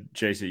 I know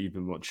Jason, you've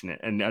been watching it,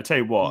 and I'll tell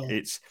you what,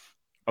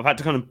 I've had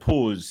to kind of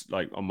pause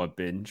like on my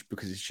binge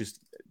because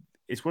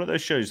it's one of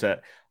those shows that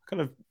I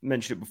kind of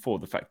mentioned it before,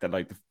 the fact that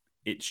like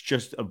it's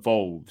just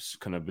evolves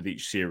kind of with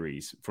each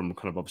series from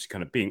kind of obviously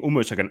kind of being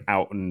almost like an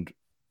out and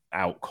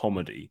out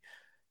comedy.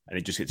 And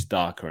it just gets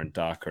darker and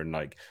darker. And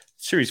like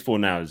series 4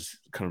 now is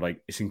kind of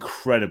like, it's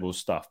incredible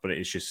stuff, but it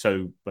is just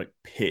so like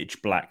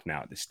pitch black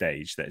now at this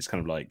stage that it's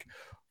kind of like,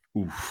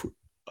 oof.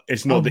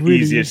 It's not the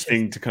easiest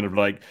thing to kind of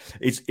like,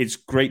 it's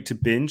great to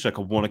binge. Like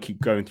I want to keep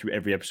going through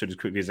every episode as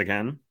quickly as I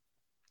can.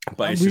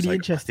 But it's really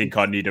just like, I think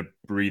I need a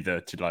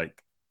breather to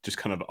like, just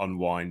kind of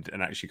unwind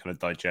and actually kind of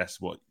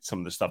digest what some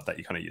of the stuff that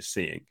you're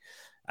seeing.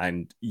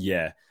 And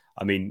yeah,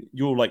 I mean,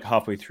 you're like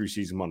halfway through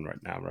season 1 right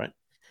now, right?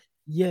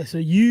 Yeah, so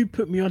you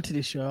put me onto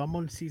this show. I'm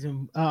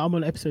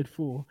on episode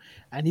 4,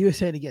 and you were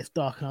saying it gets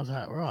dark, and I was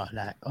like, right,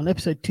 like on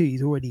episode 2,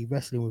 he's already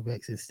wrestling with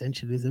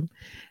existentialism,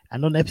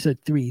 and on episode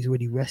 3, he's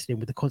already wrestling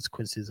with the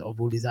consequences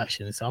of all his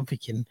actions. So I'm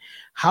thinking,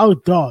 how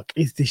dark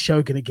is this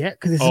show gonna get?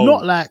 Because it's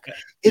not like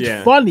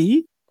it's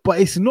funny,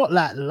 but it's not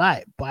like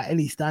light by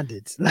any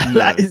standards.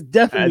 Like it's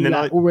definitely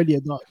like already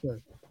a dark show.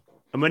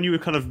 And when you were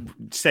kind of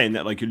saying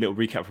that, like your little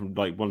recap from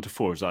like 1 to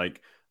 4 is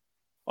like,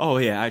 oh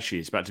yeah, actually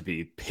it's about to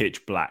be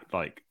pitch black,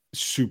 like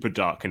super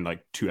dark in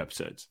like 2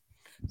 episodes.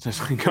 So it's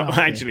like,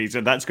 actually,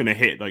 so that's going to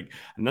hit like,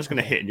 and that's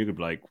going to hit, and you're going to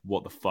be like,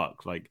 what the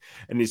fuck? Like,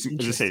 and it's,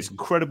 as I say, it's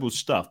incredible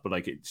stuff, but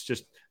like, it's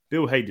just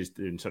Bill Hader's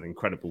doing something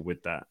incredible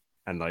with that.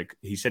 And like,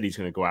 he said he's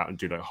going to go out and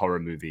do like a horror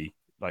movie,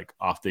 like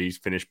after he's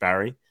finished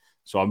Barry.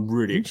 So I'm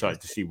really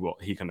excited to see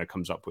what he kind of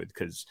comes up with.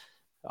 Because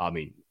I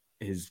mean,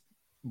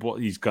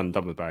 what he's done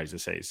with Barry, as I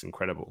say, is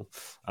incredible.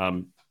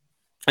 And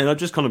I've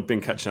just kind of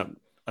been catching up,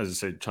 as I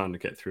say, trying to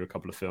get through a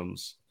couple of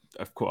films.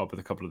 I've caught up with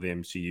a couple of the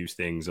MCU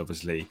things,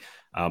 obviously.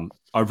 I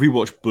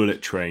rewatched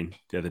Bullet Train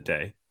the other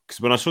day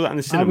because when I saw that in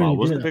the cinema, I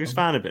wasn't the biggest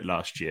fan of it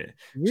last year.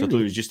 Really? So I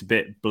thought it was just a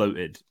bit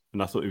bloated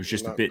and I thought it was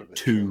just a bit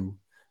too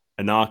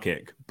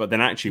anarchic. But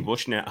then actually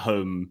watching it at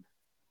home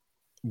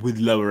with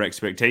lower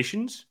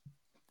expectations,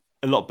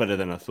 a lot better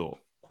than I thought.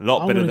 A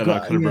lot better than I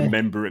kind of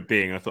remember it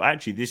being. I thought,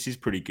 actually, this is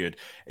pretty good.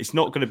 It's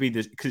not going to be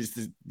this because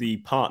it's the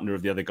partner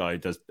of the other guy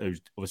who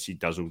obviously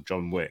does all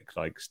John Wick,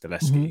 like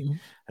Stileski. Mm-hmm.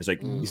 It's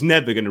like he's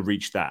never going to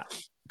reach that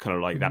kind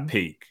of like that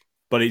peak,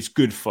 but it's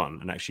good fun.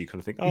 And actually,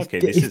 kind of think,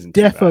 this isn't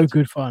defo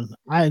good fun.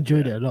 I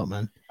enjoyed it a lot,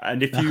 man.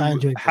 And if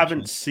you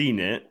haven't seen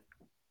it,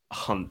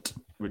 Hunt,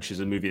 which is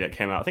a movie that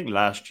came out I think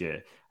last year,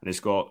 and it's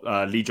got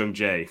Lee Jung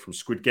Jae from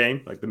Squid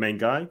Game, like the main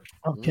guy.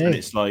 Okay, and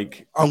it's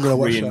like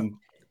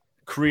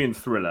Korean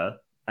thriller.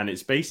 And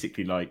it's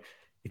basically like,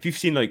 if you've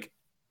seen like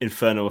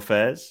Infernal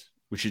Affairs,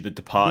 which is The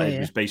Departed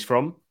was based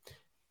from,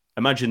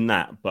 imagine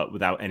that, but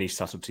without any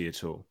subtlety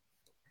at all.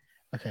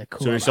 Okay,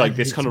 cool. So it's like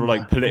this kind of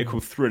like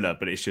political thriller,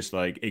 but it's just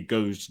like it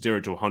goes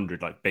 0 to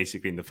 100 like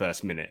basically in the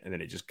first minute, and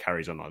then it just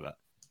carries on like that.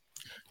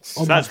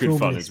 So that's good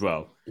fun as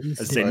well. As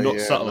I say, not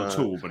subtle at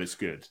all, but it's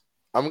good.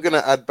 I'm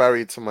gonna add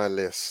Barry to my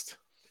list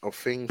of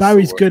things.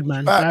 Barry's good,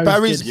 man.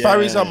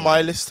 Barry's on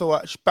my list to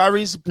watch.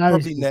 Barry's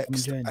probably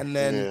next, and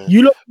then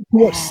you look to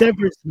watch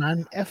Severance,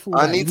 man.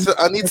 I need to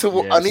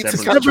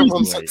catch up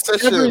on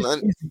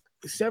Succession.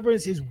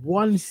 Severance is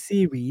one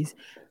series,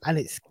 and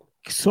it's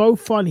so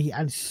funny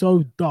and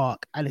so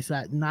dark, and it's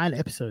like 9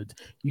 episodes.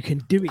 You can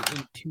do it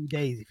in 2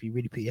 days if you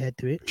really put your head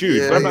to it.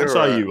 Jude, whereabouts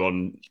are you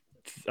on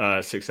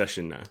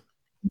Succession now?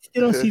 You're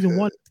still on season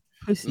 1.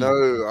 Pussy. No,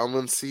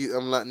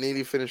 I'm like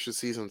nearly finished with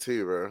season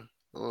 2, bro.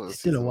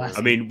 Still a while.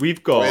 I mean,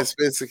 we've got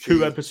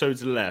 2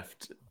 episodes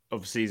left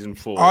of season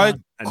 4. I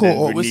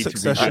caught up with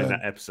Succession.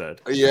 That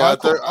episode. Yeah,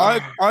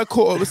 I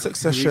caught up with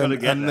Succession,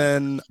 and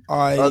then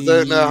I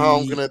don't know how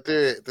I'm gonna do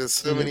it. There's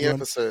so many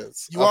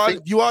episodes.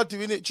 You are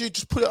doing it, Dude.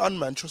 Just put it on,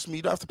 man. Trust me,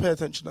 you don't have to pay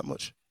attention that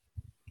much.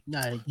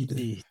 No, you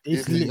do.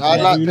 I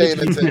like paying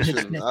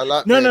attention.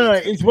 No.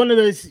 It's one of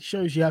those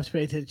shows you have to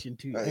pay attention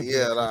to.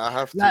 I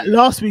have to. Like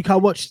last week, I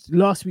watched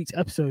last week's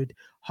episode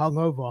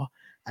hungover,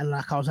 and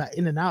like I was like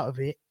in and out of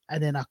it.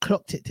 And then I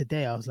clocked it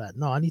today. I was like,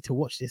 no, I need to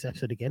watch this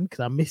episode again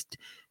because I missed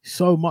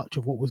so much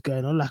of what was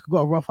going on. Like I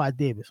got a rough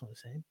idea, but it's not the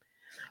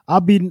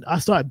same. I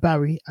started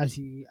Barry as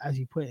you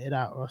pointed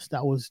out, Ross.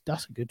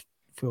 That's a good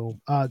film,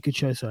 good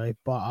show, sorry.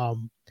 But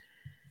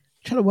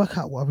trying to work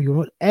out what we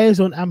want. Air's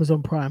on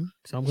Amazon Prime,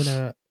 so I'm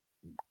gonna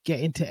get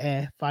into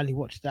Air. Finally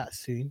watch that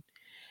soon.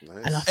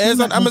 Nice. And Air's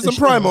on Amazon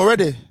Prime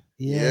already.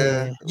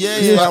 Yeah.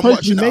 I'm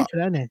watching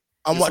that.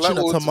 I'm watching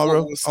it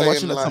tomorrow. I'm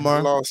watching it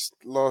tomorrow.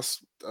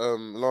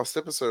 Last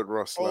episode,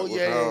 Ross. Oh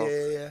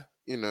yeah.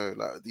 You know,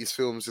 like these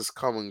films just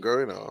come and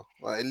go now.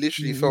 Like it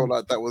literally felt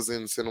like that was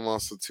in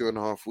cinemas for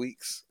 2.5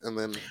 weeks, and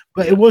then.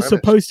 But it was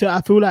supposed to.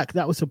 I feel like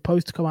that was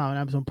supposed to come out on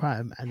Amazon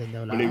Prime, and then they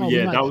were like,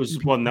 that was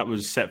one that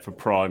was set for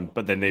Prime,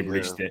 but then they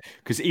released it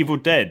because Evil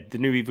Dead, the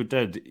new Evil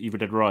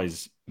Dead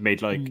Rise,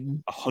 made like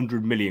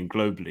 100 million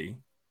globally.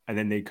 And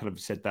then they kind of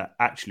said that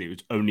actually it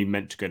was only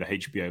meant to go to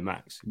HBO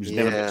Max. It was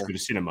never meant to go to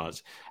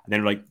cinemas. And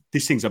they're like,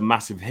 this thing's a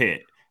massive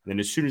hit. And then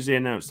as soon as they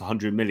announced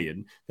 100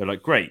 million, they're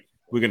like, great,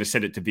 we're going to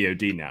send it to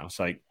VOD now. It's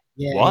like,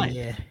 why?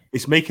 Yeah.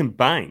 It's making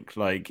bank.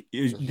 Like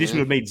this would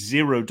have made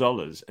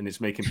 $0 and it's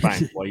making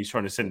bank while you're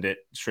trying to send it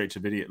straight to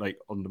video, like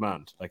on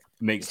demand. Like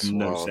it makes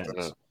no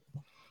sense.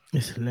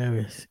 It's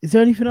hilarious. Is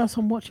there anything else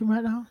I'm watching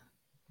right now?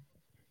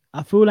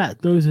 I feel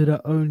like those are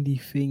the only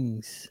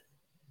things.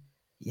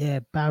 Yeah,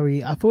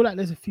 Barry. I feel like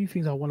there's a few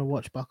things I want to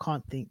watch, but I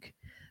can't think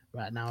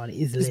right now. And it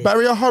is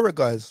Barry a horror,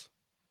 guys?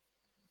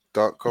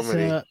 Dark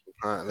comedy.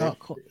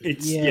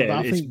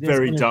 It's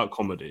very dark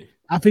comedy.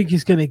 I think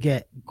it's gonna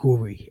get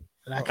gory.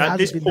 Like at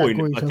this point,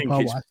 I think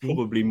it's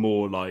probably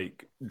more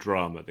like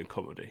drama than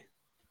comedy.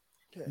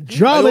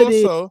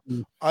 Drama.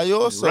 I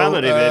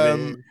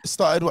also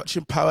started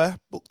watching Power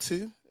Book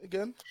 2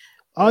 again.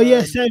 Oh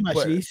yeah, same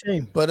actually,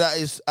 same. But that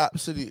is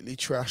absolutely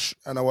trash,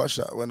 and I watch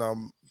that when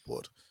I'm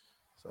bored.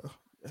 So.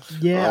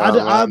 Yeah,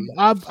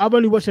 I've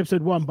only watched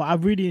episode 1, but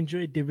I've really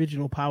enjoyed the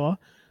original Power.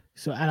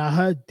 So, and I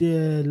heard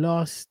the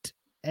last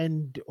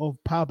end of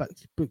Power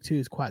Book 2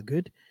 is quite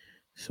good.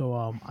 So,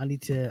 I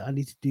need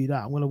to do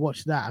that. I'm gonna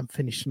watch that and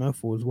finish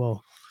Snowfall as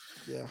well.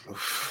 Yeah.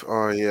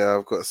 Oh yeah,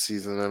 I've got a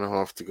season and a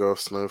half to go of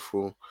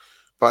Snowfall.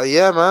 But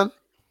yeah, man.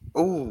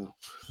 Oh,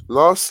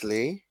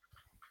 lastly,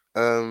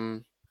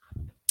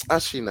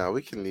 actually, no,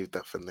 we can leave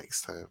that for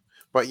next time.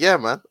 But yeah,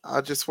 man,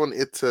 I just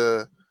wanted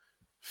to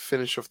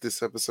finish off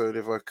this episode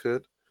if I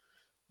could.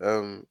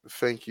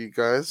 Thank you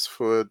guys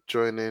for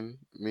joining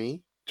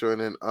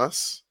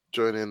us,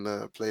 joining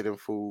the Played in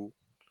Full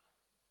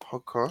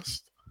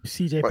podcast.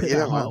 CJ, put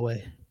that heart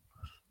away.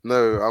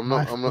 No, I'm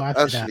not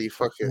actually.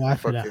 Fuck it. Why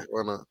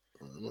not?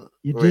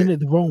 You're doing it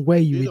the wrong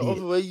way, you idiot.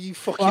 The way you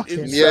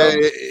fucking yeah.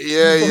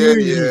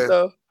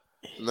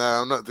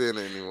 Nah, I'm not doing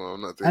it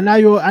anymore. And now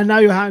your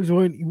hands are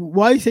on.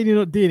 Why are you saying you're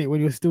not doing it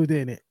when you're still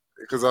doing it?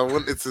 Because I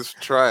wanted to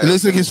try it. It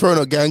looks like he's throwing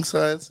up gang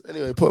signs.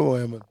 Anyway, put him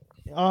away, man.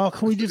 Oh,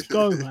 can we just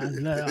go,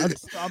 man?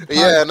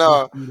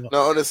 No,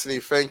 honestly,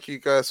 thank you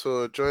guys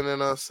for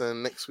joining us.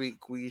 And next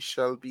week we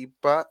shall be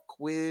back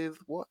with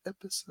what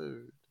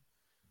episode?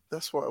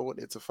 That's what I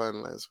wanted to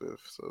finalize with.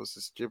 So it's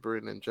just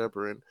gibbering and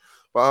jabbering.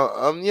 But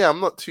I'm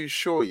not too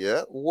sure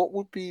yet. What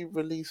would be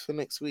released for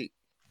next week?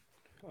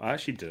 I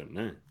actually don't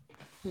know.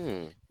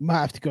 Might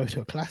have to go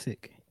to a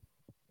classic.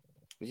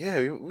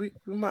 Yeah, we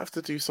might have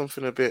to do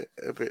something a bit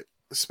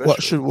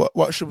special.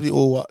 What should we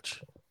all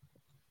watch?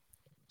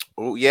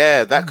 Oh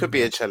yeah, that could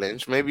be a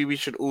challenge. Maybe we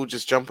should all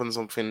just jump on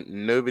something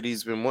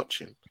nobody's been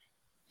watching.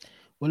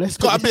 Well, it's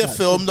got to be a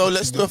film though.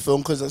 Let's do a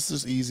film because that's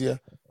just easier.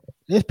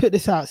 Let's put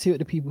this out, see what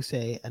the people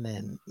say, and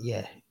then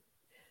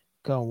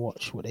go and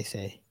watch what they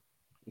say.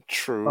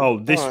 True. Oh,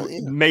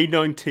 May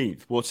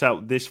 19th. What's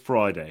out this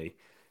Friday?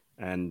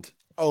 And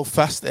Oh,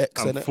 Fast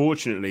X.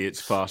 Unfortunately,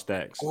 it's Fast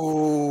X.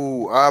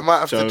 Oh, I might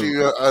have to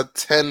do a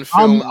 10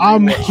 film.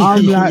 I'm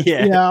like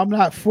I'm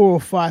like 4 or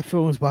 5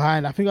 films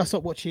behind. I think I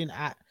stopped watching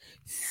at,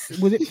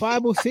 was it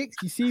 5 or 6?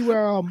 You see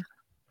where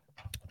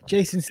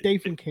Jason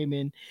Statham came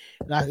in,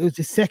 like it was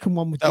the second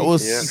one with that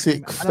was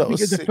Jason 6. And I think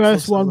it was the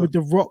first one with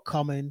The Rock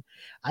coming,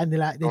 and they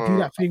do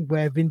that thing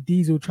where Vin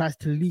Diesel tries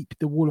to leap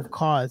the wall of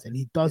cars and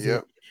he does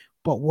it.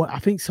 But what I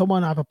think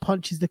someone either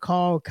punches the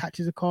car or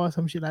catches the car or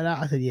some shit like that.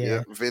 I said,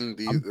 Vin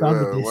Diesel, I'm done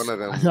with this. one of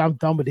them. I said, I'm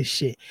done with this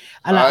shit.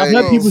 And I've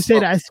heard people say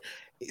that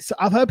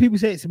I've heard people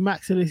say it's a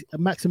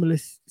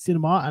maximalist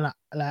cinema,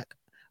 and I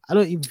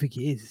don't even think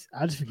it is.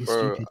 I just think it's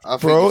stupid. It's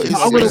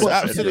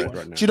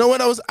absolutely. Do you know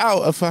when I was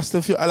out of Fast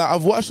and Furious?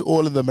 I've watched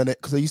all of them in it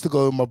because I used to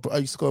go with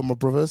my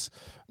brothers,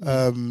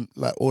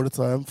 like all the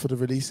time for the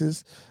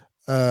releases.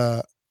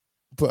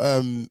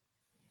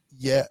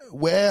 Yeah,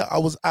 where I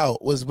was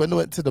out was when I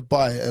went to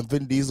Dubai and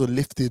Vin Diesel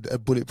lifted a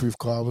bulletproof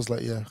car. I was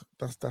like, yeah,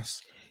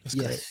 that's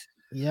great.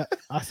 Yeah,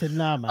 I said,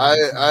 nah, man.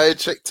 I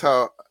checked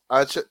out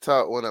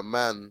when a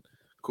man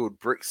called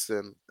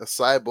Brixton, a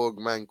cyborg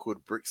man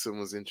called Brixton,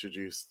 was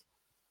introduced,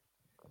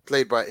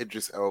 played by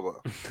Idris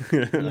Elba.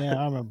 Yeah,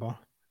 I remember.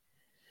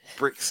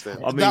 Brixton.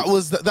 That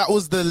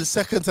was the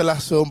second to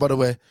last film, by the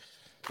way.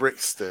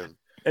 Brixton.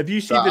 Have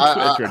you seen the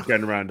Twitter thread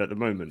going around at the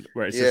moment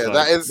where it's just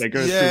like they're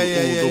going through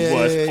all the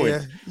worst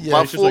points?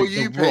 My For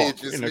You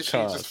page is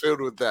literally just filled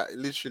with that.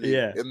 Literally,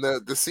 in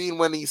the scene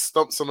when he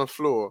stomps on the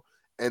floor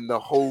and the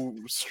whole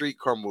street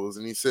crumbles,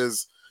 and he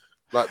says,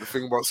 like, the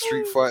thing about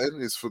street fighting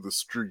is for the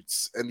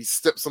streets, and he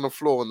steps on the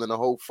floor and then the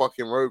whole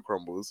fucking road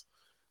crumbles.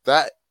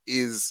 That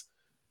is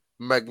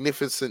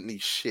magnificently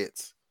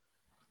shit.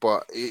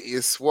 But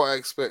it's what I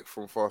expect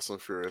from Fast and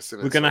Furious.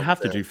 We're going to have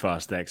to do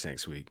Fast X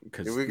next week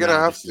because we're going to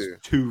have to.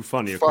 Too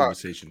funny a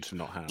conversation to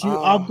not have.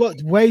 I've got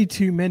way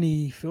too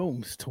many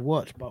films to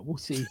watch, but we'll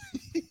see.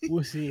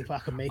 We'll see if I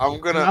can make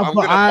it.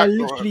 I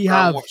literally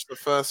have watched the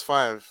first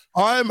 5.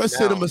 I'm a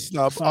cinema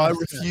snub. I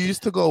refuse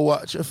to go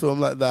watch a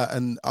film like that,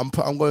 and I'm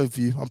going with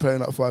you. I'm paying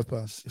like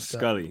 £5.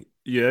 Scully,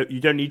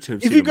 you don't need to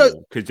have seen them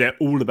all because they're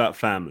all about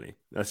family.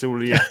 That's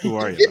all you have to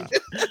worry about.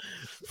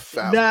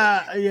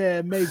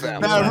 Family.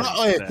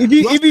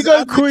 Maybe. If you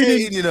go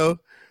Croydon, you know,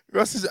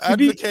 Russ is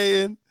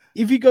advocating.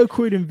 If you go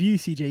Croydon View,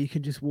 CJ, you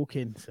can just walk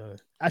in. So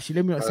actually,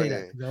 let me not say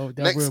that.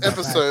 Next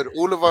episode,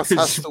 all of us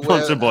has to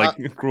wear. Sponsored by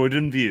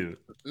Croydon View.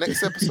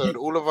 Next episode,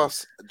 all of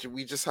us,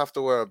 we just have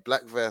to wear a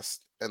black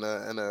vest and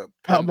a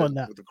I'm on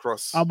that. with a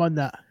cross. I'm on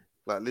that.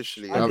 Like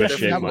literally, I'm on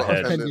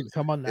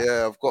that.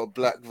 Yeah, I've got a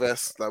black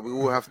vest. Like we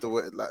all have to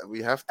wear. Like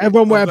we have to.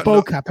 Everyone wear a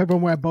bow cap.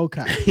 Everyone wear a bow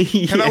cap.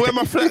 Can I wear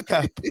my flat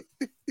cap?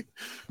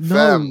 No,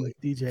 family,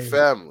 DJ.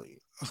 Family.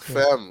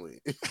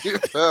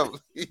 Oh,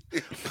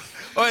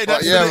 wait,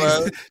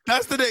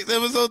 that's the next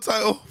episode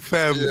title.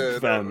 Family. Yeah,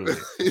 family.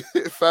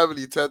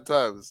 Family 10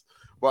 times.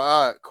 But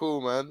all right,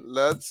 cool, man.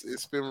 Lads,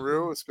 it's been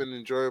real. It's been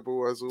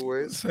enjoyable as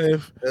always.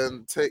 Safe.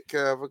 And take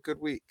care. Have a good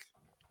week.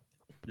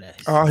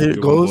 Bless. Here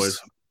it goes.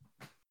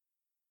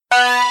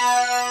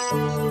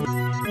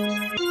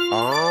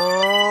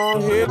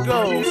 Here it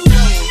goes.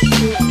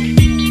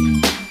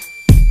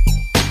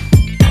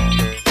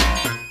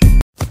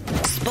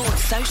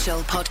 Sports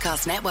Social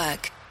Podcast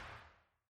Network.